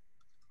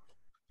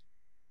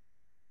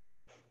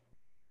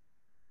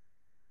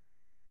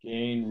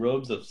 Gain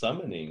robes of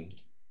summoning.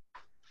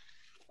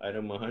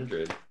 Item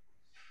 100.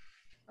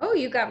 Oh,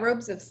 you got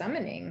robes of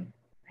summoning.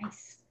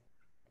 Nice.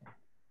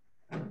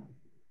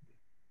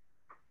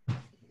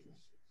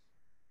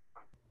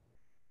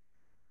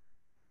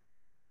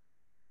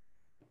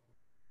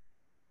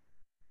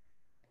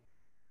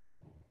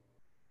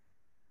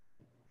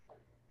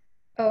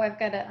 Oh, I've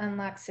got to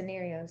unlock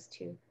scenarios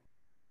too.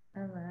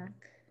 Unlock.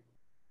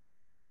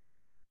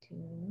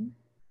 Tune.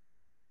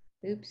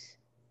 Oops.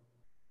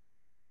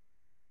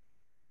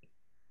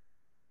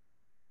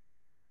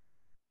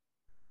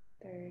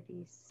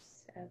 $37.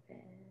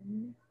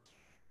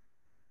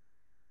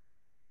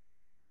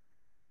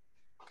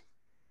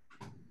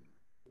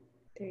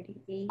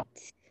 38,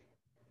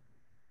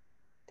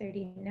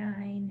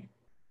 39,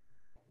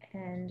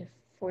 and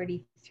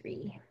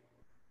 43.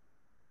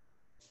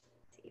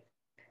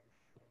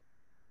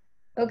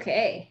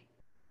 Okay.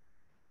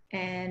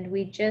 And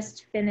we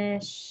just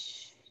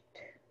finished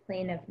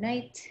Plane of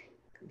Night.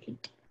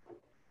 Complete.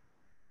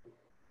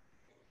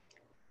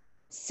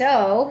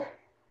 So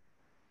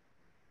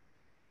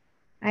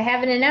I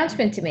have an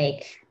announcement to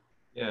make.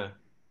 Yeah.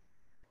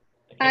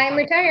 I'm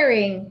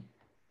retiring.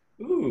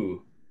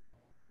 Ooh.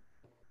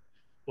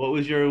 What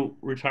was your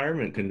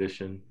retirement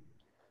condition?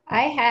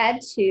 I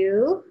had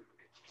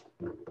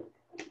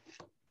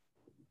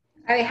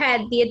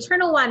the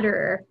Eternal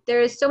Wanderer.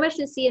 There is so much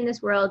to see in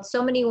this world,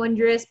 so many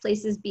wondrous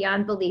places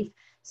beyond belief.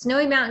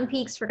 Snowy mountain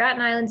peaks,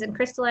 forgotten islands, and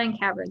crystalline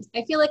caverns.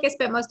 I feel like I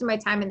spent most of my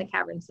time in the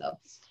caverns, though.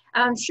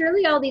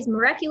 Surely all these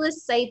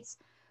miraculous sights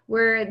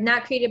were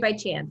not created by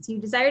chance. You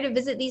desire to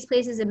visit these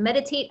places and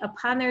meditate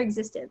upon their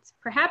existence.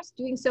 Perhaps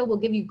doing so will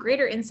give you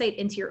greater insight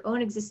into your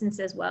own existence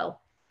as well.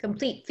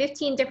 Complete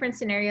 15 different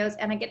scenarios,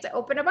 and I get to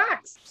open a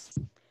box.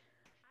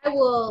 I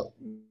will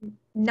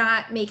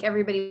not make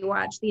everybody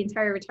watch the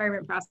entire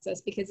retirement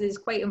process because it is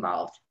quite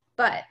involved,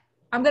 but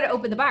I'm going to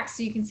open the box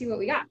so you can see what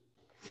we got.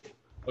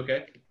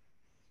 Okay.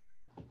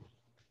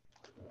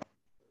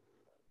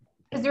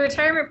 Because the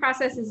retirement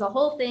process is a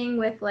whole thing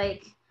with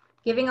like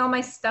giving all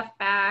my stuff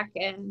back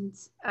and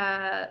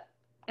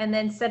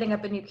then setting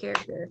up a new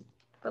character.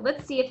 But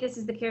let's see if this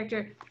is the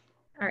character.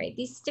 All right,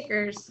 these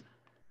stickers,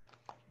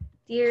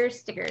 dear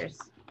stickers.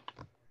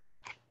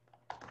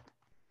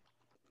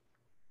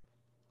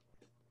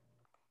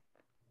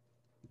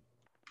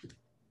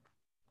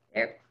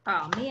 There.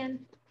 Oh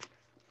man.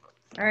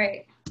 All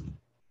right.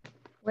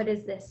 What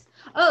is this?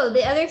 Oh,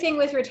 the other thing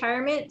with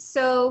retirement.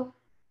 So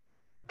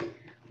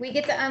we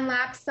get to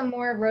unlock some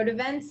more road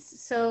events.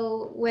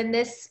 So when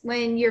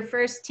your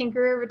first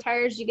Tinkerer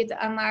retires, you get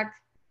to unlock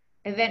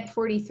event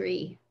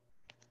 43,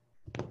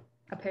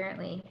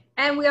 apparently.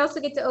 And we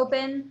also get to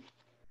open,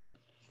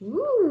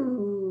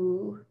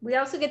 we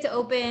also get to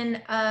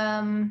open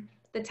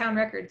the town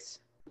records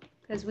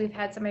because we've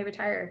had somebody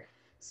retire.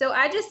 So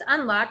I just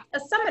unlocked a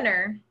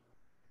summoner.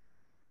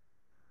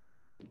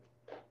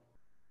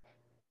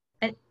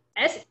 An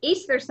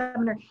Aether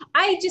summoner.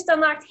 I just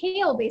unlocked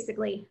Hail,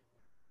 basically.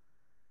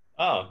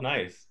 Oh,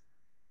 nice.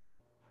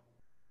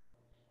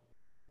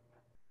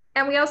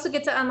 And we also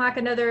get to unlock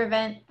another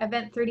event,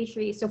 event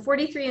 33. So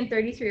 43 and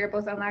 33 are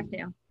both unlocked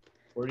now.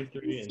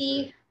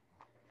 43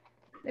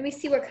 Let me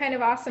see what kind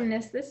of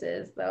awesomeness this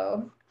is,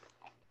 though.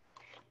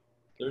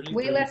 33.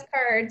 Way less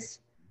cards.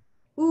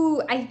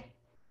 Ooh, I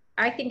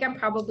think I'm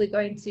probably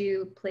going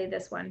to play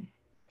this one.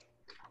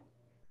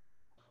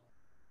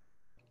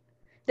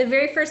 The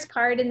very first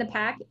card in the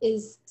pack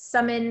is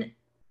Summon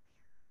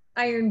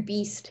Iron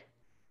Beast.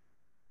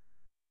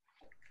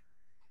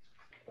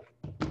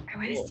 I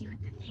want to see what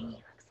the thingy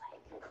looks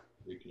like.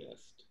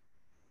 Weakness.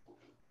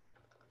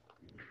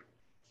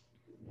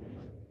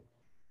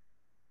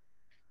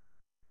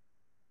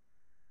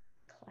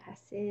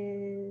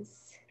 Classes.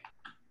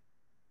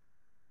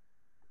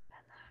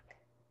 Unlock.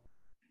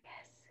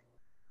 Yes.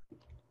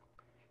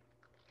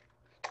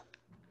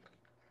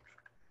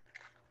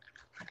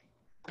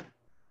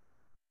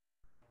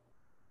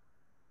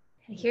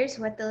 And here's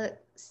what the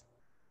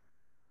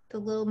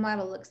little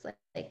model looks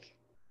like.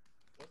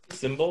 What's the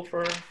symbol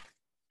for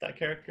that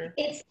character?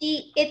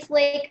 It's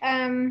like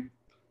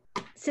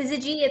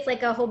syzygy. It's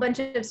like a whole bunch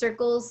of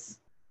circles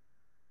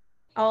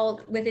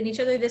all within each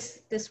other.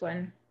 This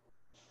one.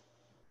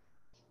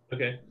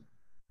 Okay.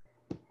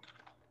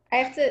 I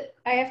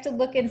have to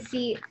look and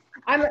see.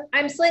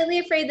 I'm slightly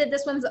afraid that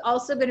this one's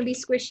also going to be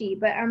squishy,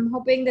 but I'm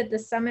hoping that the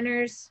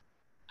summoners.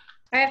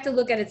 I have to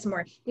look at it some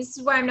more. This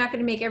is why I'm not going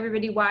to make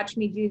everybody watch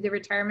me do the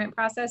retirement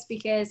process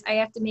because I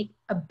have to make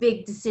a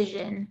big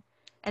decision,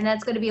 and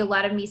that's going to be a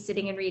lot of me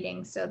sitting and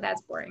reading. So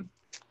that's boring.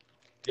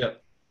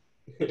 Yep.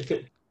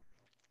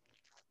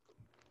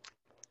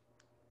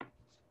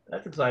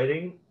 That's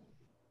exciting.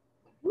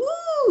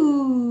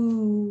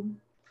 Ooh.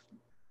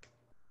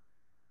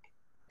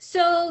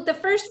 So the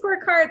first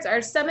 4 cards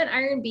are Summon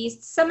Iron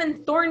Beast,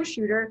 Summon Thorn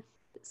Shooter,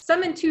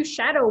 Summon 2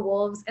 Shadow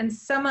Wolves, and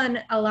Summon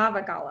a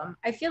Lava Golem.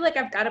 I feel like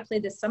I've got to play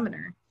this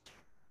Summoner.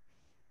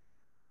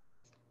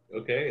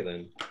 Okay,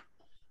 then.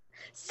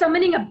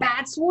 Summoning a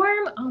bat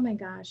swarm? Oh my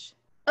gosh.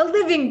 A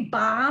living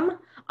bomb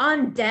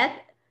on death,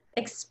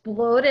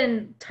 explode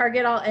and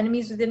target all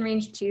enemies within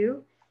range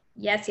 2.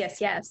 Yes,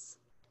 yes, yes.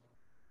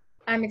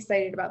 I'm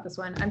excited about this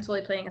one. I'm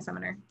totally playing a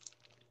summoner.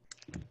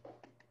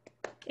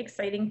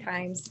 Exciting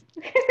times.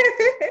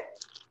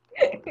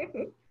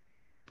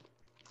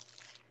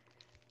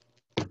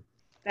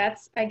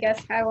 That's, I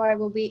guess, how I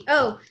will be.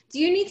 Oh, do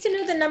you need to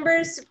know the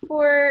numbers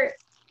for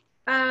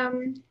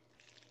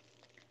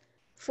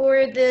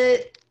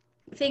the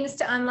things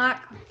to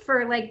unlock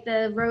for like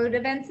the road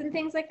events and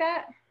things like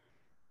that?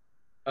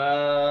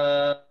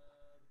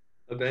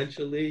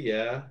 Eventually,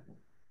 yeah.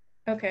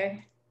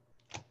 Okay.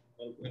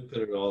 I'll put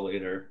it all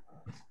later.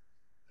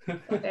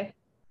 Okay.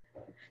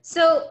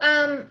 So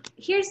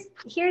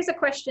here's a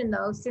question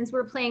though, since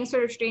we're playing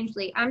sort of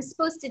strangely. I'm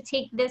supposed to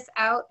take this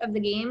out of the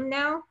game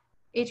now,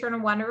 Eternal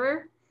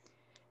Wanderer.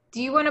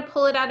 Do you want to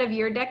pull it out of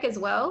your deck as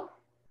well?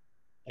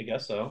 I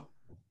guess so.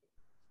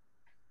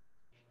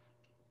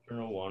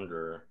 Eternal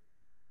Wanderer.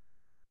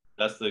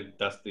 That's the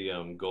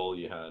goal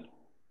you had.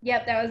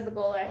 Yep, that was the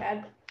goal I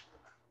had.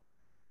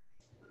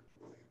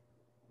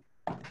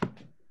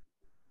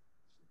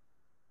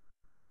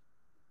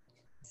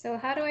 So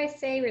how do I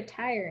say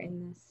retire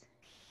in this?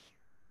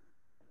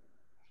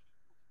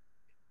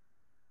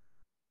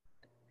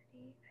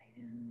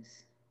 Items.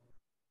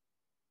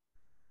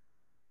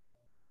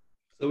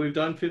 So we've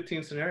done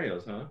 15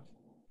 scenarios, huh?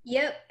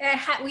 Yep,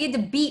 we had to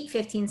beat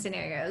 15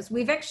 scenarios.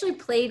 We've actually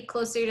played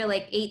closer to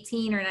like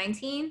 18 or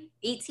 19,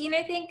 18,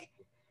 I think.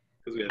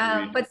 Because we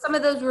had to But some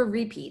of those were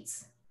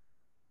repeats.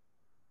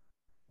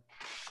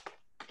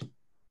 All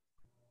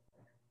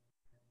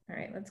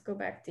right, let's go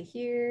back to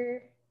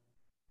here.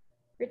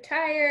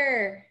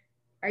 Retire.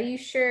 Are you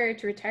sure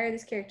to retire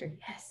this character?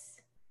 Yes.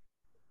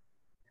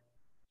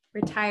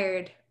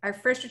 Retired. Our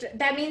first,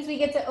 that means we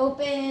get to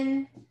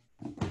open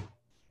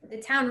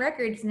the town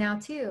records now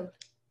too.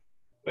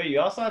 Wait, you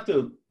also have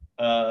to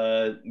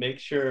make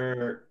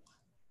sure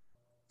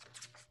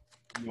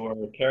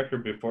your character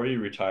before you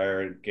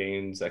retire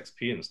gains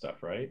XP and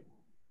stuff, right?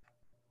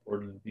 Or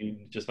do you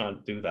just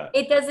not do that?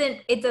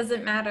 It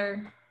doesn't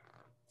matter.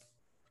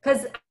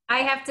 Because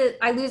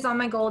I lose all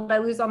my gold, I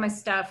lose all my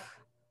stuff.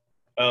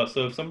 Oh,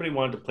 so if somebody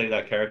wanted to play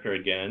that character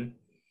again,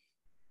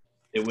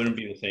 it wouldn't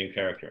be the same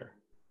character.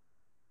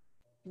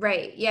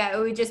 Right. Yeah, it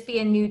would just be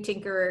a new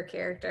Tinkerer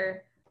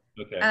character.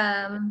 Okay.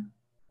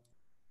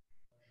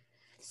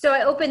 So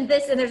I opened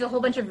this and there's a whole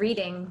bunch of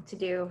reading to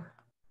do.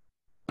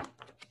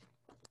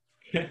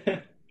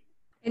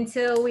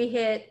 Until we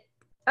hit,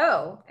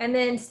 and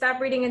then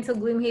stop reading until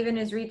Gloomhaven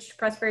has reached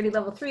prosperity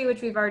level 3,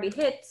 which we've already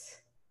hit.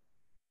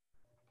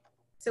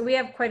 So we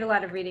have quite a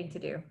lot of reading to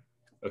do.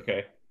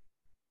 Okay.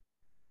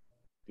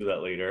 Do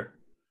that later.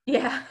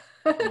 Yeah.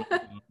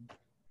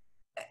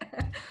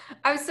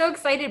 I'm so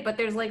excited, but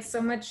there's like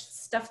so much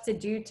stuff to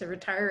do to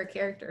retire a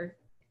character.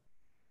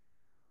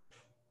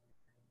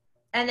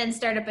 And then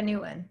start up a new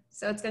one.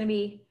 So it's going to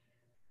be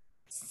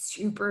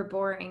super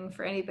boring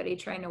for anybody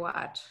trying to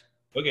watch.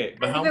 Okay,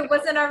 but if it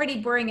wasn't already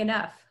boring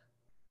enough.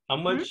 How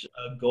much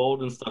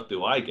gold and stuff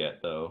do I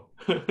get though?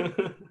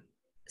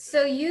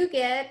 So you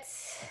get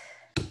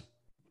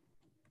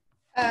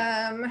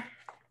I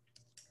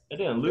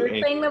didn't loot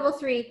you're playing level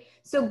 3.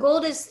 So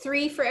gold is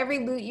 3 for every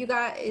loot you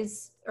got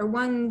or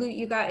 1 loot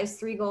you got is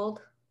 3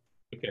 gold.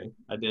 Okay,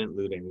 I didn't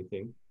loot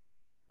anything.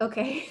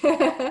 Okay.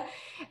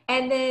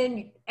 And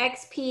then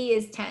XP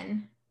is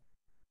 10.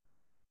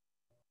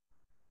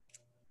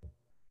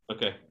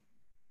 Okay.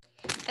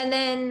 And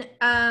then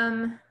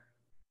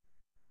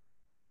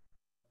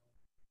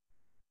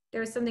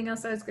there was something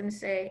else I was going to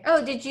say.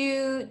 Oh, did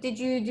you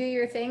do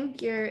your thing,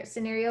 your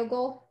scenario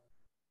goal?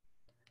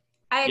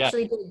 I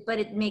actually did, but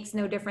it makes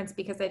no difference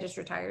because I just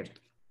retired.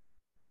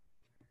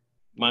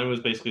 Mine was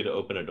basically to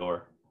open a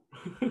door.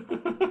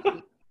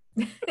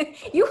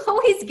 You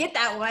always get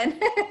that one.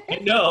 I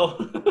know.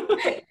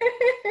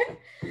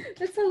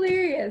 That's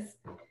hilarious.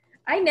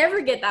 I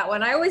never get that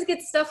one. I always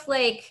get stuff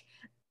like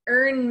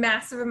earn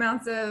massive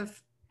amounts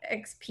of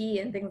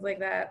XP and things like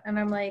that. And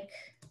I'm like,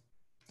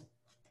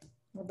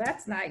 well,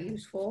 that's not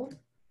useful.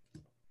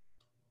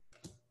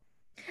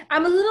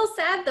 I'm a little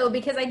sad though,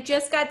 because I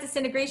just got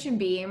Disintegration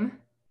Beam.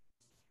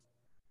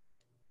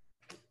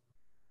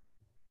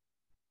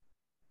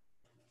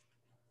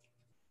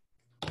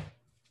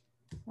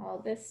 All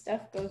this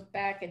stuff goes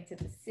back into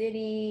the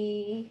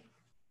city.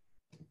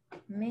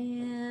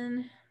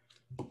 Man.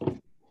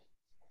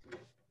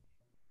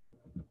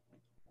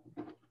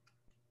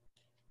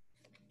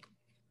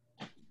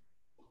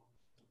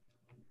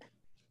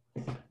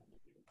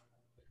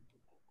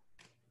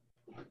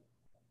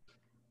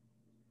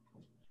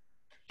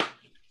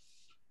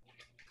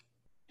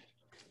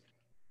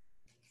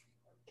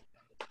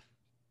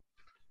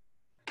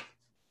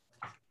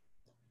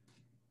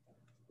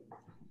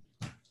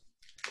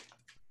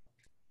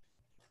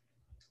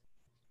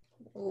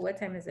 Ooh, what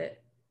time is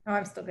it? Oh,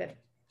 I'm still good.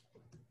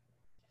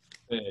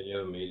 Yeah, you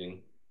have a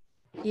meeting.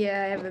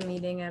 Yeah, I have a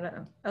meeting at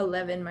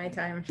 11 my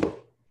time.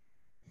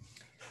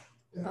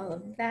 All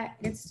of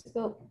that gets to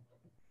go.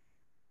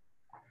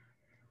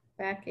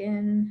 back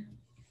in.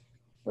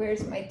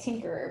 Where's my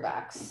Tinkerer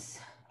box?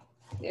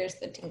 There's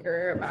the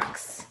Tinkerer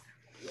box.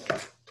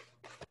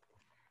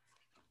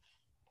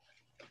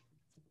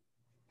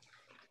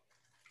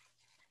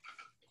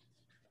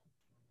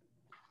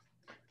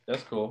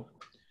 That's cool.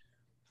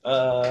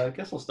 I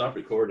guess I'll stop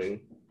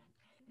recording.